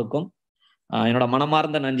விஞ்ஞானிகள் எல்லோருக்கும் என்னோட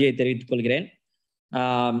மனமார்ந்த நன்றியை தெரிவித்துக் கொள்கிறேன்.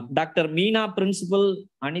 Doctor Meena principal,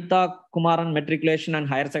 Anitha Kumaran matriculation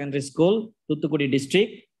and higher secondary school, Thoothukudi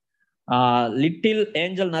district. Little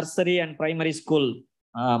angel nursery and primary school,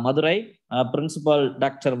 Madurai, principal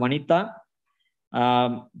doctor Vanitha.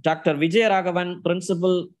 Doctor Vijayaraghavan,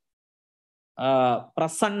 principal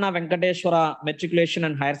Prasanna Venkateswara matriculation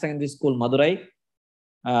and higher secondary school, Madurai.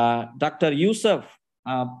 Doctor Yusuf,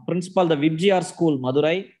 principal the VIBGYOR school,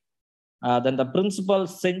 Madurai. Then the principal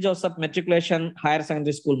St. Joseph Matriculation Higher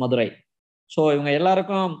Secondary School, Madurai. So இவங்க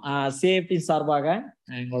எல்லாருக்கும் CIFT சார்பாக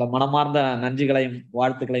எங்களோட மனமார்ந்த நன்றிகளையும்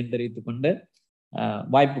வாழ்த்துக்களையும் தெரிவித்துக் கொண்டு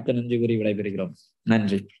வாய்ப்புக்கு நன்றி கூறி விடைபெறுகிறோம்.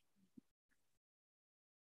 நன்றி.